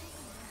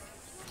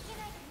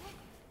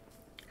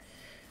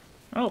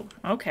 Oh,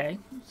 okay.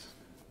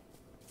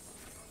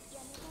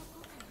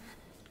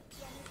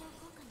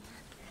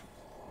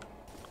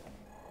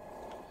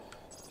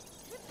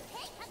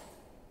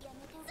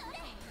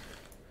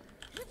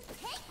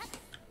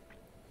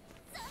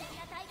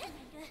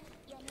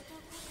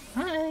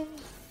 Hi.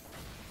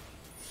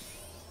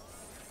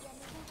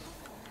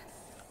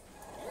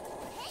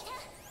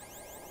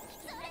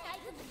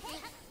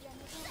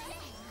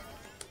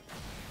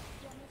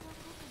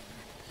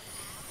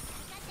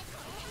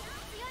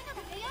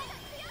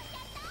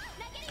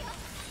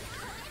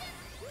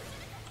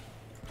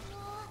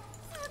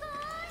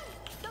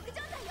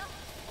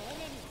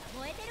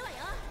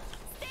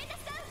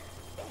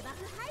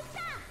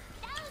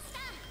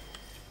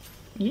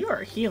 You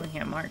are healing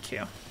him, aren't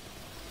you?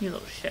 You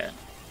little shit.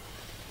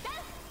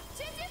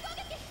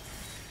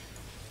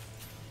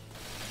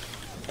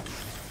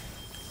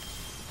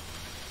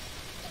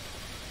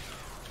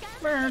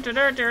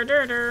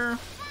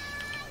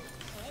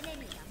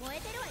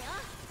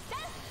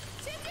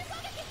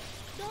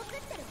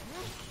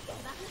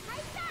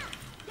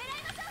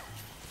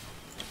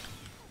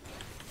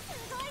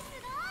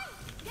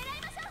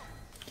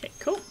 Okay,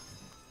 cool.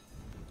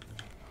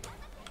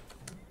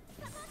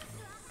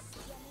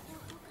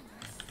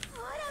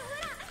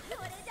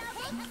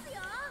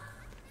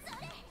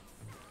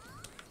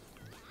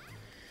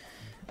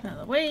 Out of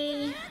the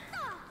way.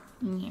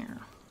 Yeah.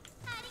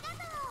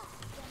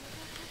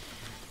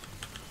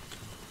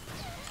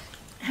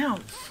 Ow,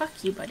 fuck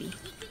you, buddy.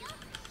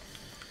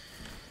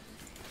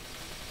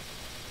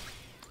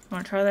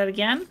 Wanna try that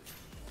again?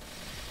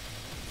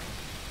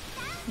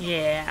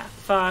 Yeah,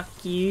 fuck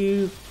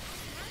you.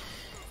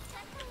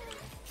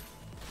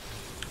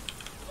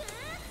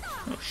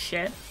 Oh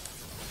shit.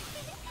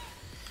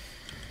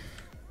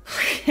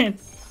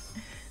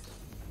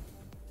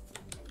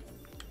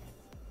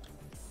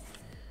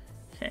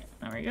 Okay,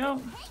 there we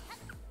go.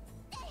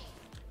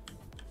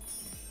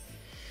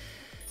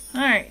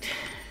 Alright.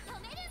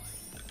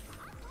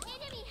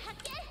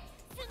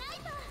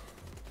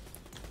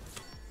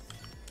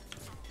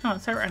 Oh,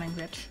 start running,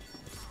 bitch.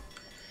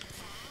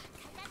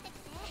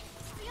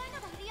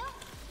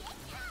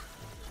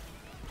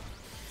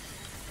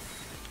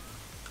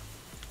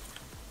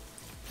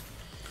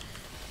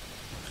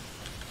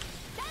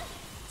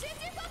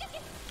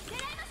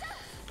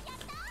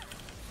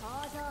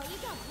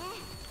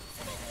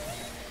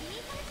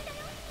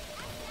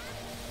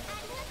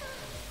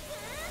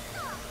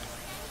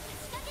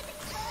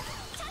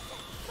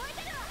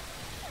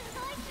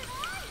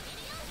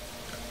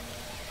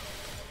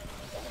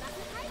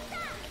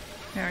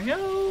 There we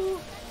go.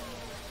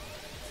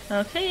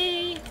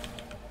 Okay.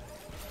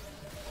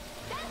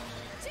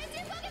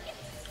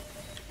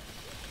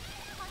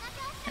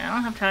 I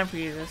don't have time for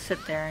you to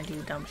sit there and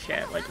do dumb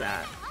shit like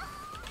that.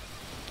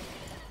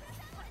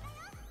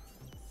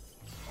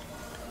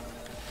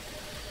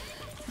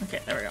 Okay,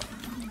 there we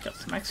go. Got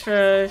some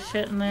extra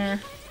shit in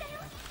there.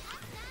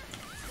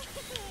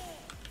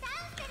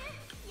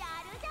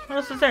 What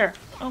else is there?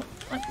 Oh,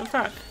 what the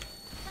fuck?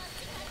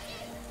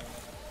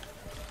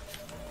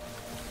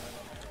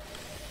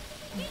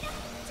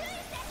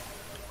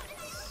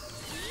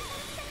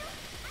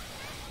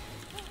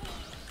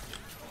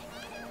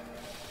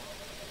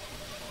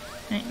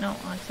 Hey, no,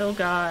 I still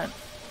got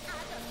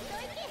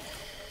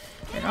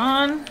it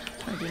on.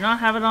 I do not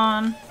have it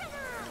on.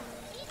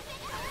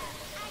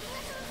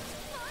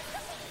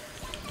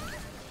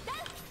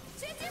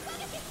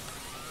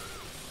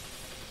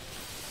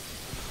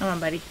 Come on,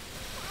 buddy.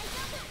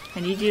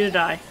 I need you to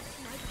die.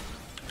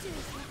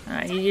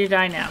 I need you to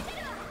die now.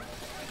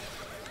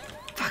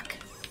 Fuck.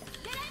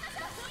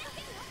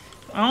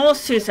 I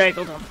almost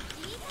two-cycled him.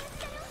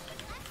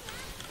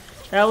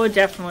 That would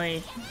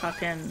definitely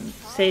fucking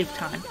save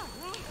time.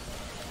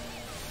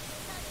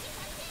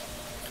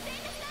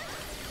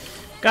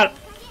 Got it.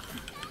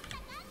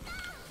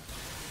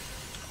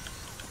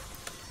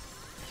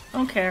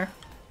 Don't care.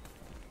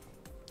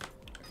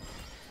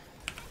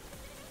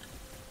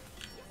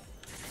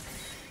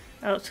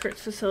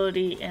 Outskirts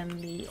facility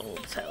in the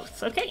Old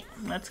South. Okay,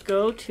 let's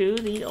go to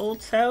the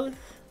Old South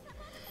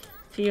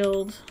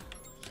field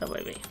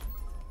subway bay.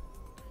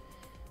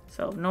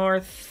 So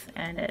north,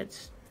 and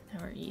it's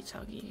never east,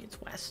 it's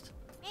west.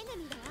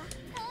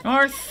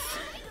 North,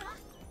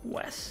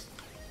 west.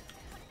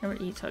 Never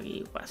east,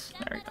 huggy, west.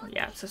 There we go.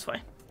 Yeah, it's this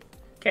way.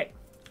 Okay,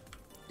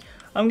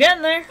 I'm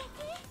getting there.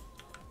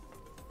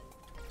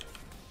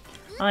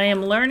 I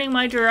am learning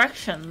my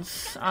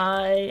directions.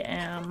 I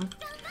am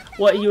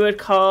what you would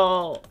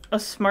call a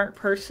smart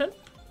person.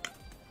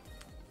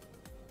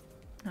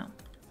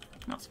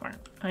 Not smart.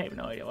 I have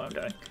no idea what I'm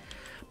doing.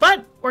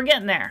 But we're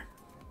getting there.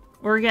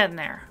 We're getting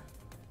there.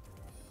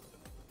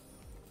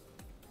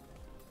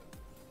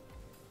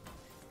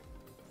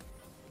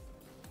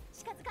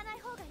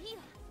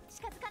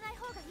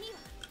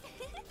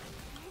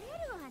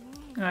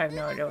 I have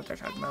no idea what they're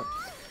talking about.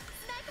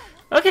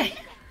 Okay.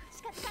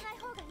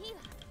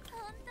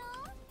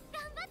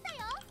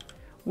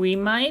 We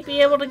might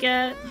be able to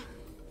get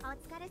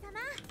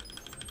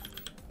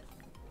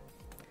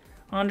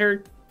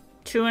under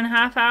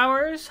 2.5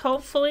 hours,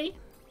 hopefully.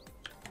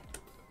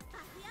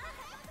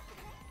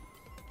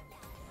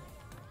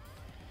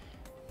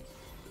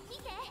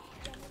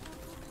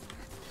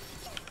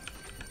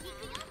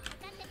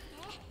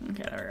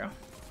 Okay, there we go.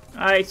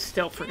 I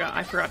still forgot.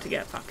 I forgot to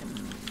get fucking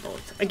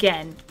bullets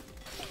again.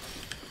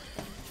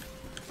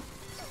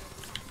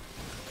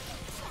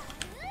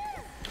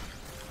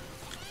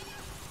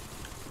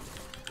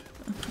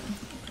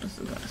 This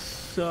is gonna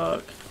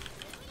suck.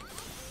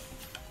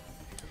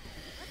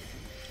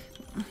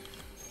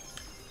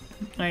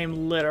 I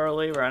am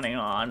literally running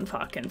on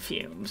fucking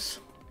fumes.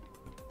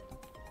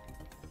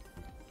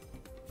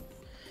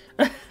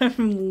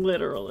 I'm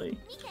literally.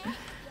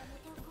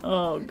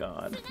 Oh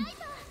god.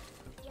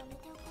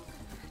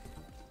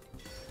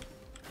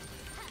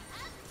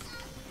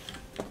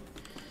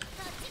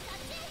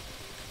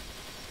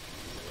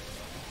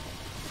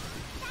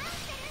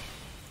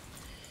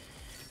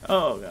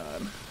 Oh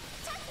god.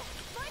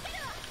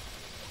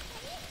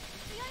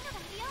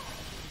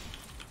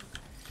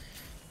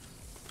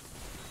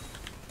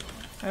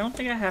 I don't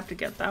think I have to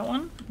get that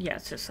one. Yeah,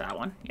 it's just that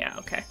one. Yeah,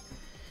 okay. I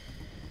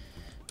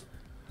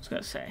was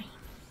gonna say.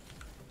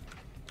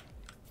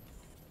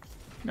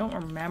 I don't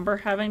remember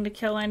having to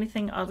kill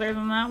anything other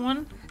than that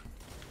one.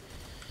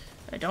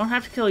 I don't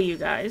have to kill you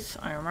guys.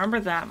 I remember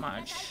that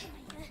much.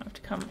 I have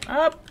to come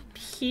up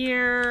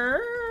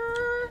here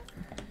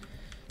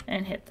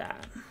and hit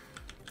that.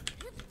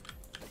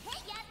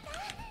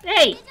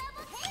 Hey!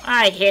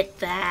 I hit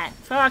that.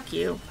 Fuck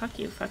you. Fuck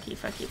you. Fuck you.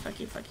 Fuck you. Fuck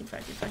you. Fuck you.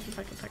 Fuck you. Fuck you.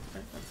 Fuck you. Fuck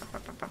you.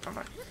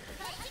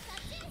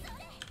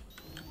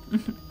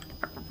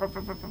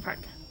 Fuck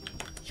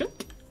you.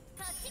 Shoot.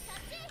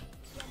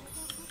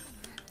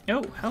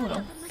 Oh,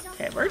 hello.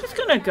 Okay, we're just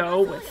gonna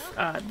go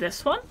with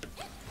this one.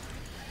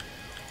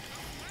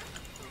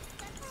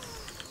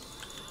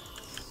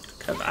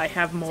 Because I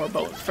have more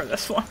bullets for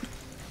this one.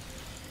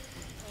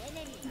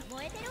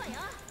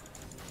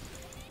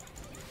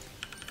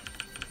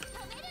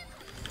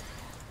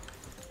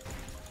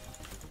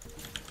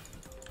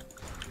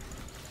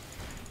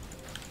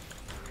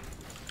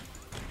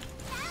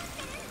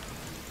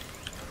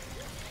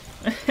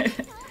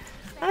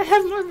 I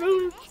have more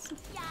bullets.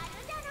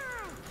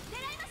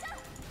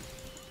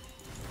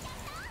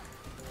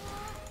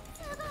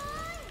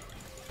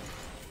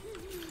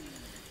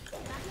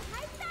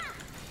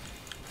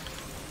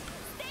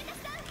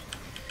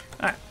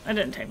 Alright, that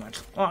didn't take much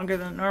longer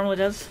than it normally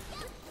does.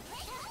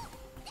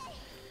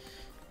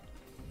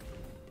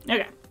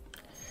 Okay.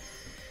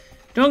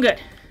 Doing good.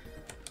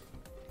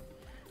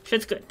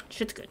 Shit's good.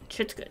 Shit's good.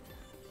 Shit's good.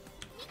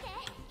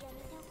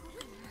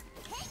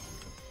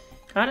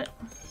 Got it.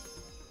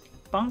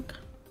 Bonk.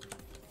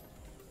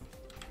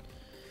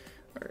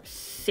 We're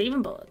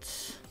saving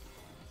bullets.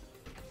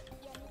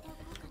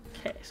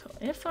 Okay, so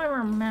if I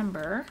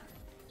remember,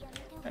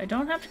 I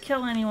don't have to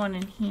kill anyone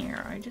in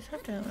here. I just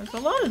have to... There's a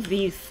lot of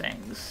these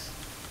things.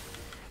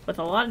 With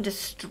a lot of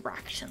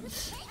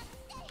distractions.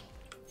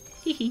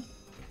 Hee hee.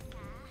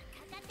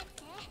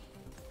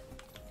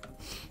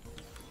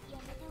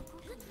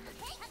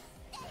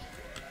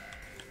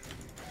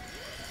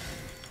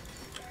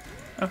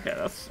 Okay,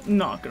 that's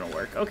not gonna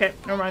work. Okay,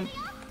 never mind.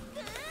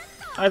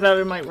 I thought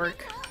it might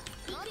work.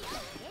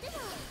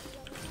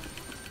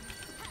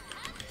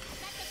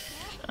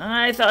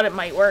 I thought it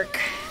might work.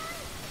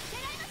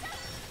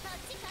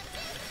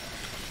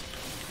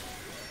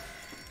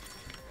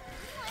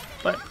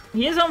 But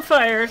he is on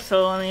fire,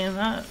 so I mean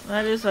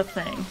that is a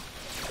thing.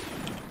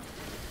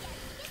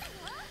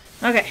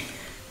 Okay.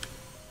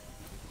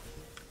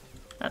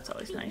 That's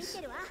always nice.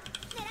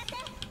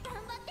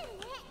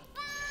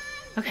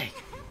 Okay.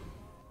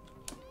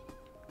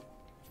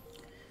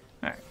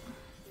 Alright.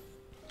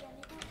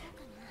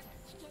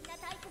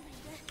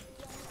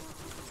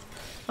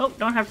 Oh,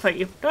 don't have to fight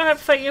you. Don't have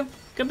to fight you.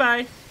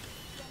 Goodbye.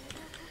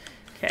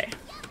 Okay.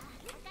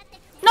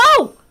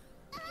 No!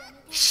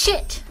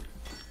 Shit!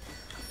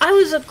 I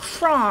was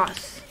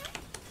across.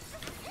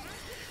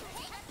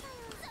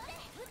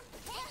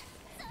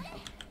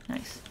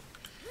 Nice.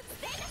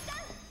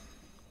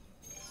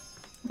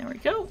 There we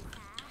go.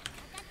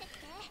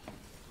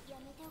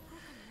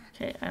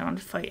 Okay, I don't want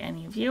to fight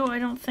any of you, I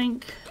don't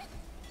think.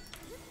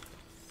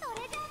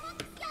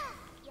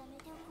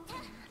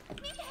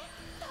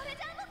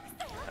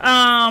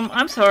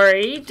 I'm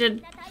sorry.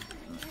 It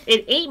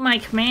ate my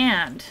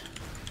command.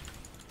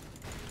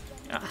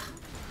 Ugh.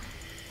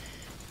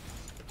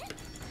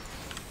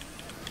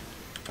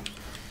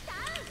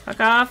 Fuck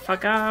off,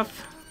 fuck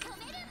off.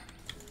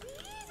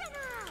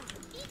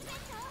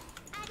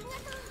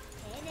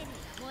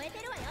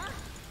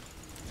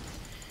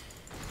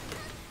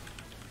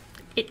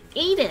 It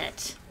ate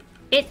it.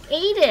 It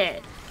ate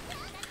it.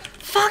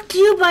 Fuck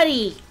you,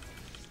 buddy.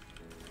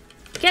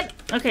 Get...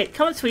 Okay,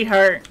 come on,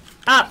 sweetheart.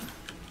 Up.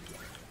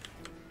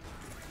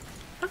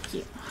 Fuck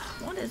you.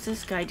 What is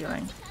this guy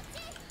doing?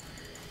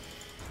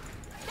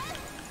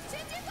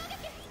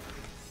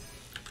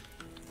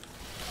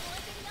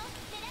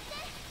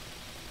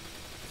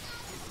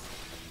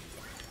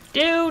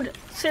 Dude,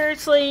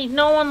 seriously,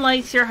 no one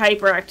likes your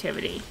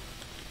hyperactivity.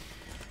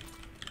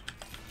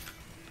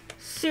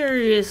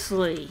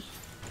 Seriously.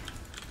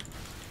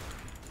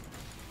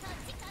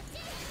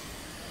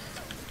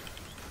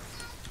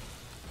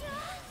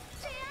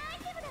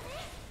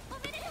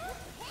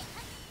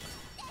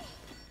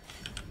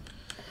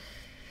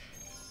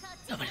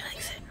 Nobody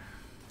likes it.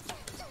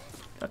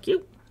 Fuck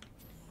you.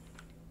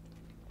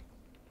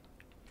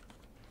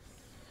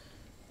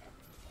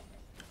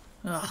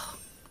 Ugh.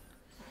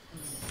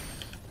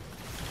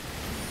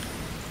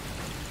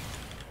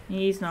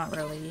 He's not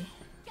really.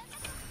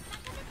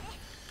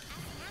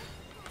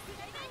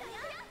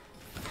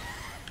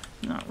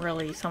 Not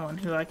really someone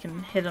who I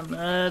can hit him.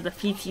 The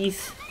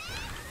feeties.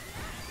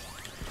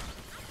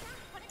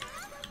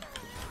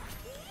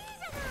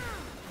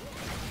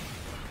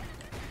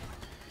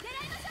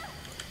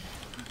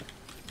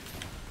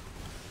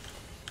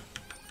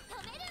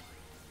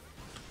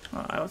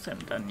 Well, I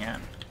wasn't done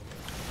yet.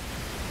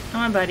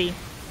 Come on, buddy.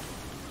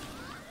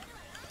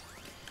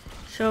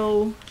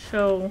 Show.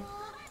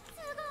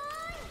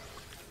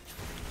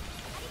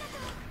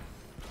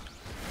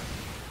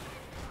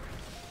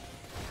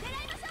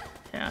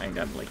 Yeah, I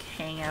gotta like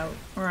hang out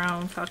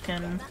around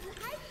fucking.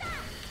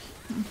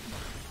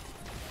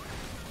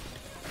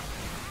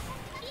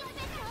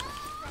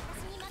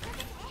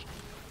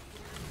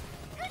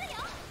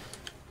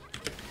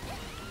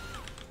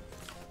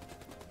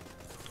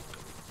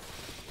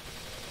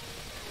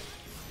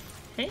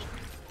 Hey.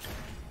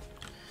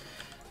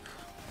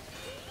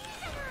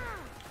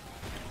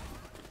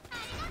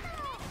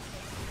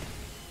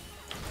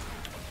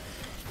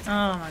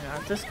 Oh my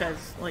god, this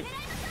guy's like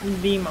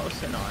the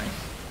most annoying.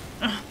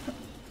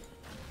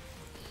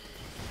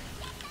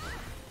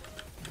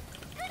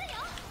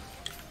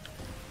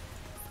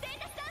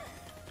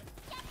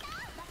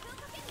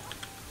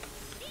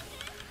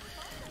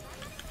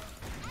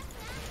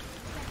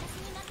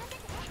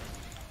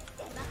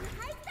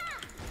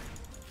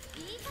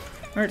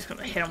 We're just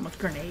gonna hit him with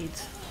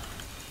grenades.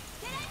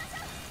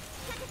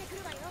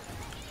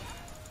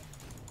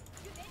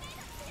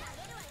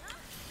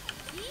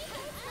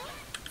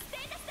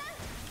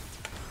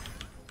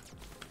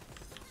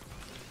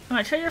 Come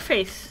on, show your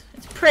face.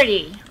 It's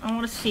pretty. I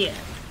want to see it.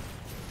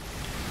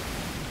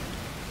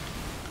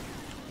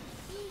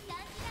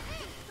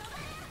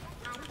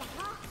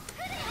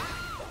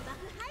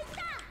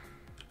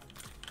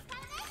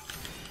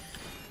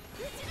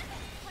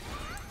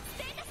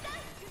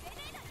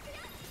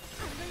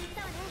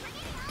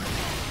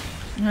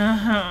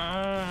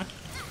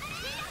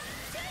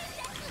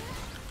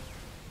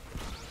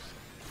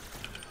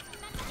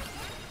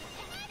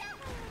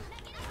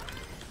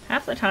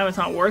 Half the time it's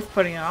not worth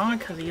putting it on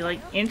because he like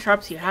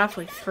interrupts you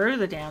halfway through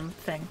the damn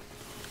thing.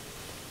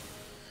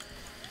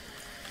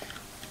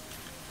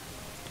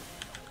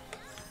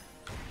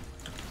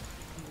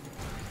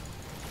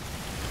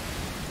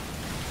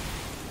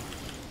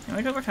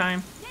 Wait over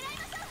time.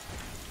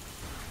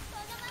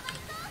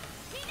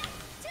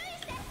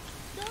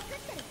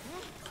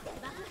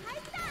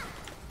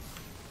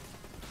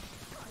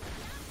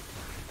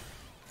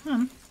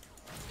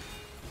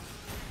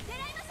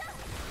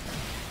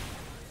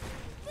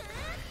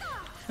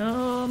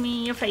 Show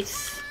me your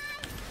face.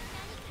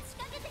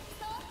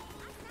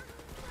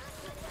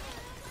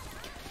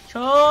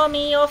 Show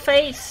me your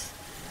face.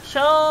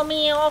 Show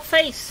me your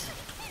face.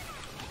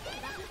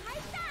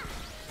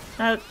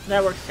 That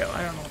works too.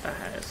 I don't know what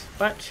that is,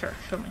 but sure,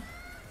 show me.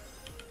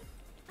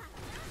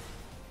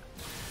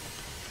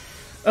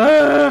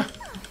 Ugh.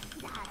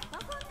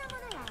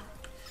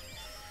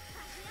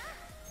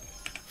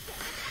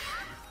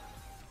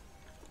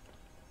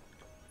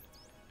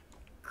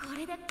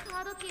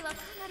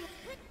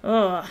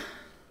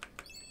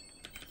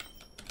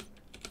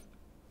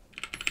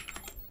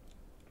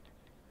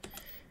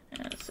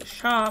 That's the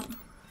shop.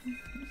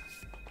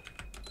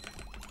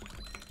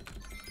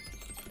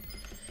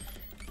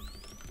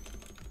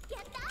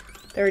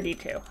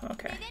 $32.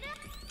 Okay.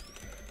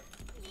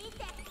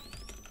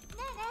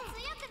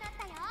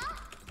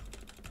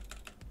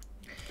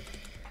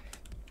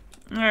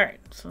 Alright,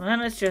 so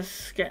then it's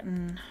just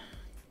getting...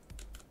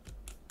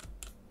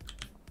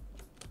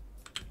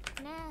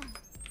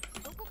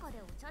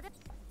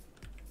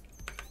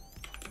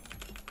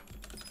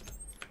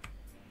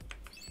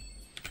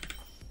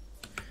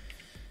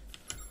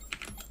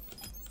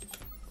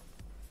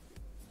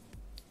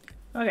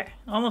 Okay,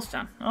 almost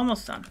done.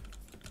 Almost done.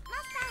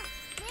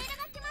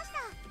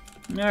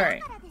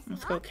 Alright,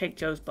 let's go kick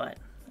Joe's butt.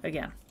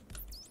 Again.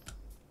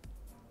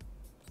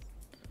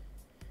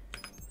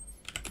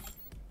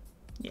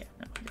 Yeah,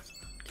 no.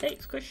 Okay,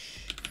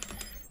 squish.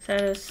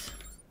 Status.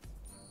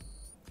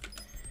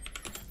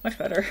 Much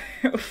better.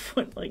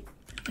 Like,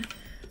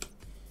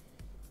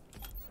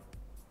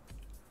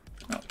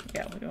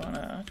 we want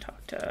to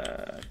talk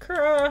to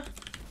Kura.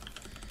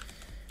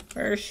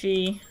 Where is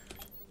she?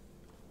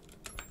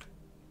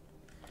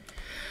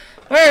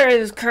 Where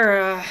is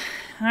Kura?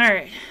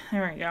 Alright,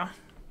 there we go.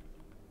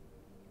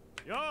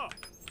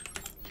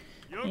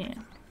 Yeah.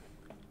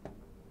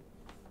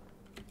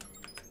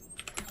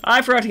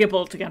 I forgot to get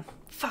bullets again.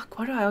 Fuck,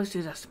 why do I always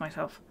do this to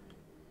myself?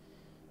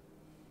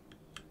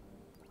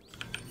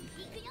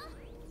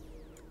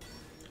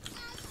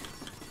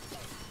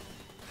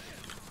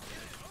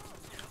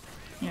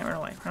 Yeah, run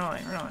away, run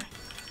away, run away.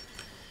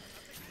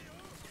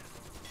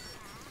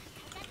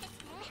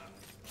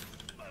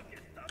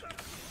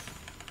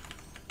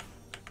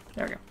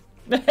 There we go.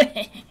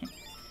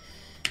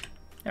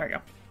 There we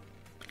go.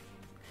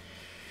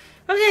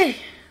 Okay.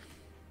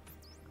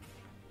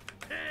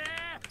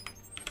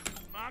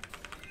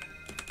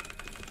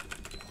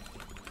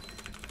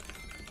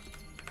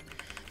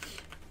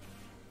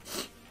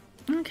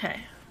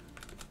 Okay.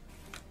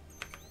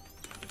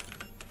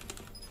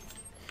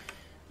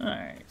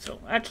 Alright, so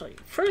actually,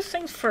 first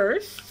things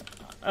first,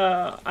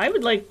 I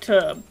would like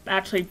to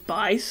actually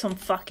buy some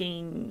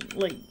fucking,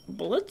 like,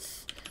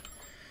 bullets.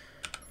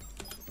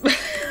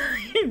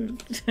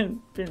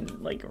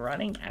 Been, like,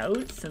 running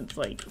out since,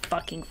 like,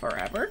 fucking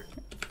forever.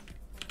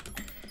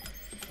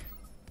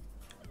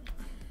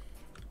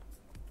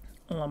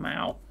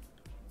 Lamau.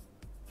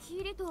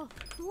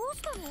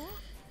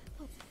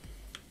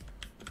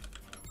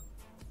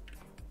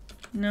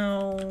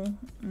 No,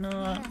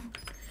 not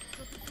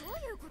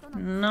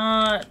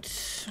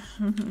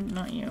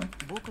you.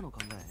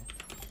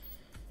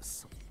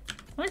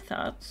 My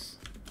thoughts.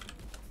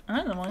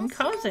 I'm the one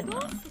causing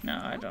them. No,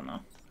 I don't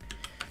know.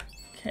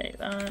 Okay,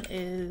 that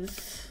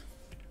is...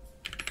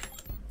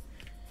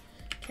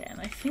 Okay,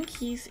 and I think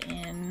he's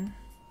in...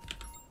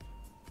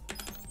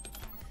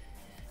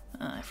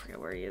 I forget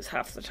where he is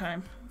half the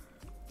time.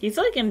 He's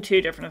like in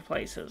 2 different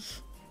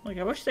places. Like,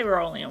 I wish they were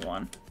only in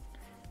one.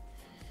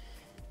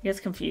 It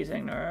gets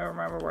confusing to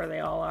remember where they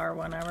all are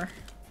whenever.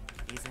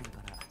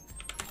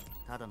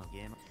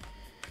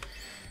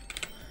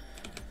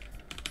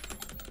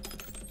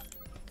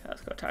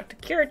 Let's go talk to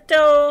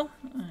Kirito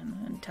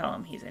and tell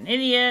him he's an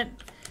idiot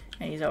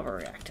and he's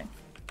overreacting.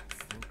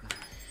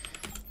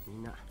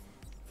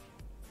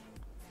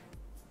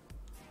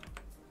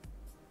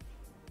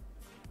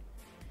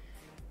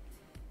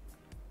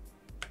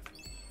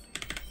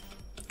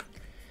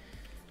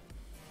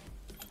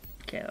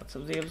 Okay, that's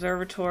the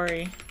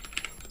observatory.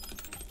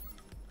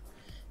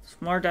 Some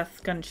more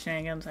death gun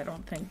shenanigans. I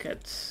don't think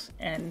it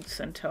ends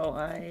until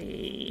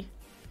I...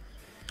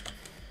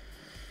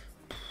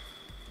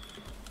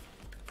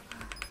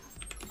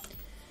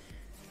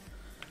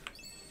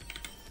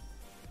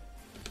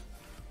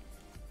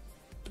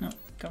 No,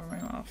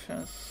 government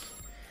office.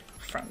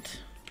 Front.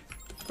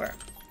 Square.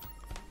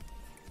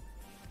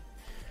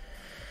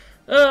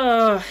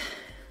 Ugh.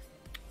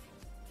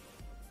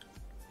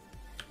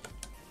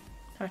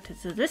 Talk to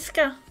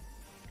Zadiska.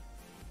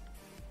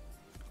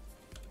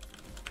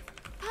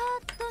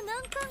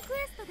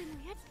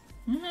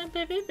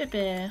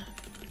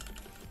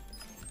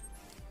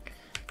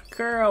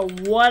 Girl,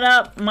 what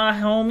up, my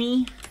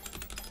homie?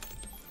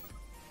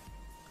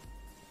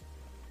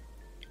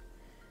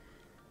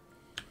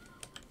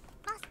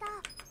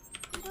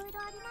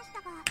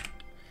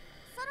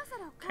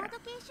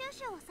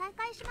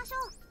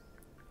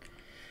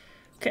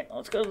 Okay,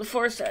 let's go to the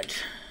forest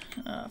edge.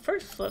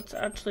 First, let's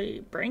actually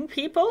bring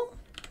people,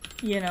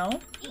 you know,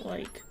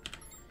 like...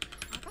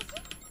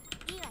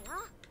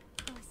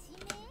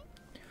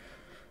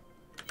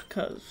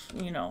 Because,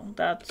 you know,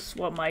 that's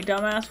what my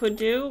dumbass would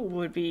do,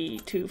 would be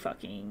to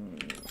fucking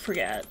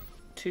forget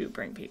to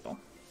bring people.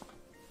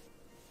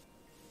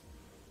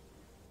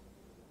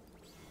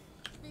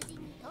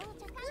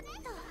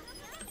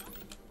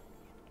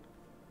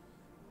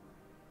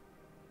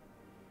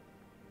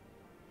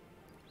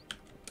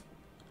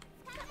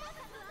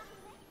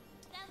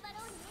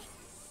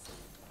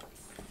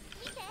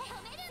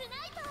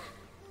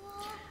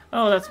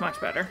 Oh, that's much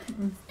better.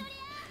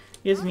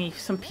 Gives me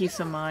some peace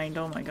of mind.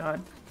 Oh my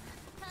god.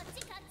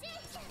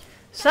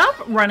 Stop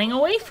running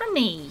away from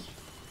me!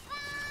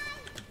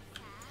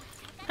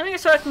 Come here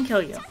so I can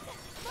kill you.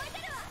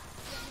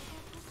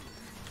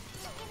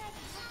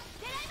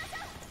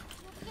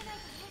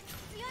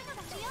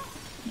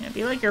 Yeah,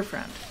 be like your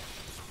friend.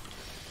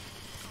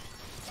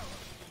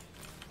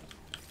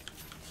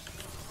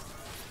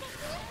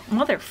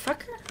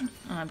 Motherfucker?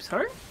 Oh, I'm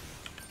sorry?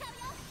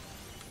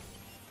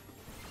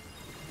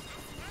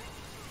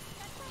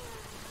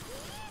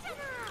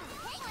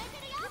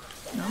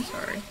 No, I'm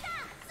sorry.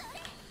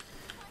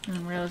 I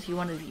didn't realize you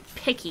wanted to be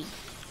picky.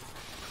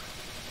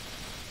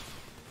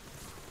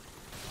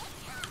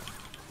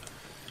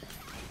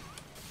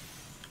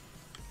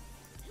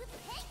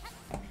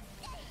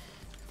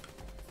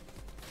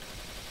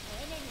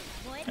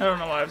 I don't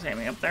know why I was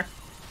aiming up there.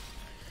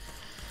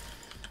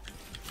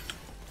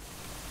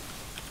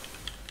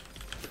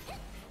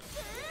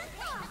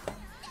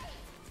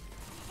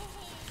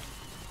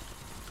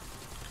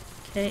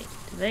 Okay,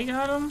 do they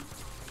got him?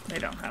 They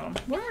don't have him.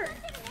 Where?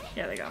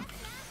 Yeah, they got him.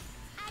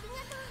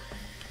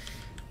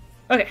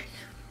 Okay,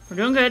 we're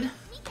doing good.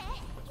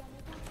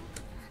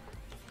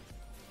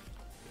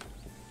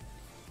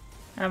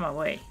 Out of my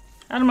way.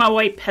 Out of my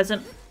way,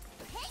 peasant.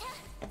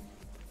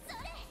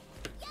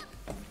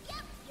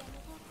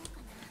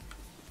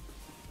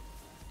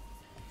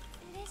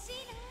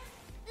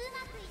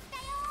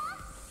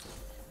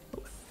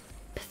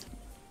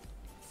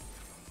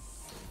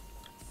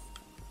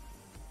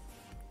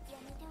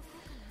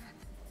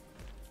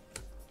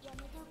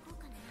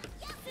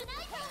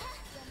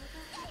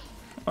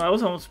 Well, that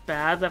was almost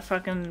bad. That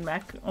fucking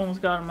mech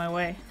almost got in my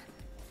way.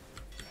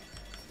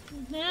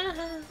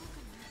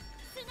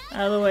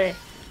 Out of the way.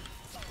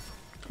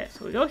 Okay,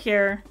 so we go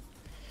here.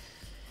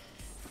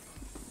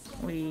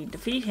 We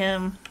defeat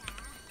him.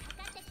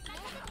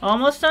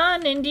 Almost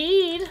done,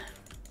 indeed.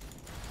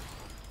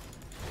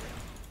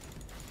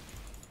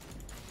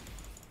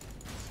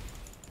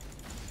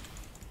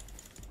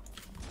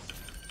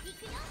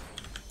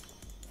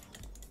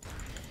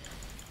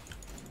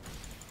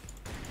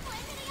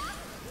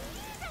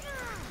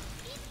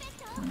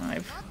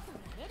 I've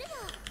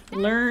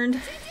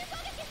learned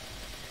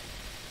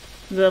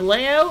the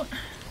layout.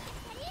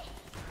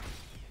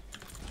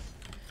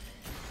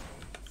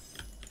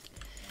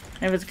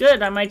 And if it's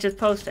good, I might just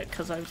post it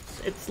because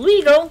it's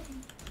legal.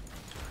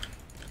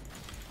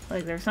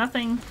 Like there's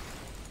nothing.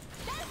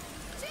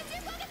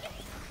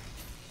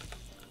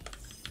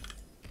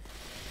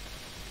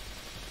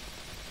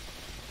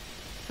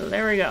 So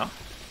there we go.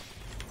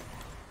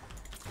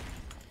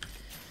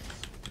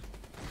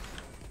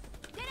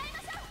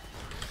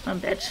 Come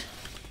on, bitch.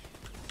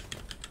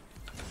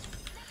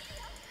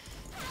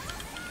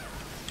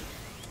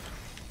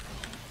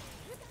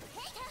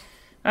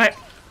 Alright.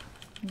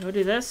 Go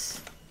do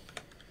this.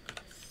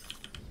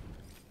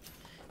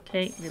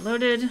 Okay,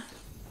 reloaded.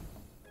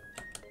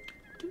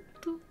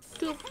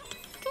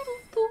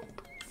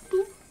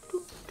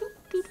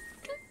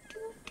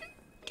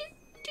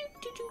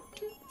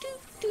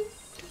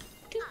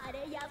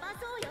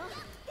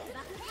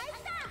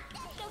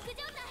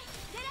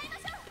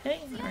 Okay,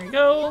 there we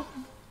go.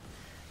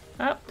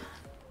 Up.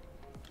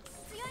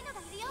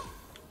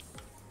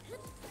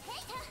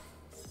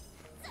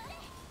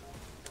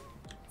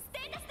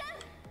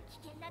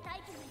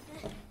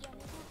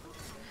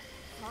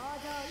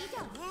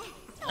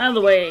 Out of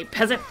the way,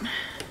 peasant.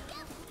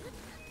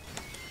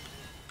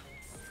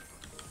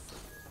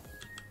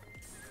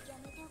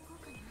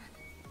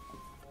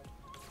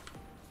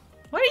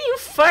 What are you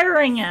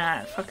firing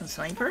at, fucking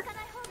sniper?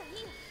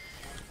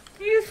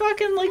 You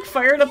fucking like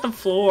fired at the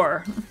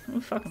floor. You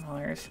fucking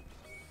hilarious.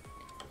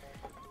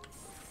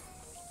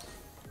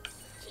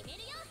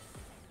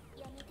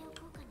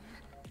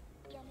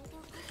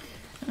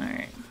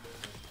 Alright.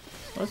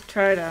 Let's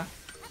try to...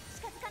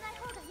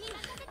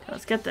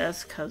 Let's get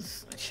this,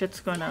 cause shit's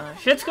gonna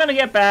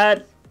get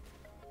bad.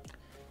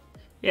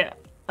 Yeah,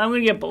 I'm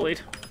gonna get bullied.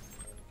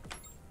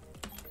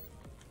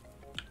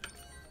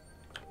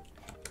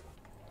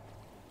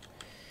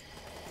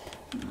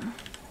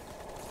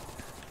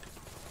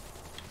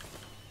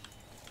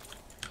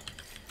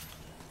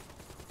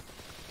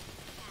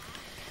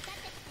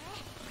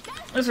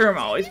 This room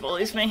always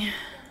bullies me.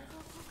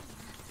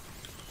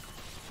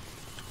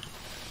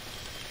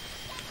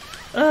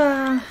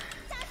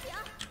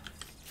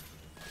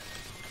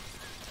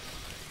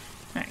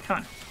 Alright, come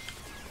on.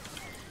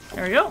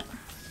 There we go.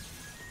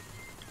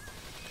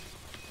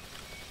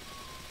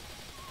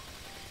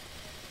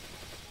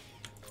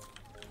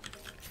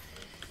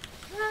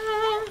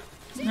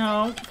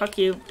 No, fuck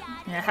you.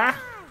 Yeah.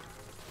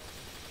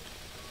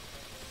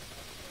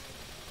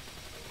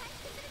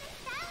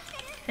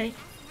 Okay.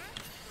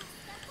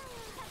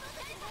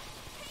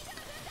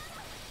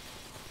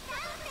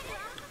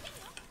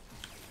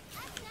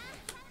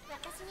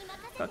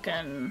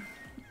 Fucking...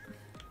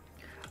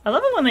 I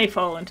love it when they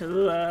fall into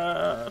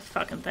the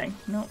fucking thing.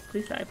 No,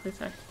 please die, please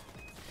die.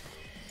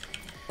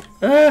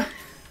 Ugh.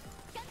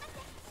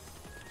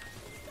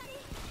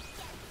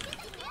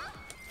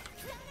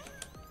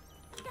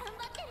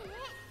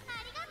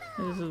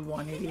 This is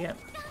one idiot.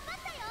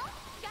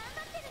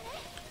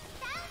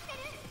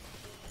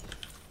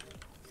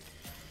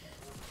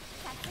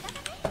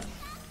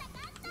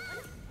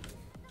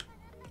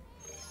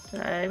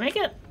 Did I make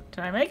it? Did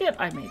I make it?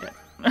 I made it.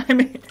 I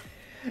made it.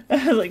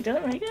 I was like, did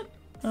I make it?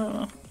 I don't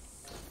know.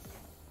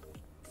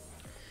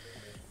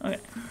 Okay.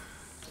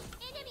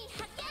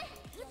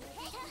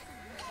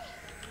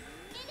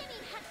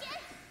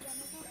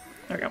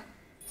 There we go.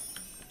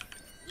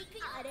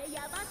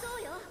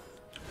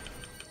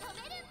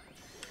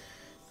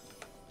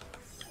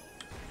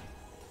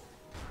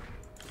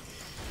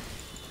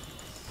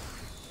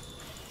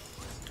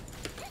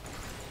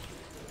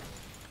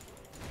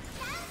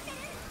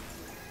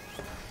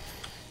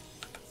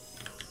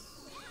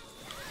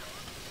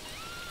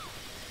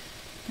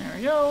 There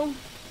we go.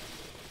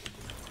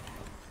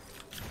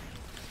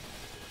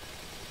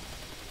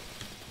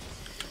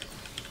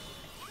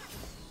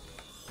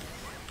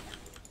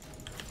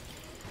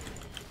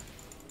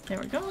 There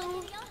we go.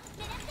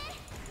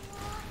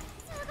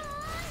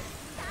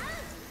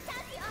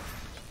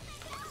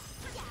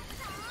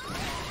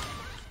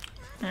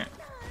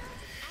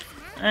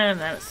 And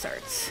then it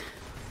starts.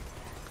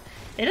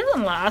 It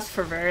doesn't last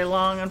for very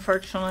long,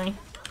 unfortunately.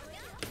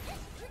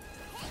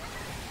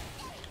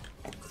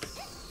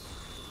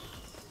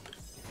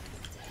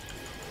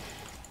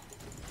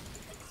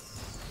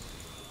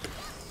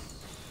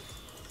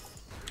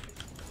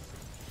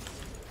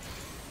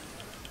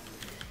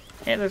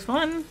 Okay, there's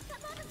one.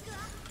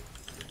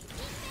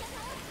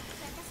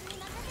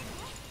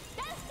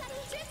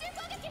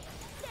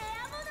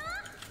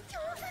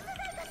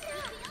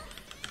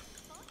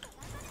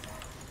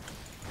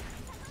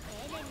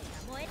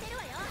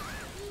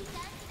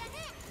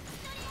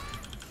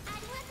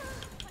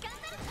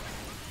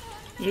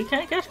 You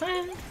can't catch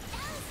me.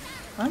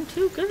 I'm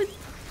too good.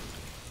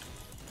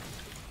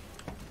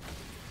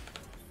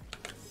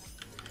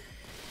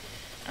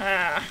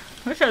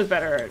 Wish I was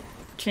better at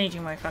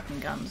changing my fucking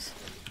guns.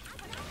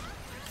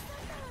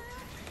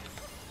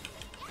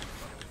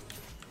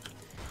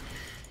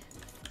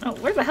 Oh,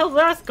 where the hell's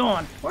that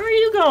going? Where are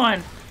you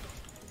going?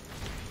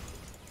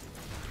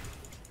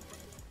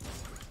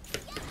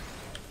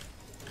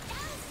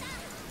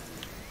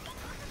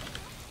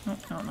 Oh,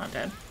 no, I'm not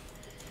dead.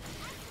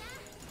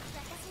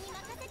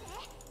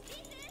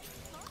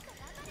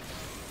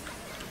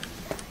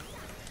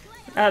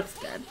 That's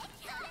dead.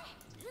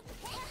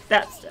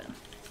 That's dead.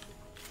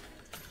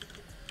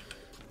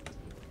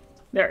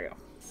 There we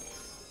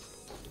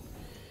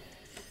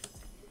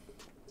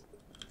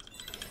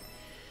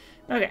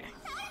go. Okay.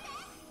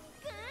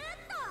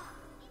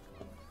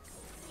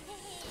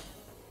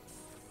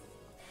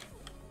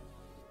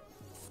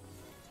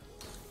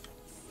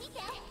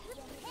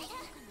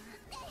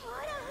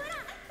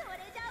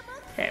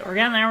 Okay, we're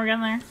getting there, we're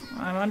getting there.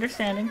 I'm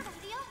understanding.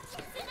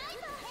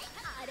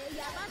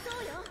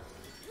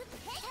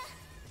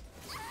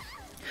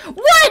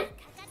 What?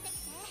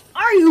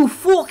 Are you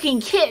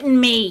fucking kidding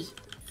me?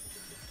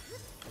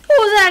 What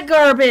was that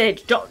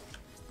garbage? Don't.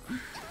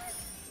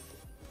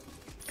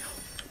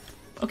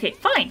 Okay,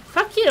 fine.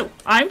 Fuck you.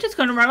 I'm just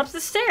gonna run up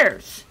the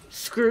stairs.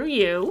 Screw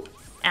you,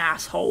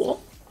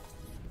 asshole.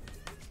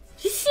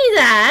 Did you see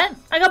that?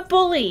 I got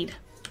bullied.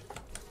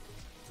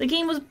 The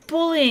game was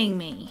bullying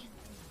me.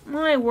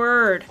 My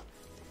word.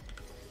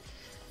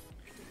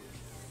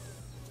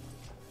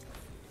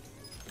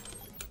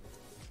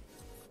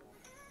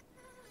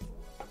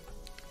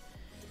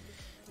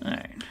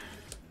 Alright.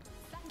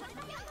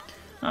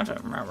 I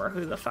don't remember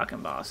who the fucking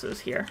boss is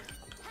here.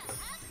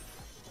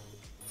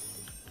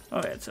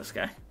 Oh, yeah, it's this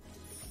guy.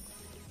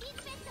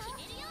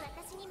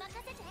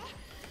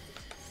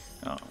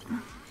 Oh.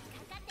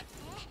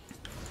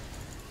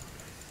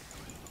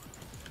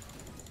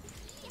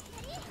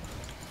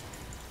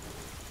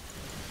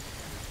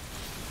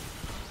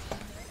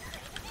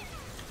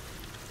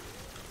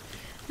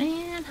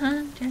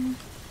 Manhunter.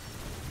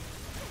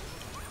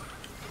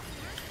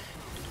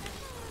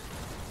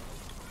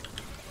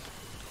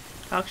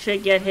 Talk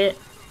shit, get hit.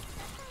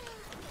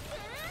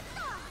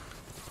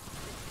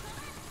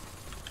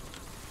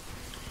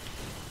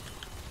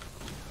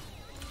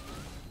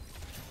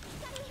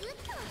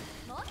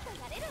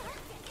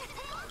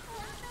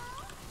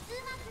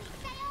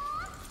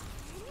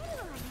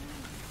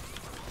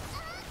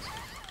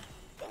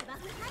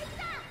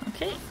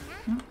 Okay.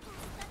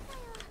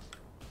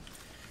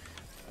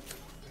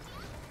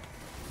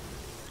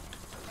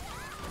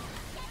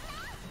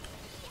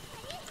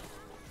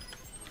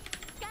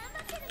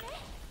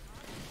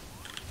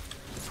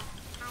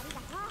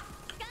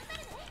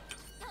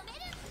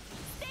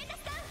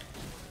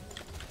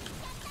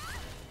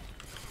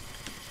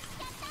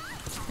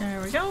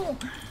 There we go.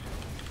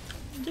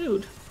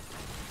 Dude.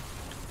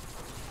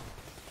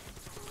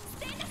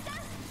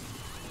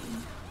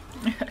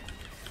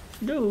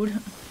 Dude.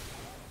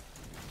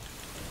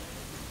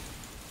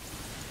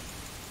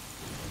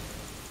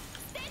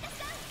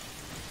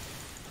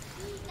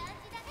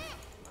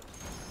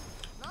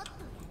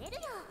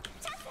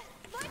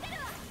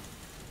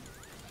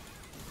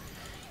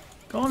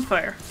 Go on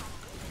fire.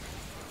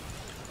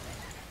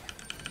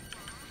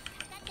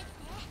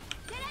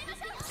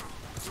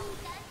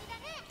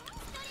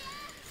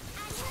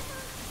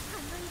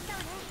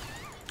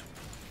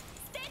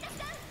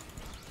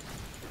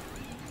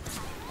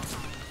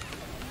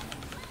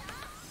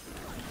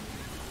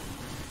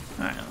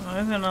 Alright, well,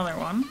 there's another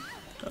one.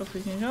 So if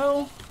we can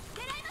go.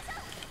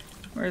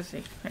 Where is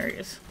he? There he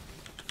is.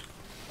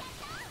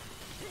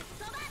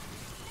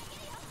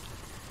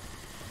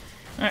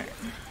 Alright.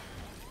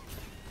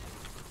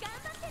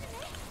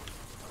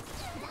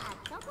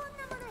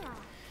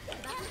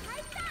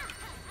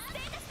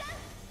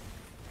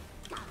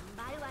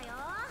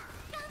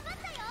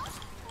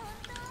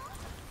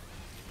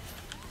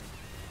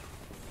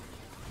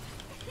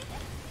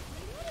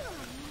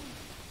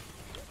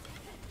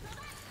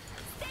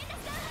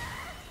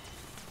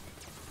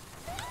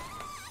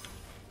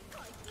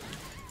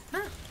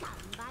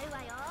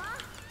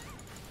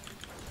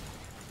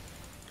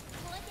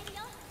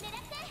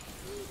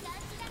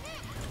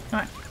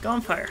 Alright, go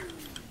on fire.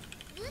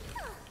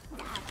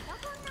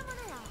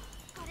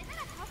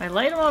 If I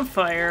light him on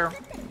fire,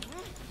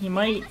 he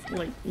might,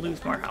 like,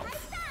 lose more health.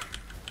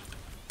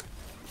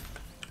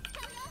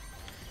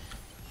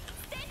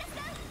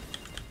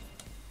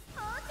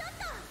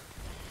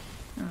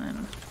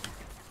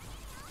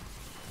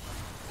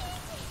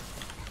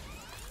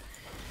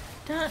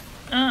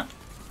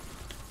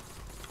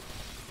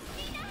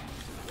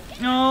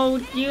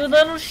 You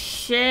little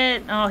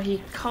shit. Oh,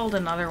 he called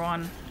another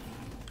one.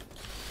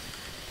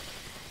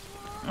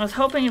 I was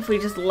hoping if we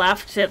just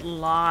left it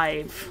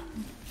live.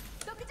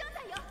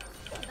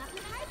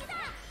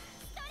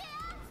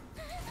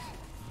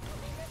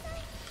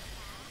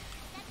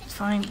 It's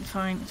fine, it's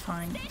fine, it's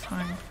fine, it's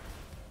fine.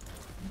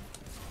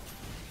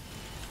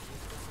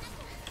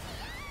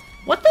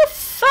 What the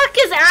fuck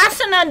is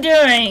Asuna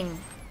doing?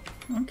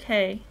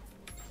 Okay.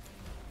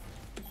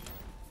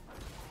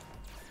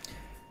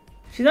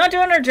 She's not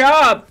doing her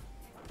job.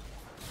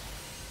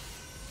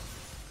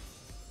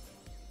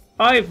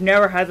 I've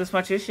never had this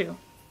much issue.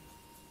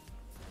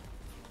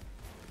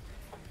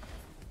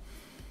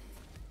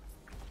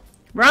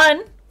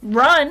 Run!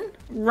 Run!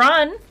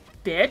 Run!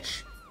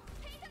 Bitch!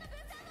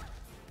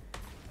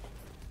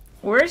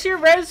 Where's your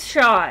res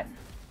shot?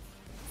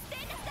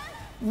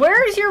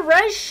 Where's your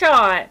res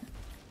shot?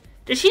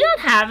 Does she not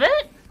have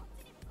it?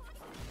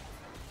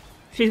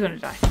 She's gonna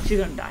die. She's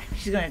gonna die.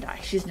 She's gonna die.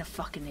 She's a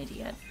fucking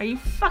idiot. Are you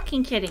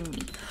fucking kidding me?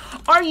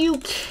 Are you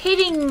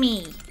kidding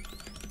me?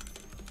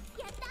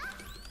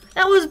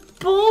 That was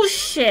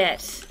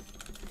bullshit.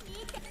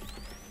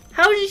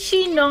 How did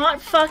she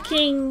not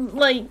fucking,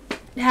 like,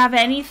 have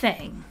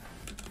anything?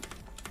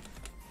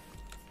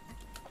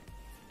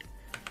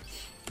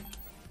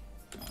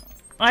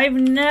 I've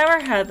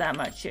never had that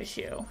much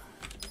issue.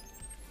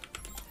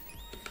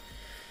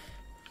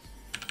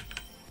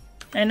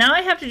 And now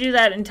I have to do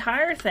that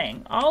entire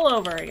thing all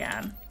over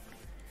again.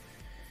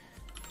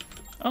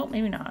 Oh,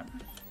 maybe not.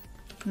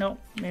 Nope,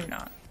 maybe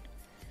not.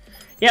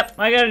 Yep,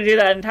 I gotta do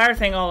that entire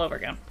thing all over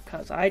again.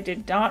 Because I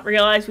did not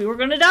realize we were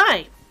gonna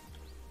die.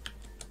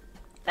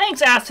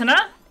 Thanks,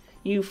 Asuna.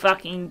 You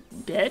fucking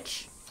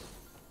bitch.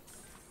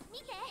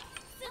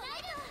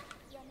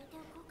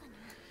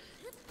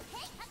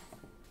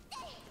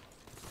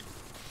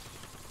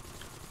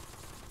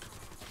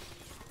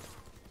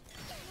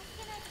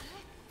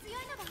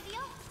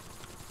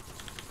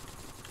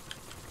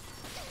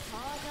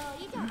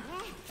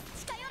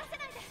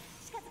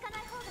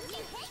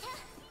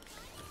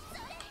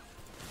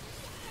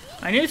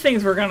 I knew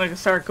things were gonna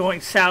start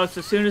going south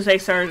as soon as they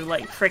started,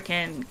 like,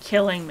 frickin'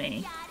 killing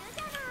me.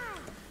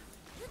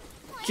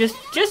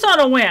 Just on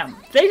a whim.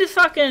 They just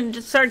fucking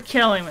just started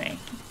killing me.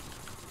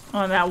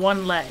 On that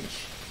one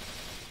ledge.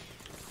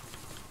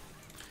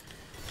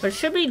 But it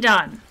should be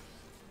done.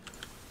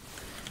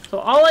 So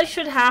all I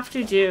should have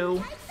to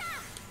do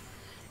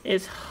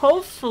is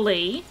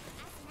hopefully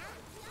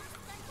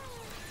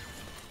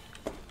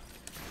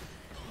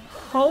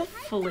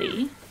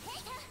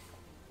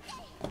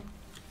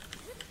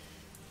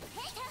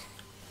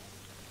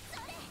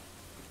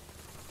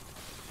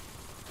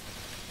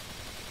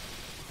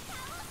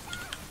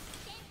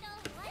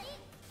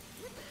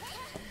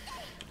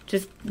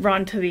just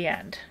run to the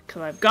end,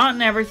 because I've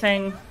gotten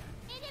everything.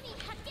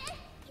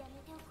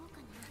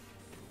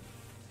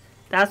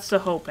 That's the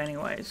hope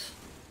anyways.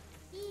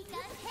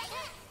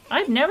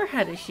 I've never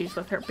had issues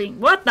with her being—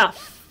 what the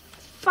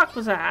fuck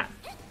was that?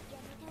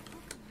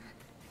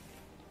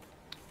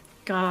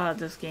 God,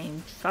 this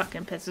game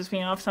fucking pisses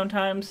me off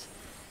sometimes.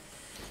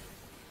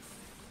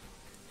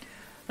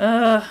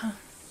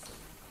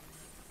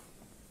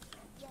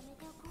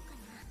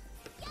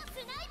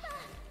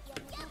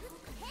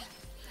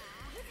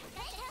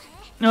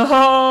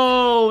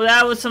 Oh,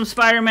 that was some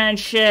Spider-Man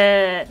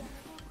shit.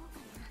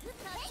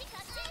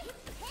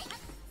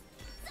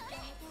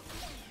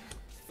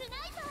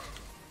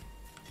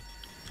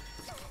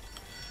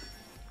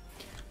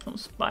 Some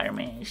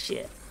Spider-Man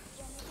shit.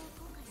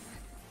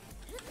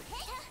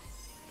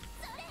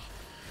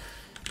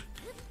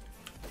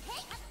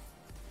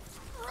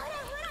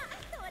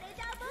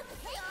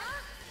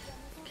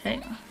 Okay.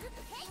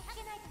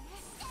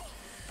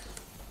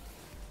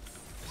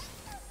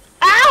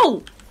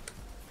 Ow!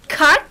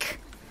 Cuck!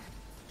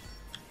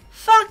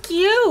 Fuck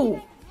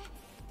you!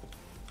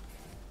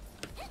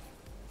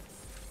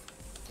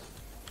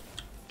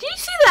 Did you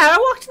see that? I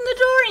walked in the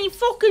door and he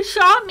fucking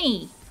shot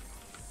me.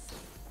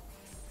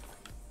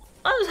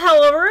 That was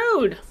hella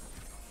rude.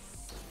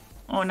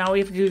 Oh, now we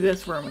have to do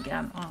this room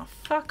again. Oh,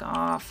 fuck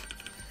off.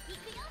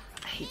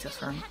 I hate this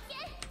room.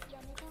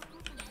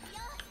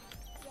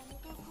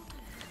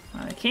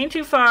 I came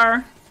too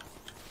far.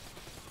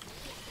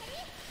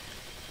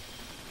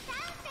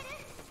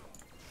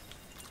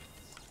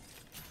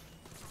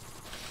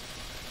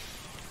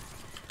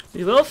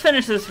 We will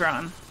finish this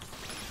run.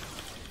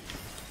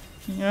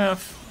 Yeah,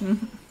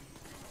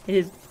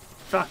 his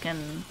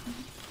fucking—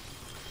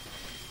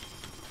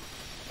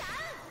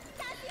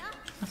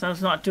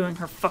 That's not doing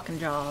her fucking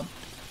job.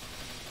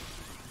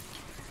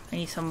 I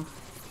need some—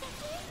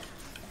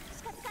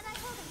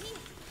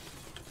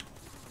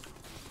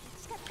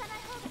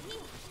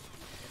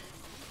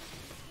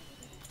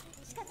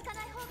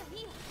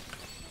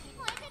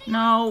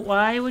 No,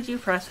 why would you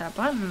press that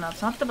button?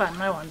 That's not the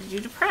button I wanted you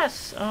to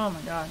press. Oh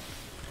my god.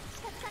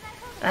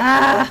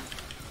 Ah!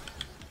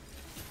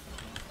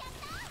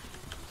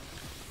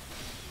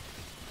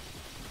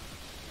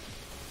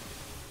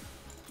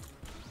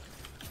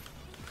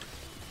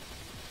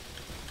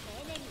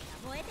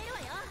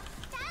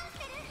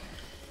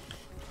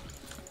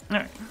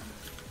 Alright.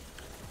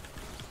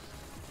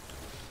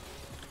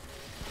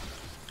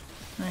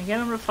 Can I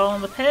get him to fall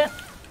in the pit?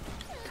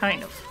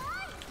 Kind of.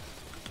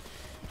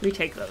 We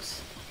take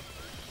those.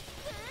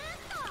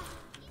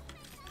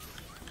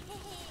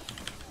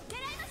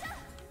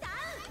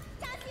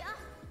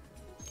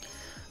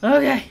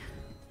 Okay.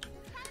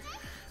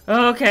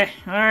 Okay.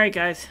 Alright,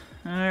 guys.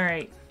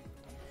 Alright.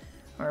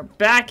 We're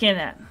back in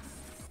it.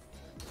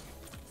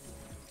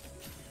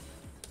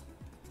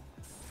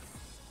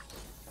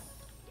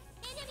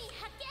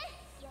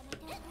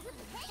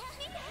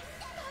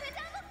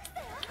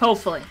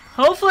 Hopefully.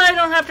 Hopefully I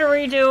don't have to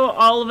redo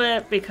all of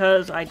it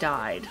because I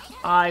died.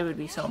 I would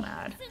be so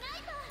mad.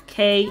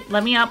 Okay,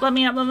 let me up, let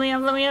me up, let me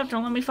up, let me up.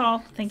 Don't let me fall.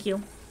 Thank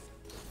you.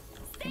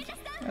 Thank you.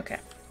 Okay.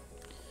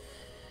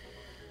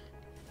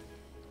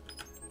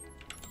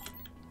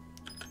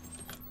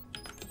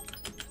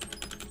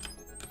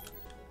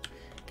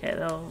 Okay,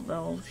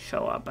 they'll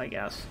show up, I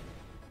guess.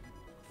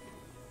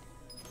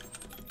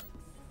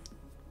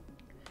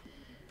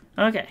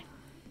 Okay.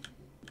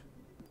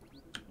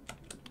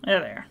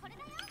 There.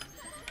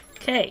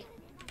 Okay.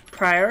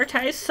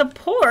 Prioritize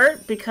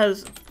support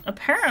because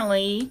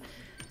apparently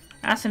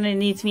Asuna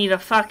needs me to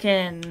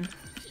fucking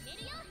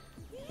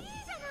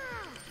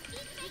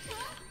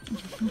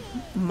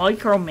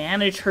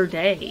micromanage her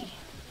day.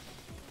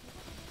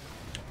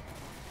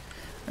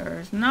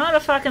 There's not a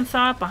fucking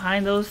thought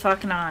behind those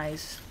fucking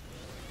eyes.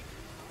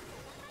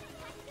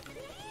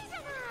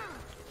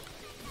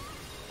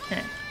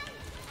 Okay.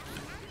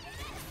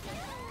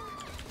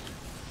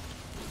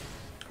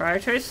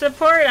 Prioritize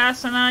support,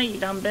 Asuna, you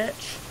dumb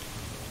bitch.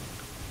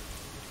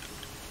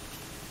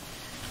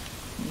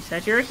 You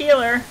said you're a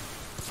healer.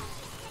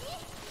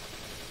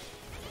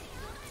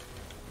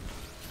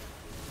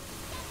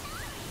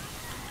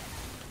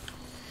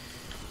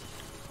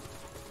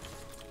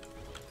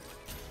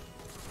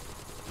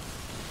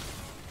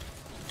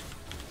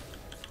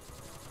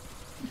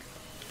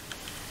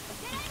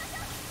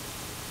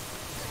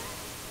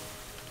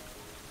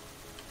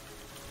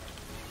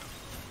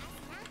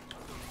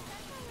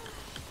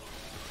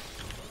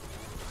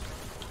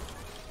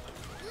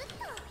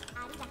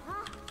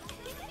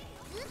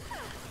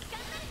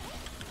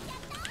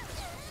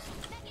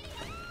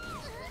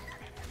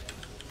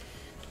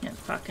 Get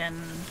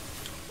fucking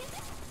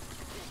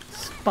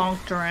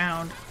sponked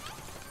around.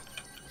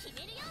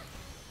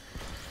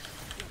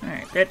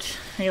 Alright, bitch.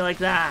 How you like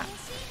that?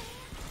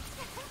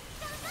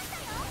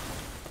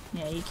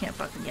 Yeah, you can't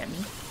fucking get me.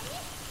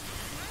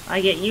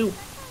 I get you.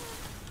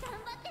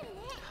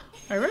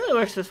 I really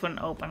wish this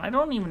wouldn't open. I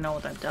don't even know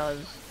what that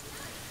does.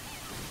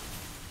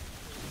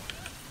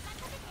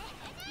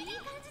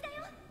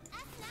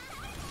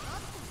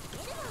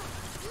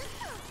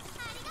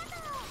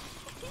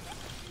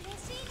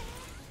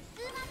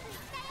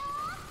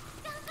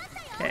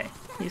 Okay,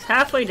 he's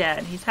halfway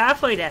dead. He's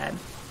halfway dead.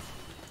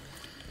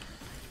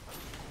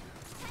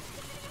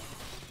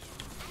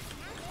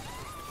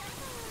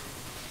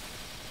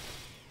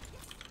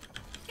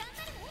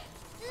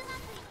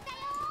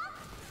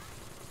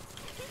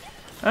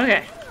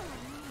 Okay,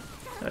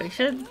 so we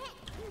should...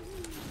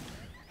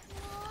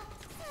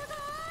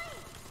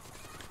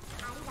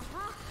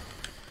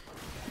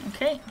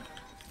 Okay.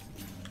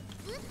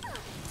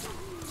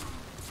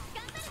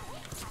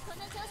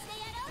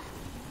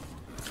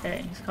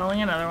 Okay, he's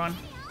calling another one.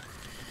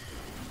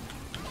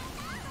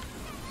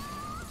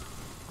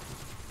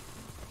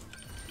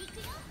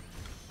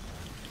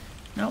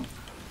 Nope.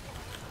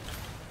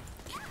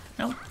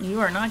 Nope, you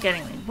are not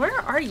getting me. Where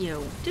are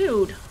you?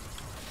 Dude!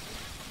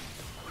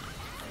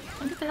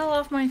 Get the hell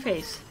off my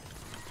face.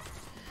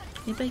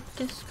 You big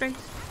disgrace.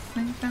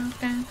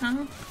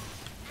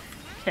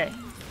 Okay.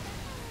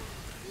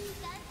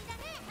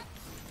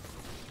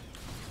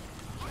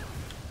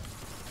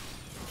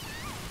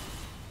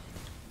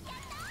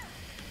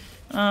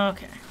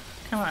 Okay.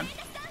 Come on.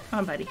 Come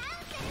on, buddy.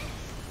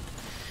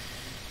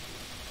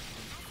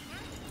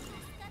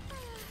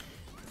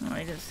 Oh,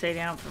 he didn't stay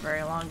down for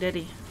very long, did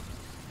he?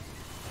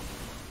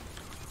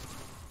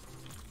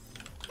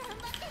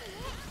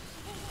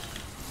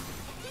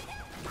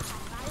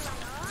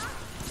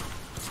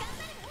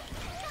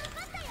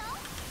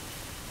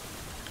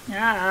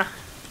 Yeah.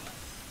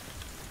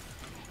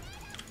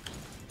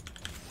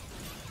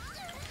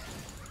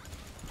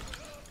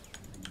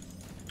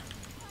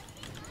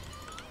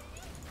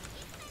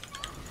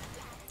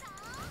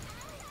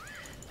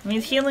 I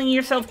mean, healing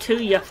yourself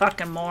too, you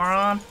fucking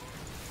moron.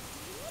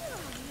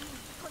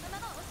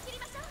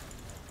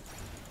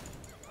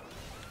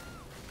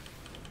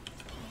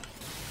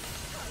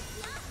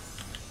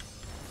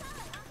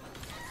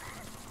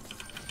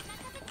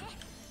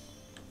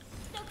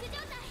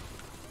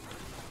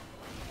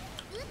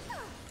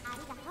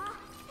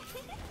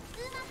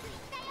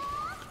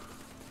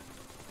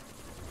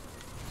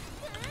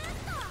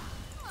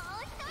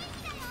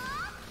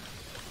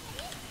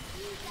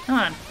 Come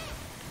on.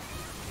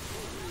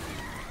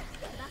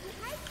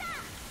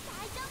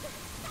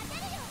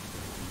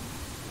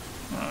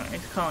 Oh,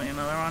 he's calling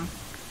another one.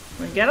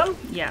 Can we get him?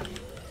 Yeah.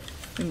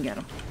 We can get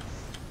him.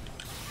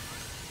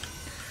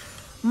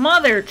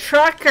 Mother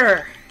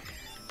trucker!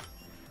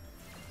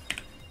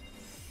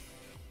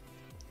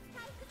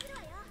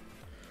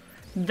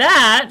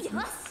 That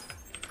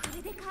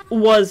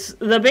was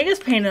the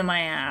biggest pain in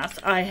my ass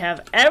I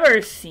have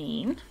ever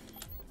seen.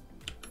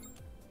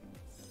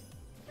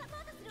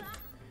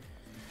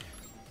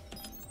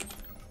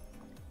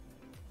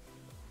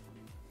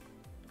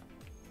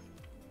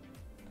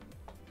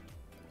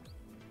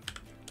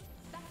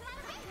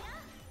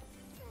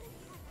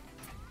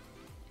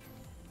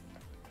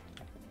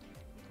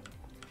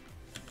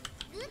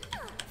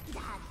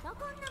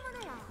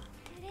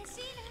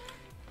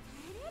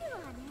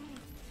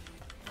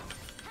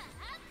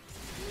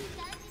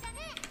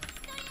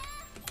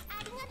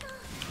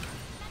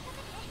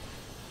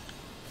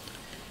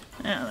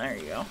 Oh, there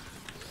you go.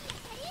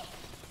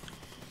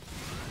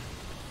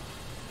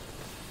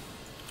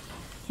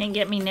 Can't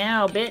get me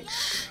now,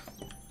 bitch.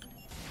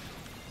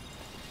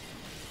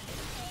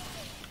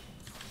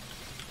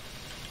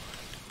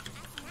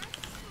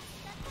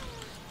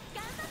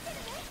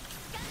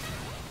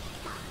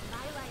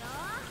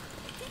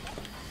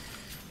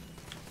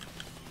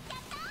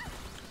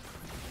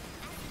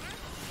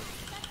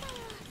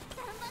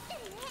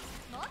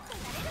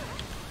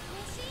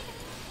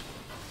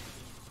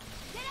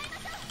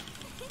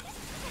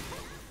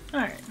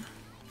 Alright.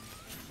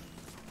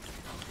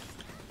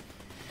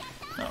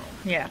 Oh,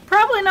 yeah.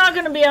 Probably not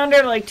gonna be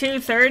under like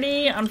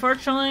 230,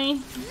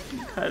 unfortunately.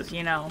 Because,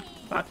 you know,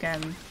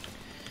 fucking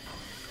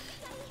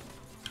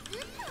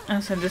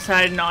Asa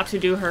decided not to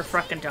do her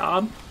fucking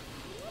job.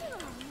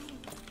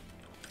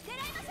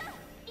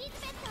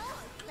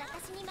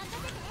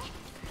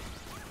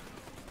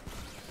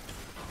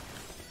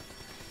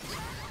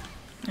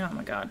 Oh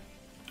my god.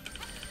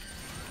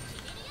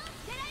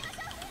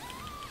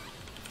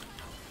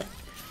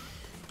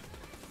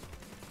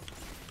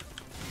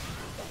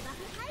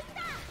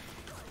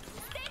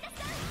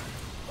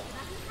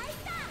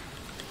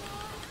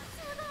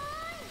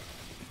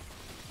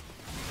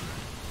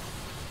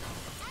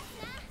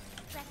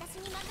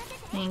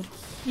 Thank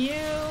you.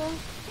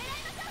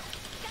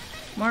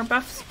 More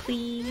buffs,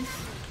 please.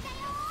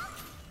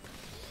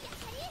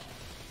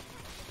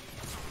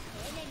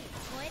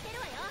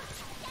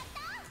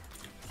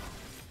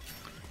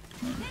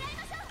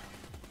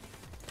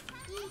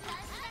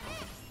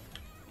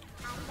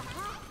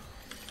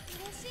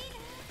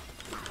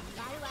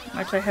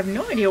 Actually, I have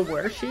no idea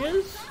where she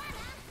is.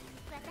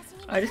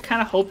 I just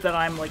kind of hope that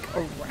I'm, like,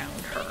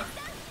 around her.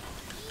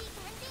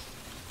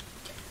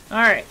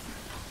 Alright.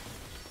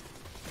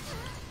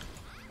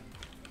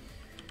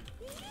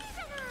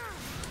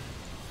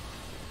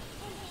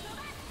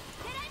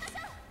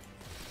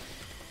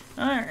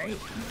 Alright.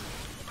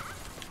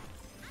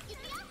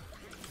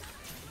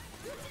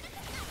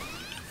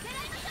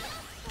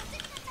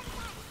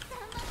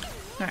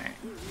 Alright.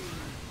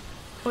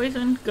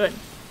 Poison, good.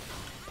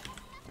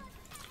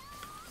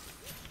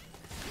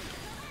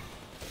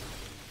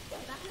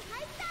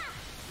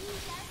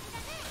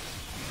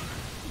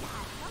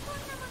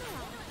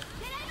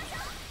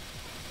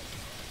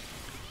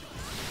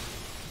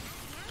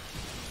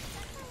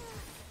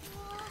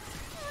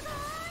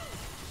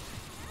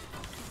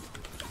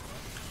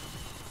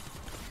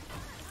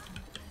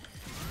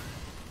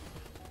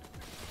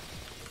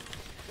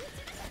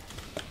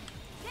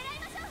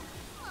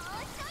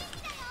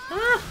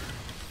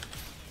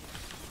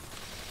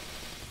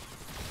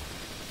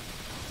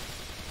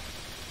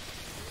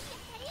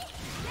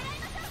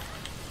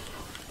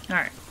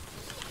 Alright.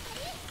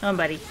 Oh,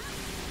 buddy.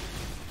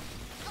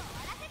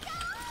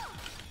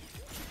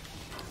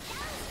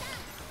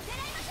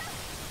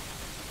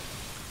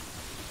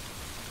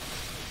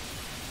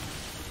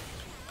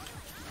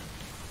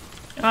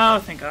 Oh,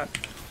 thank God.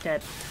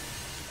 Dead.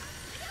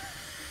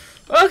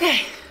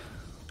 Okay.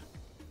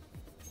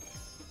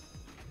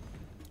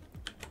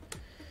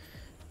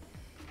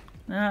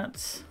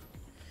 That's...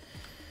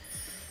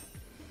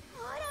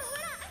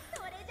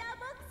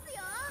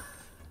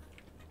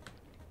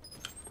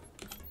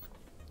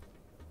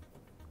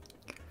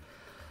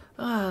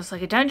 Oh, it's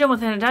like a dungeon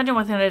within a dungeon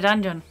within a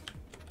dungeon.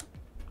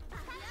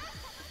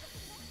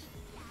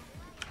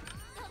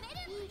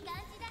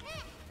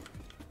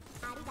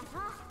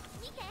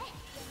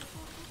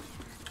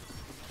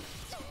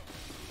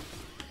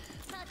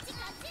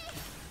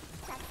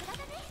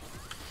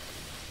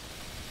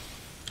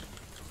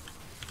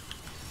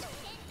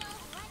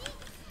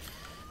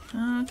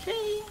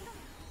 Okay.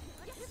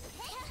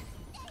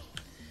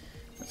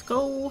 Let's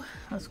go.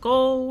 Let's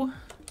go.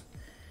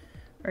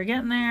 We're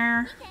getting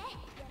there.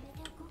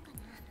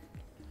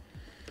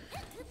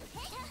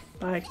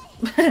 Bye.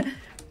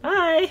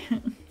 Bye.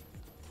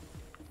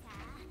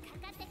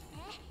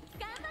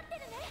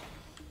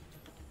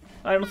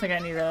 I don't think I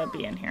need to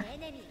be in here.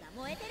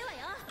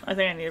 I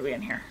think I need to be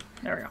in here.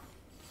 There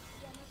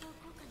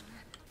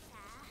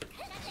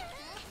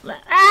we go.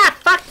 Ah,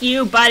 fuck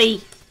you,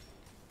 buddy.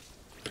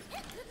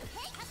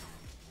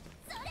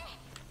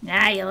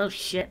 Nah, you little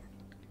shit.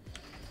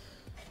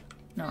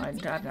 No,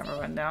 I've never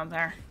went down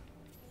there.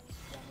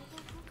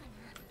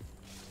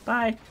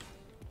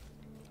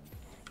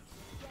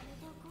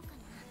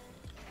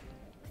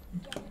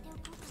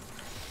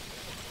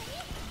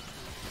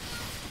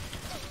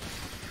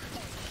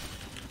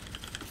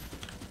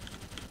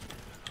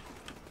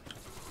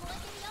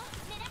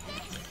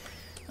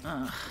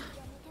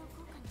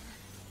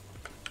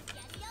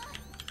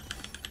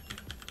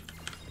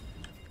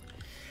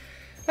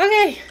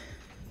 Okay.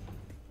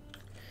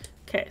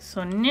 Okay,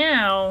 so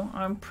now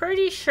I'm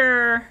pretty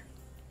sure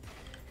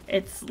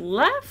it's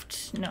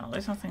left. No,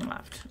 there's nothing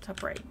left. It's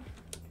up right.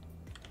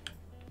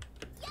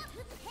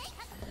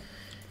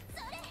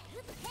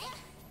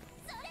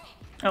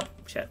 Oh,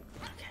 shit.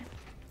 Okay.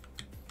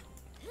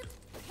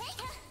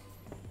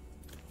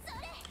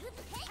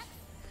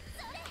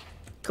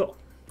 Cool.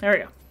 There we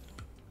go.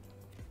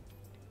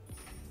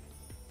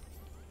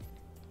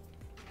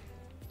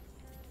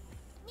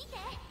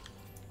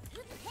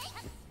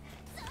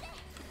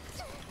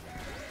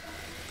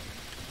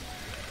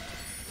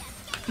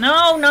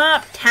 No,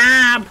 not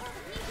tab.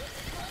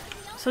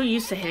 So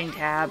used to hitting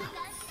tab.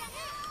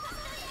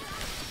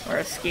 Or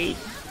escape.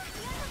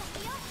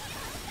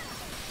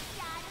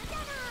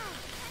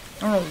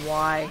 I don't know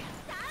why.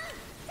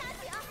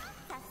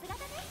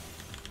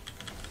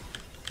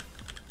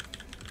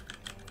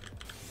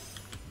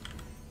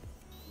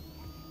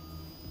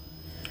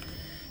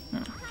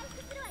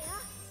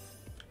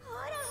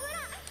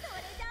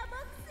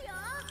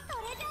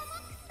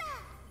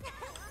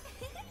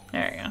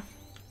 There you go.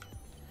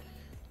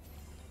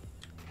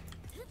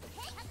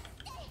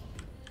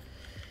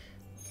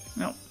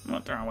 Nope,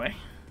 went the wrong way.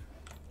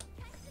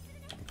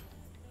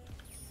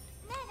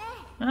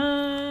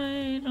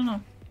 I don't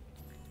know.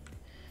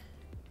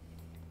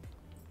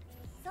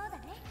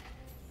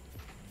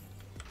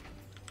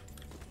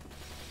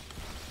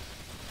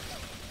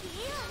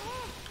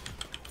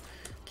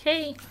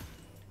 Okay.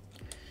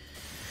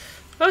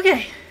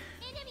 Okay.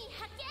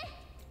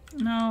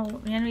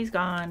 No, the enemy's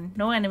gone.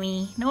 No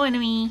enemy. No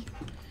enemy.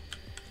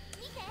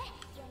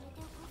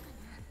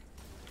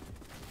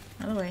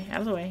 Out of the way, out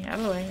of the way, out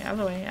of the way, out of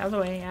the way, out of the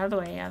way, out of the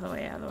way, out of the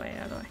way, out of the way,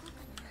 out of the way.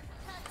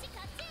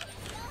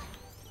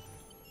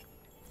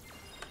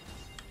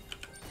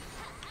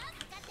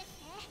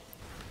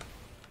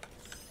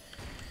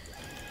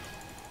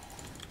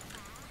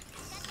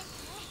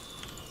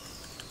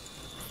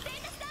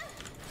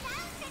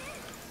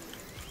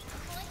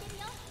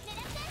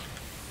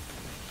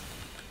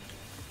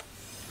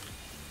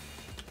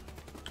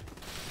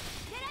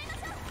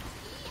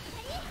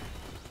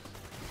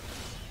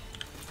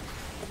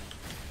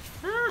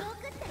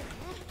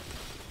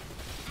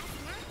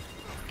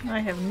 I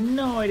have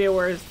no idea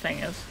where his thing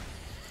is.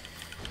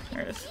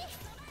 There it is.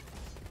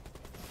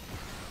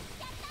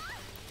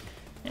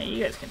 Yeah,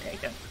 you guys can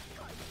take it.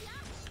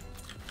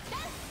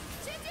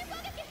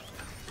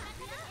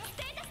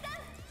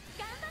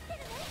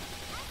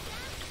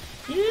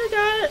 You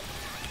got it!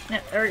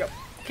 Yeah, there we go.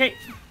 Okay.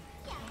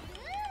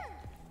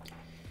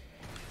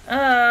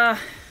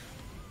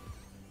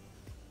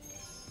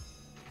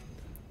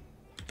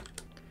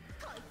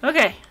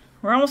 Okay,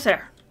 we're almost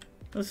there.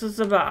 This is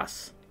the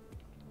boss.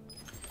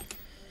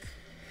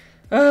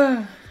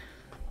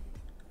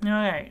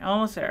 Alright,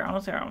 almost there,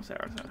 almost there, almost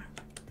there, almost there.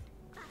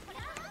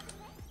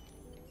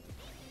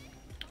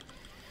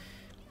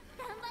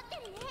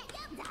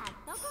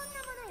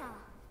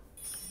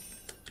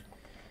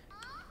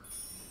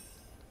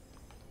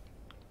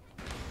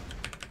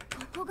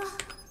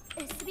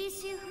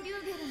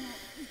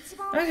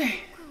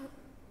 Okay.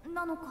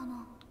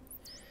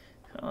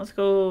 So let's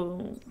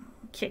go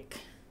kick.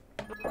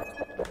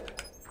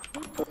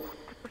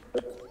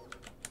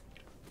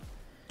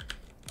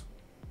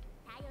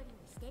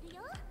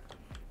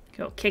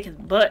 Go kick his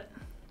butt.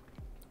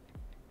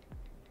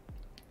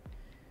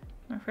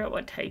 I forgot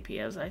what type he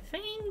is. I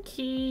think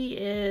he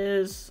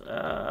is,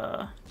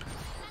 yeah.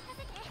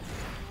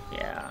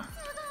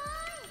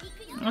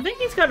 I think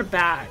he's got a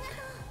back.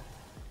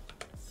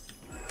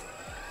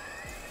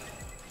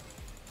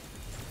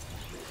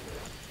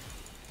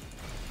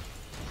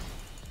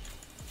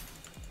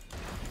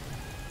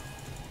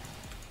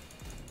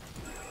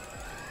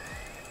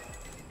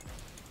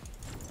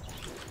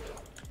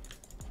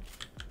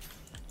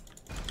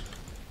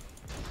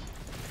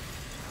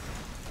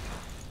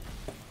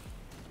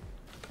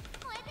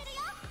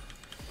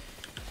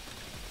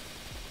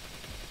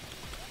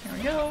 There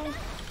we go.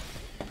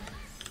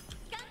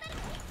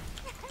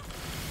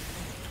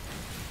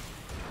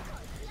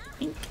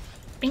 Pink,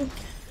 pink,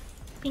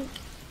 pink,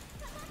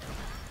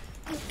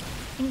 pink,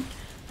 pink.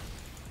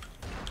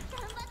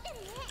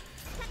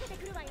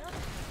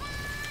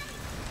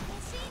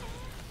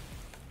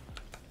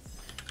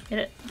 Hit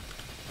it.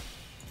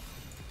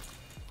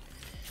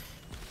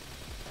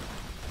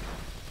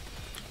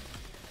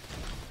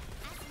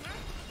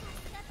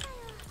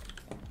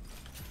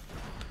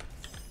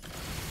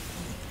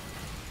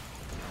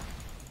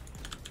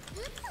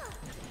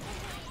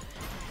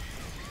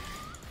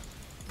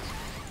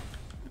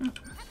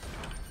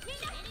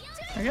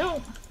 There we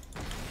go.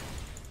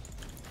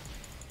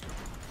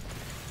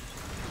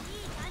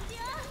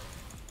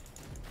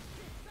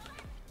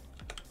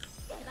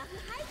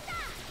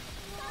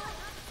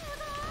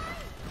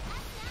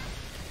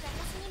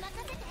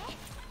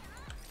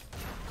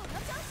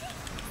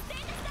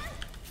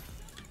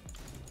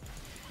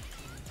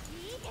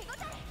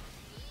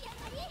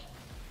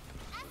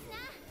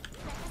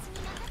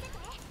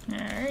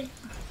 Sorry.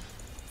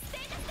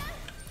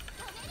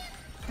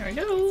 There we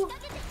go.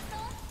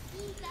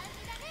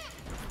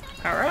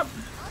 Power up.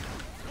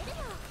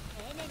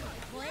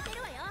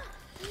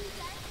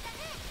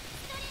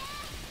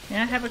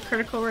 Yeah, I have a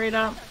critical rate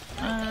up.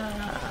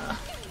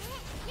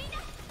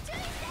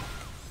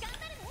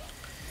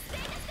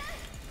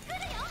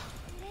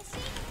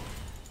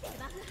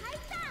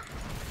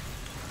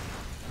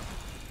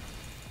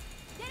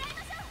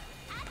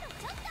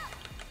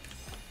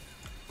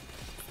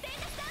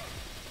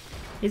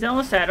 He's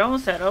almost dead,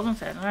 almost dead, almost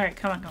dead. Alright,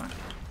 come on, come on.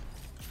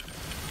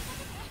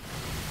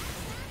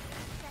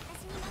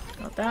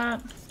 Got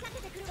that.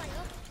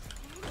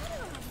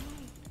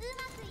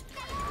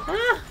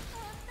 Ah!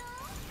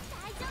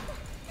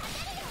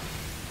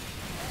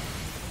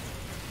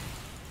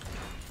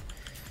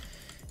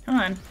 Come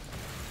on.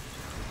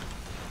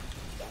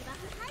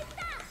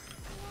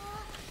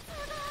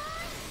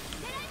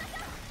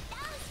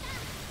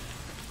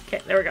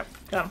 Okay, there we go.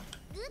 Got him.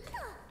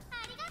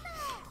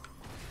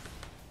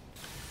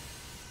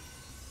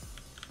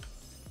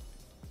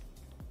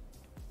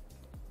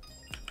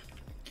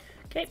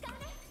 Okay.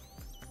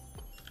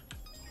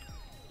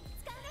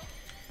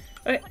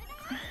 Okay.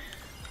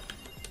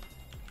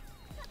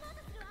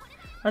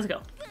 Let's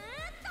go.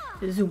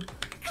 Zoom.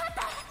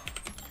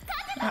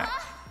 Alright.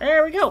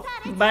 There we go.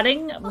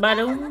 Budding,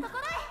 badoom.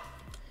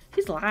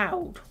 He's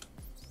loud.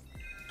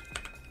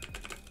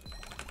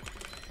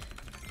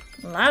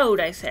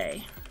 Loud, I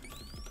say.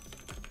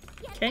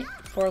 Okay,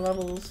 4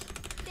 levels.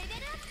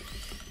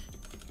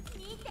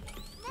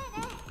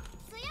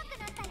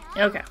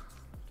 Okay.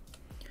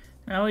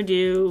 Now we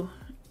do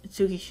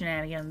Itsuki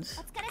shenanigans.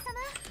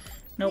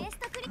 Nope.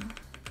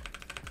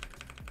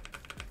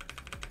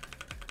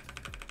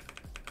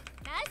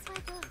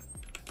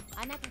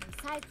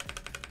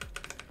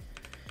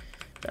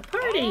 The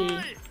party!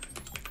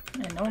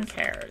 And no one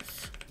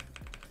cares.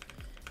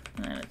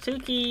 And then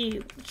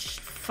Itsuki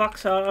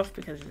fucks off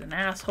because he's an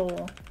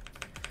asshole.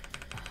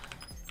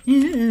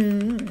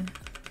 Yeah.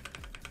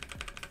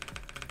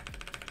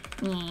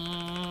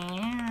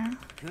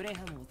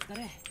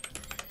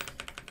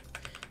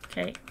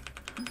 Okay.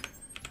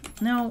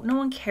 No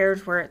one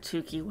cares where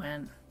Itsuki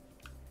went.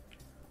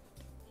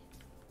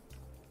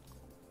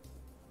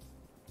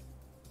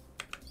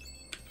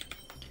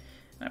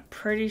 I'm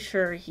pretty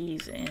sure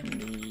he's in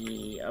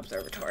the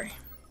observatory.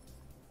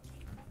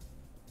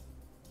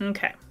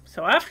 Okay,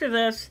 so after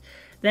this,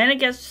 then it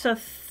gets to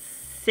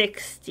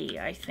 60,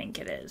 I think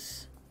it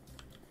is.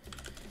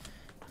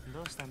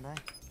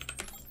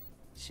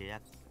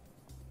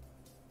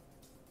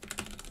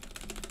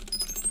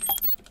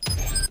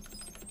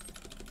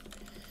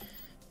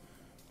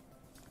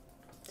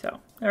 So,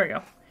 there we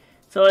go.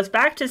 So it's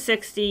back to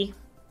 60.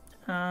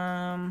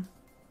 Well,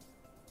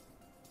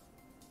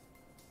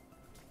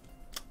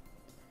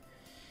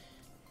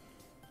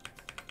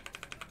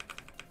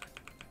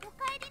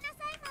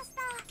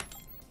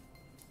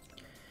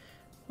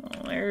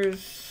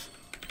 there's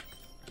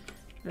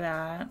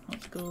that.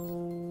 Let's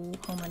go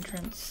home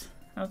entrance.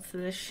 Out to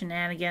the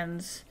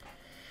shenanigans.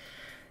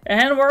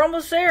 And we're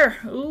almost there.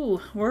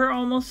 Ooh, we're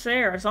almost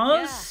there. As long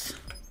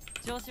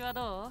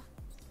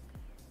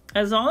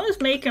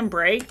as make and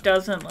break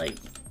doesn't, like,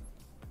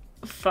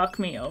 fuck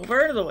me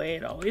over the way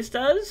it always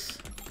does.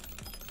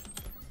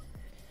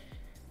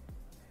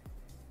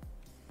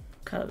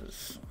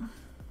 Cause...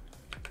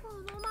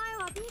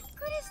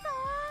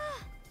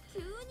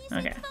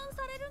 Okay.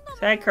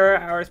 Sakura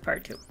Hours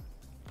Part 2.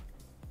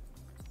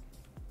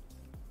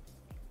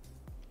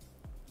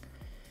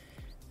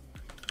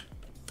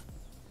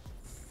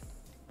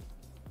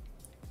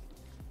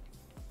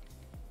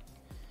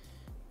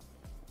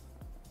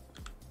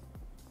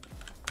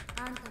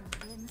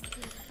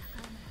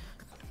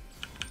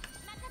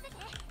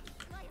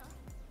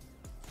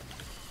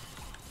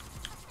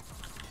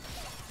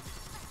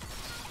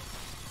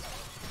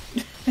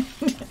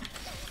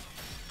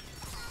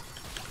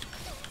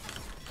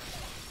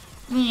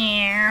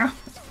 Yeah.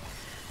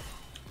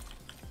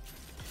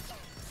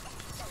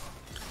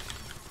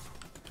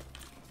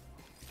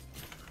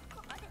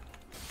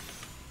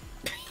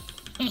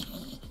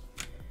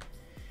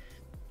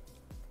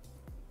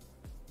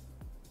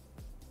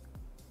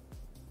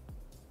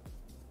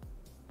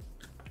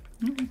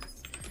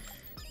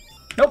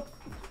 Nope.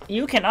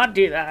 You cannot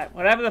do that.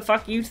 Whatever the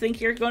fuck you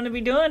think you're going to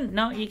be doing,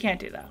 no, you can't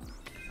do that.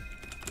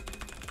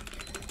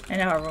 And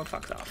now everyone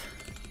fucks off.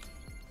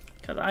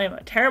 Because I am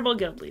a terrible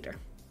guild leader.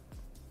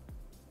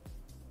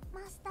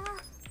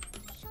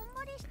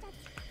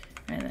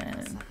 And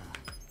then...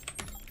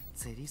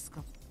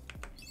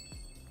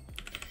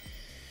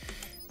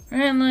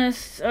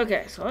 Endless.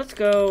 Okay, so let's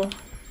go.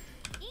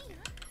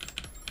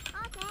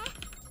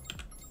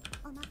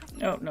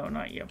 Oh, no,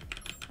 not you.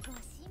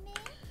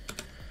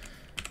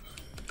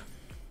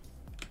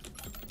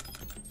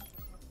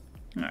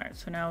 Alright,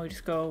 so now we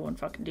just go and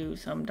fucking do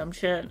some dumb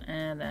shit,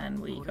 and then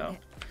we go.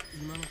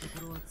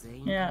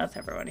 Yeah, that's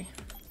everybody.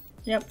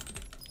 Yep.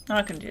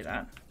 Not gonna do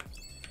that.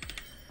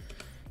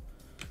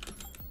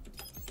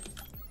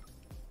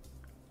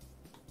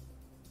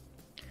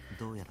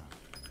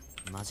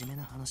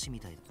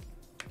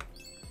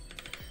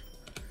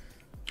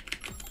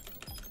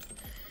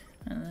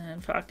 And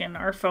then fucking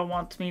Arfa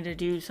wants me to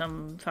do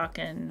some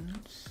fucking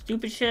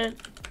stupid shit.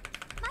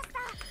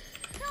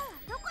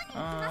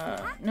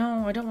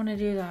 No, I don't want to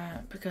do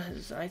that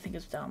because I think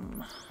it's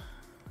dumb.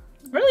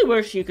 Really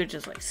wish you could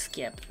just like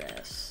skip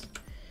this.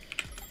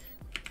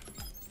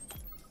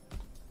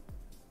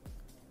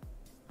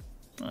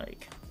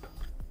 Like,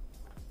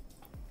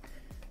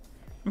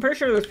 I'm pretty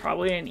sure there's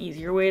probably an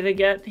easier way to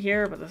get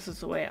here, but this is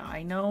the way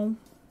I know.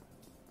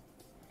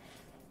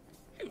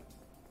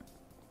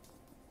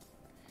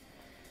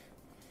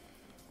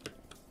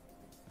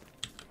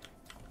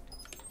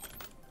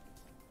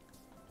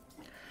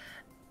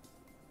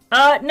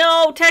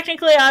 No,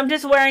 technically I'm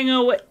just wearing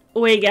a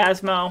wig,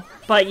 Asmo.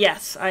 But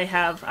yes, I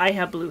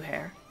have blue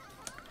hair.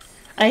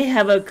 I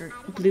have a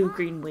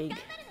blue-green wig.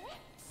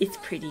 It's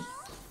pretty.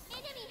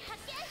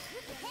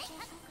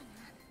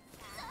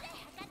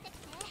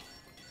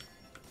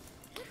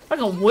 I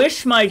can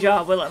wish my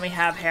job would let me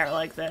have hair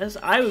like this.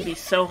 I would be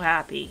so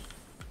happy.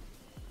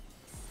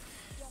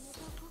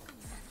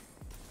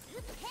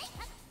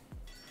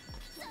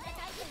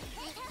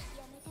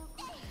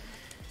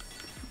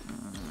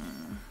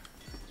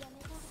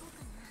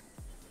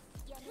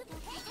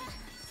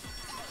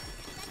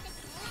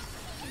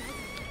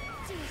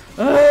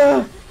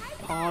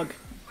 Pog.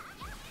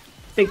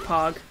 Big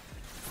pog.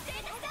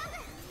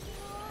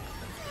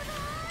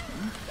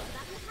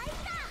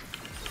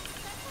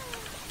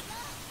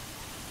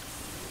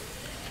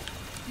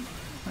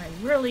 I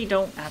really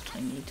don't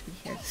actually need to be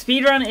here.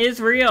 Speedrun is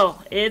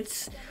real.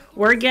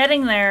 We're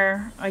getting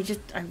there. I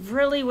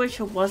really wish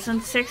it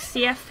wasn't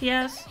 60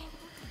 FPS.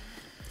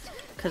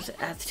 Because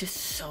that's just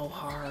so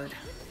hard.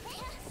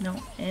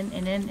 No,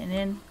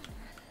 in.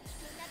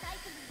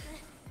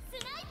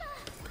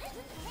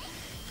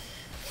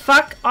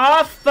 Fuck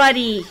off,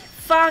 buddy.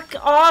 Fuck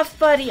off,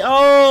 buddy.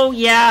 Oh,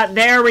 yeah,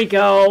 there we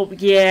go.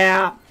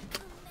 Yeah.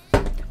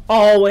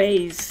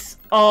 Always.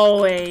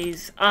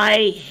 Always.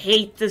 I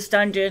hate this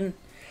dungeon.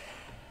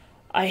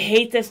 I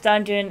hate this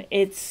dungeon.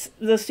 It's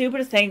the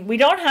stupidest thing. We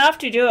don't have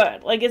to do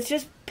it. Like, it's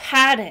just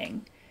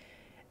padding.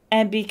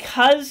 And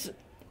because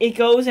it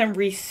goes and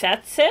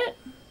resets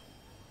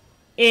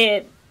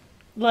it,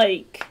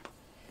 like,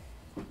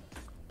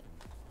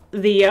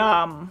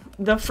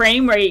 the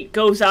frame rate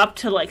goes up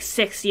to like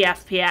 60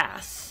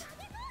 FPS.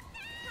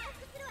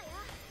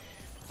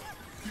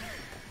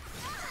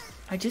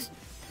 I just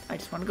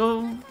want to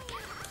go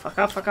fuck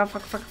off, fuck off,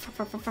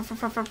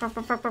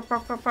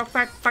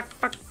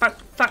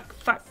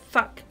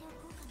 fuck.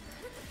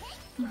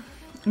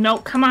 No,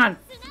 come on,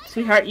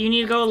 sweetheart, you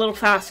need to go a little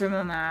faster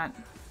than that.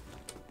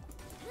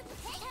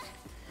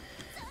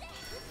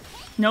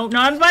 No,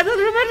 not by the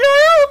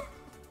barrel.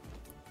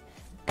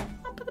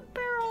 Up at the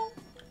barrel.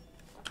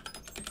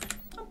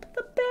 Up at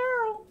the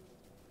barrel.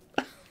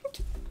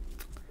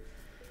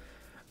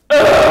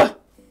 Ugh!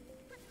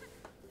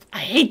 I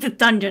hate this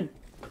dungeon.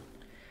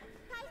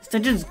 This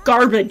dungeon's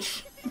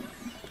garbage.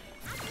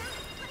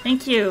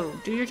 Thank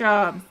you. Do your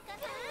job.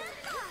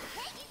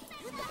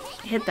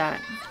 Hit that.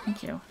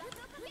 Thank you.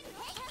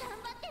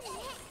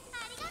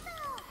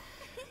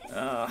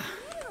 I'm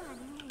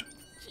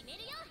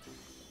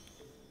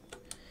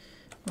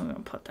gonna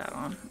put that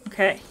on.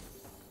 Okay.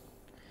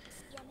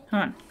 Come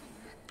on.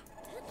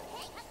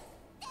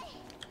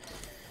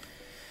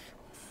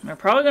 They're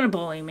probably gonna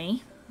bully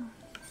me.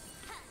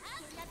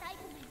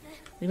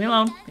 Leave me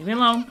alone. Leave me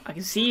alone. I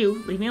can see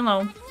you. Leave me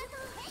alone.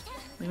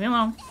 Leave me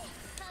alone.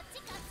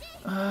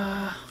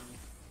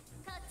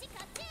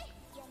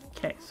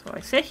 Okay, so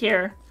I sit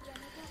here.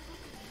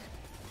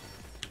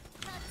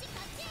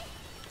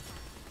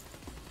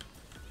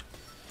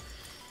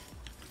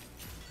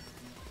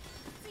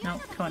 No,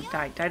 come on,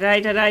 die. Die, die,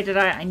 die, die, die,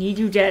 die. I need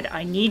you dead.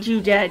 I need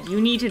you dead. You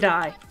need to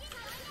die.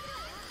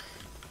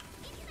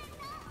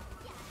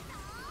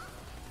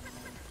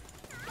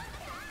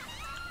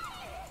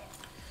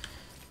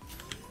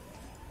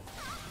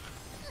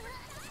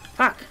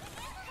 Fuck.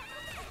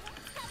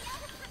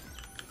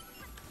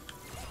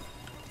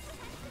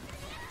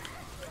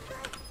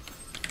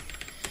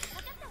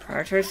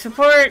 Prioritize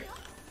support.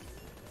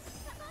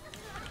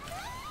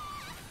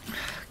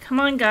 Come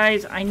on,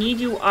 guys. I need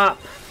you up.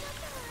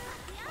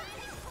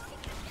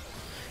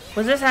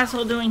 What's this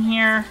asshole doing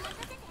here?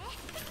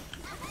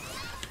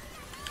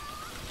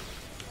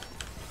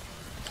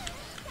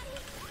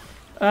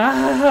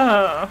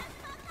 Oh.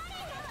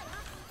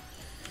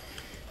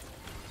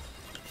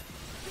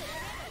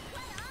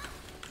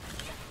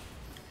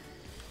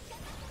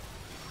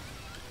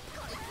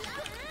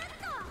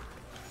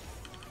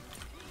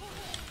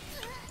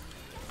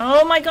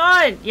 Oh my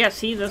god! Yeah,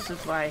 see, this is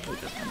why I hate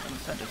this dungeon.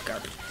 It's such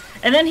garbage.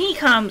 And then he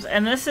comes,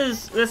 and this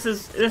is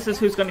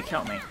who's gonna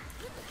kill me.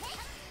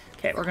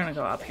 Okay, we're gonna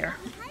go up here.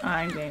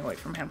 I'm getting away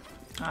from him.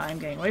 I'm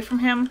getting away from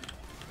him.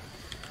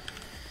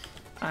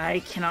 I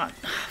cannot...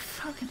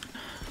 Fucking...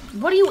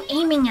 What are you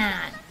aiming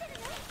at?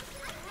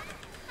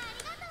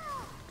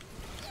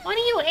 What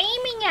are you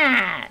aiming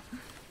at?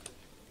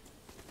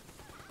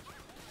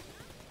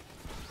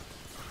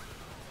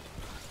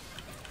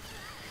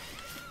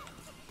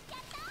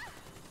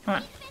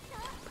 Come on.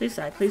 Please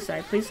die, please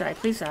die, please die,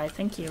 please die.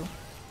 Thank you.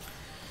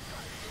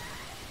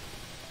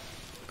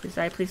 Please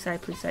die, please die,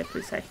 please die,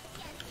 please die.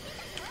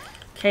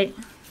 Okay.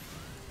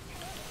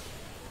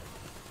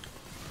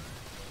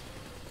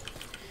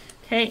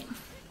 Okay.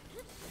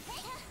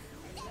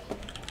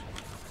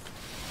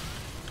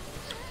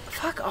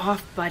 Fuck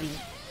off, buddy.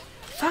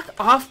 Fuck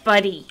off,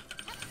 buddy.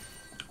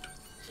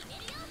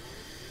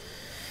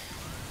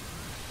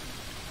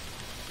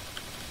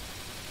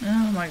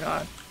 Oh my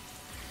god.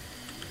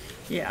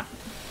 Yeah.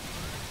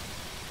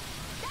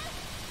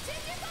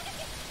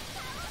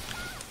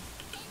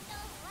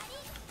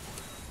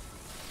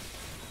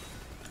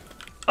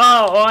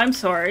 Oh, I'm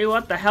sorry.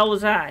 What the hell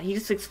was that? He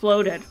just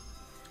exploded.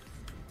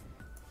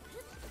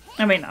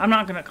 I mean, I'm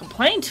not gonna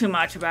complain too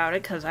much about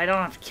it because I don't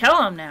have to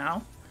kill him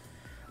now.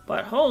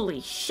 But holy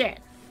shit.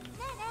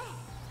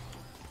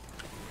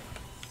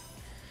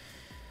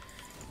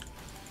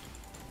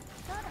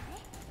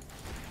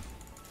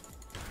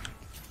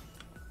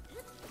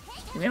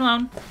 Leave me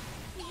alone.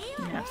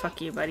 Yeah, fuck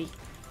you, buddy.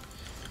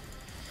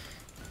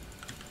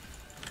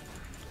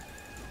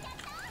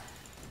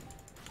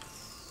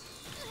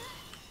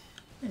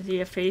 Is he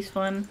a face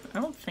one?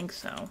 I don't think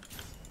so.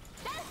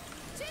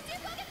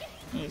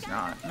 He's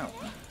not, no.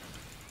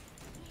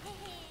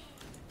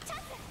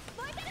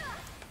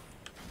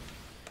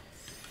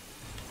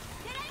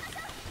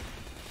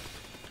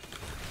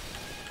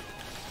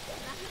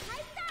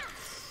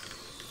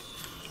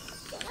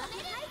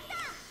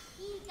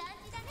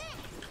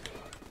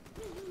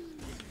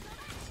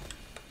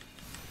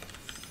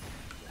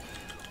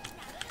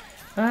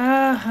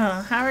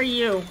 How are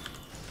you?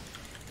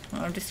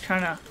 Well, I'm just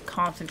trying to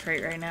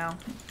concentrate right now.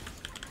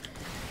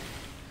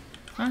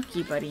 Fuck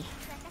you, buddy.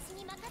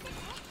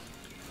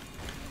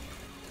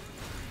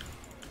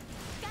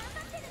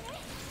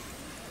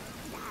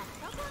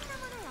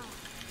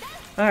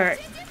 Alright.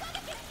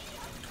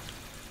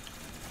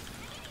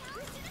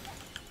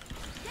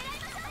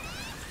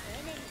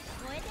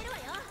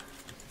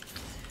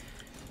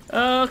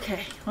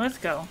 Okay, let's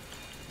go.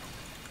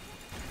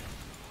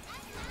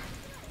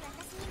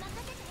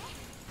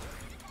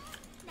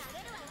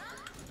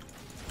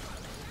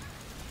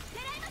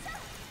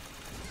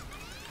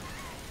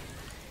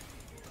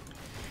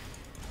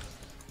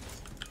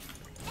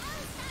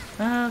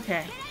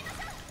 Okay.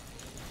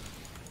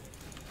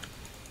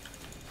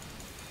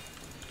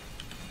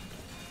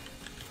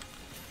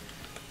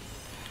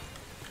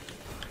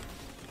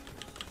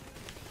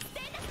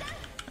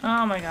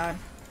 Oh my god.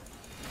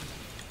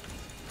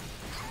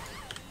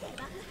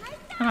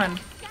 Come on.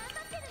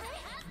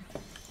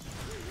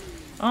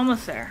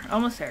 Almost there.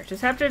 Almost there.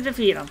 Just have to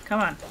defeat him.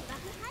 Come on.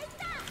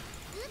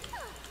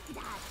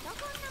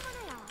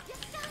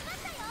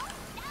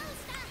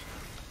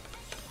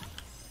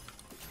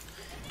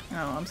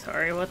 Oh, I'm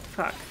sorry. What the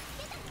fuck?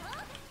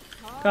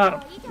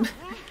 Got him.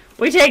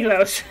 We take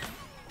those.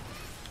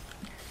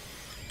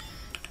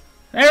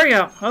 There we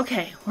go.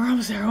 Okay. We're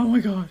almost there. Oh my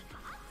god.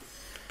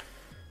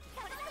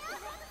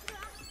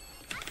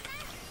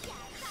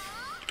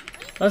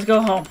 Let's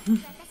go home.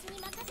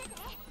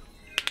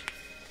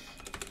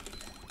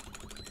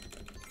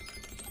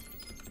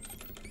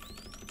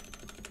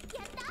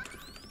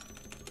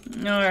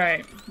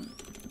 Alright.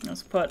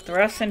 Let's put the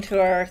rest into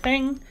our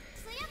thing.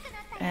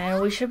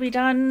 And we should be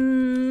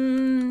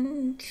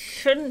done.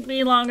 Shouldn't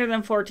be longer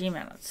than 14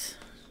 minutes.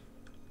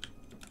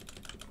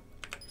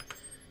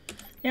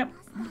 Yep.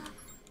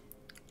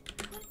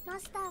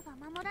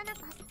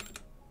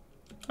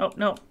 Oh,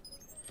 no.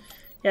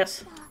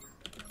 Yes.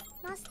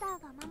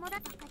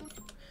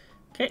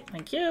 Okay,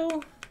 thank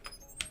you.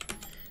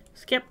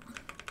 Skip.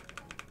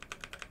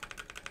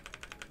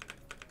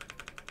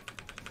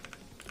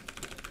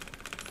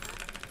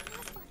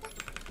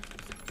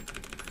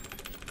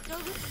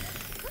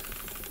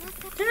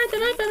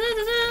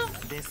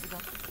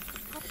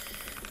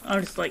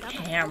 I'm just like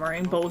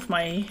hammering both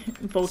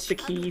the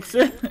keys.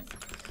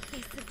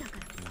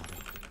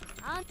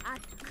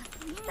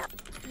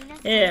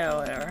 Yeah,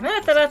 whatever.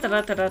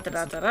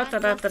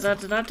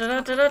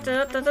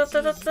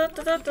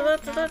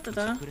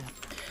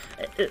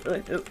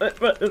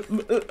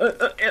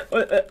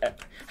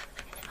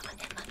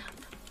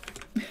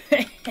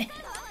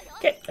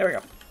 Okay, there we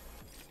go.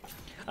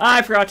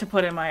 I forgot to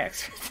put in my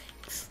extra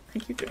things. I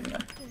keep doing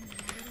that.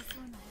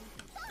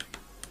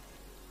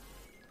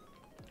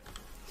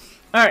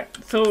 Alright,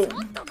 so...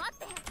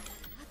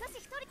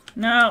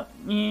 No,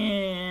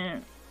 yeah...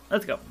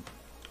 Let's go.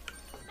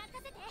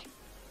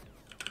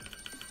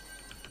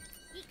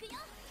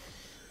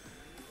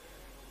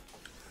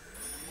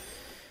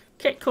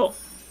 Okay, cool.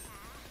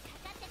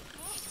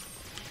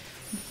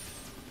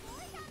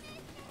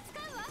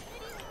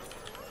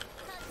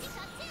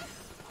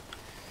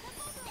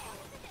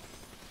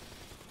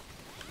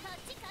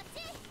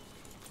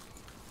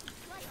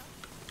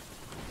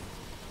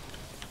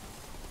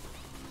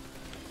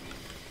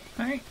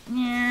 Alright,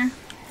 yeah.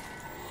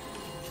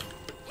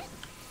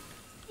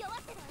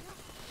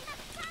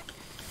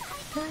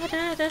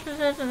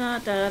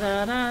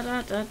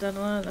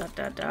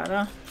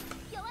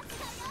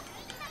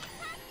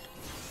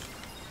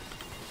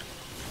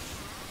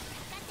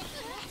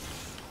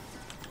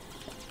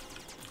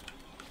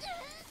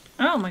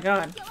 Oh my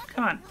god.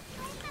 Come on.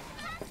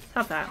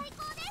 Stop that.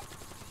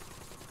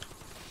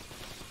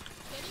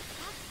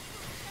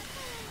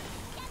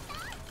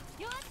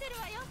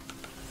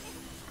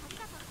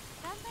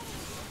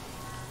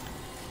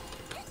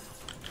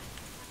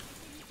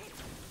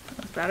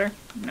 That's better?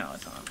 No,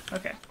 it's not.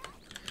 Okay.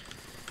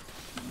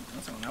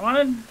 That's the one I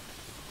wanted.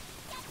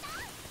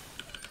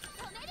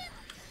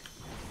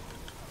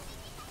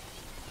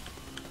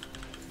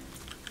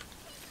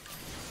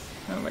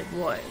 Oh, like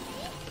what?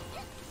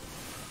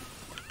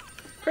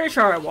 Pretty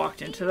sure I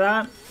walked into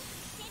that.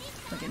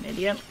 Like an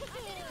idiot.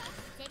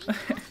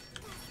 Come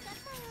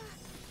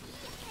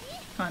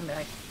on,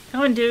 back.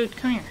 Come on, dude.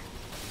 Come here.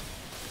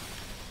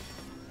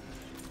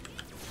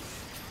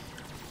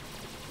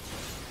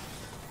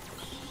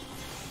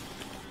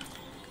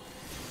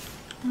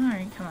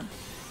 Alright, come on.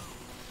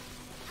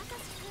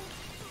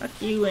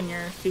 Fuck you and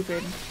your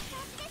stupid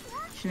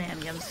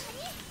shenanigans.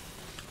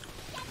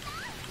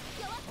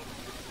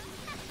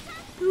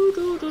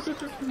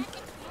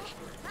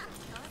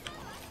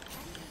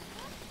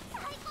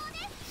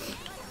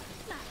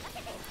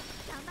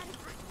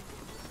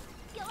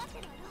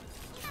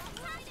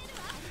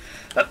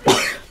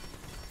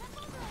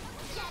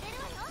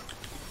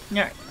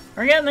 Alright,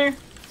 we're getting there.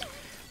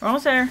 We're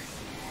almost there.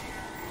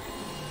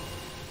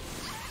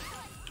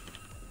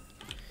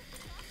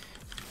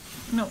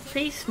 No,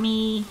 face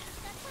me.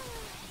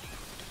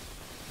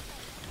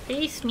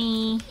 Face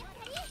me.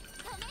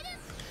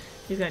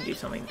 He's gonna do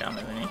something dumb,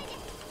 isn't he?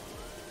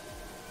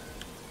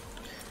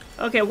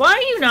 Okay, why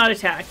are you not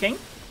attacking?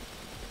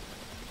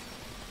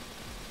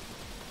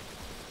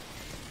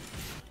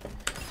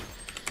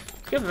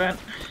 Skip event.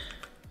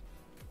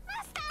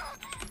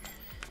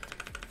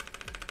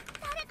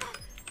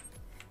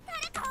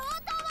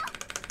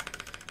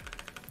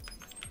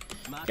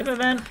 Skip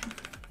event.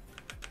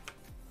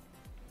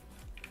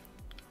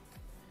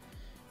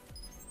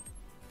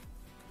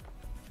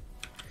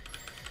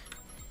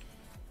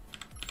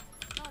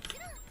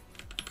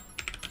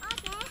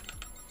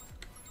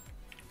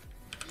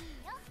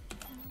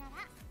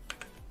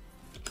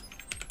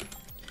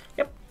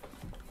 Yep.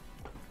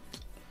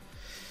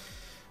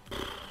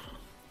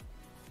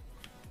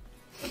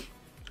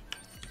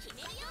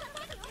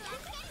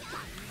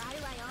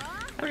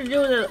 Have to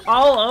do this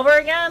all over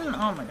again?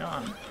 Oh my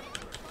god.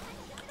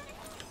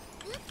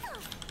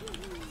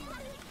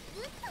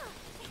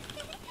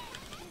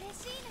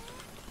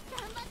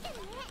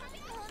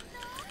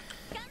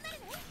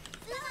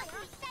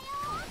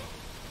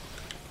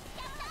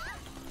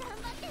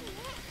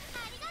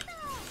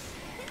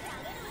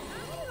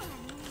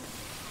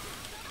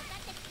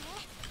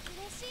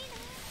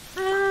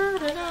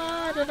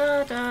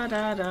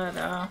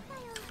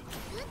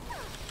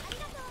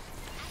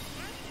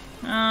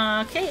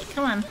 Okay,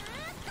 come on.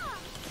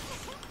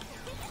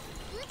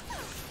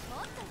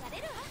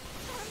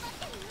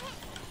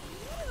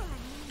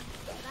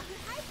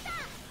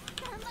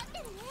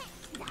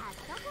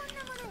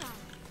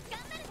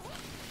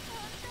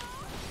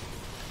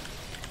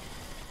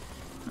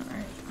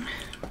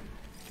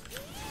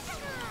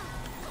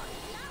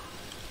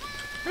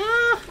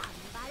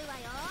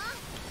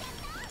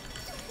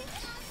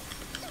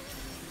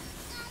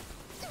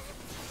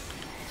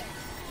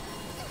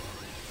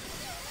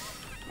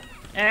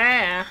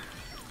 Ah.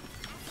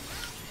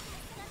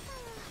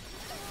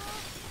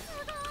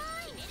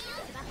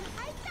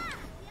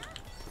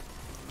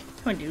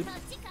 Come on, dude.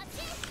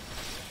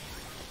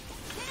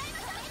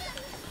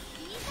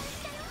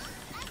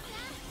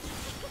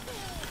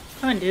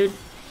 Come on, dude.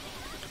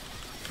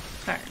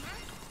 Alright.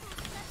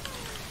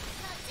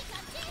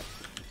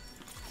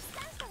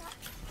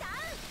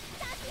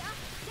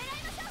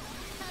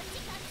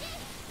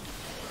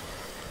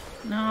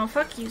 No,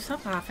 fuck you.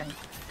 Stop laughing.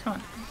 Come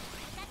on.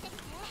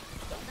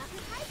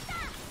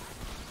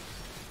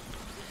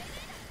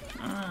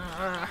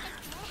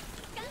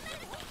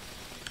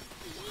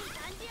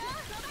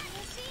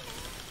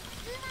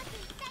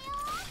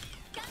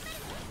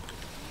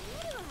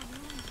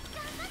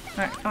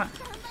 Alright, come on.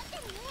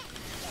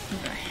 I'm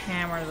gonna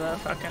hammer the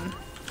fucking...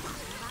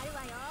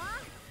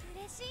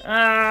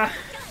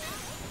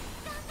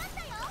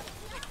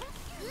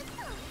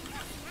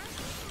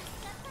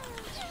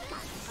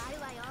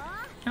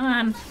 Come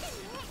on.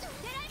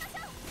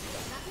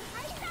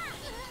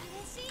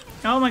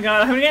 Oh my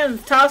god, I'm getting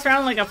tossed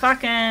around like a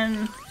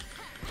fucking...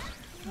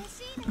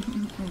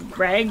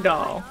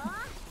 ragdoll.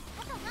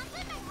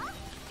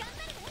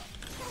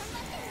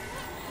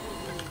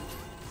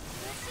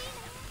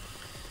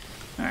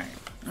 Alright.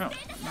 No,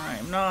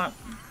 I'm not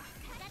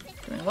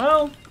doing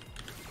well.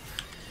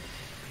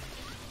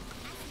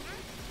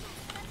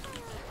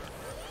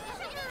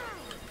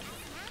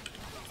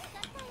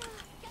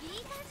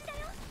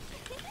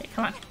 Okay,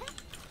 come on.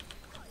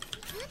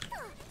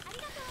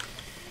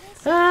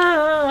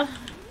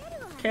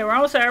 Okay, we're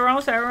almost there, we're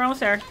almost there, we're almost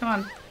there. Come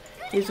on.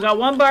 He's got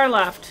one bar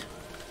left.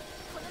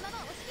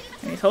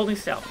 And he's holding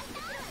still.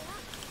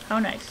 How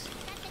nice.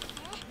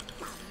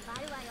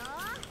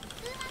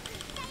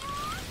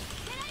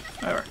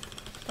 Whatever.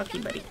 Fuck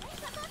you, buddy.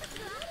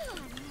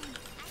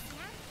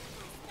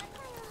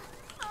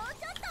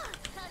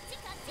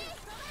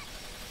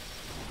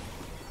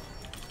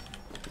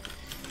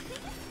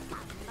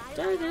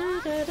 Da,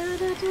 da, da, da,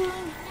 da, da.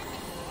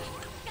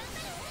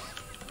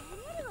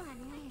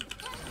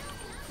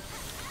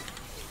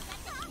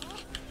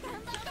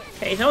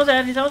 Okay, he's almost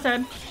dead, he's almost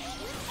dead.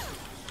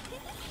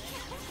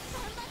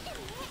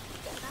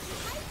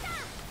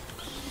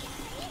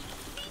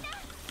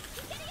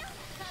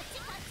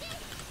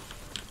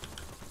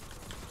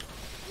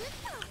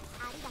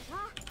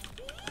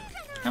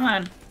 Come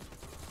on.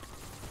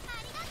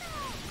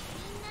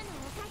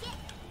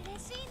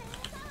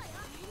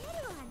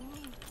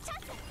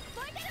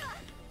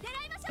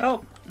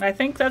 Oh, I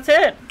think that's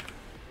it.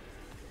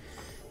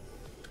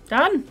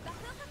 Done.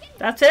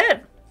 That's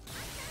it.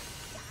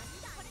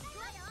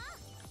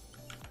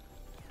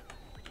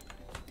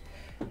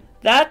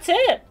 That's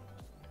it.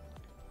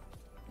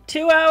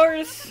 2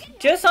 hours,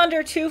 just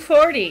under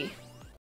 240.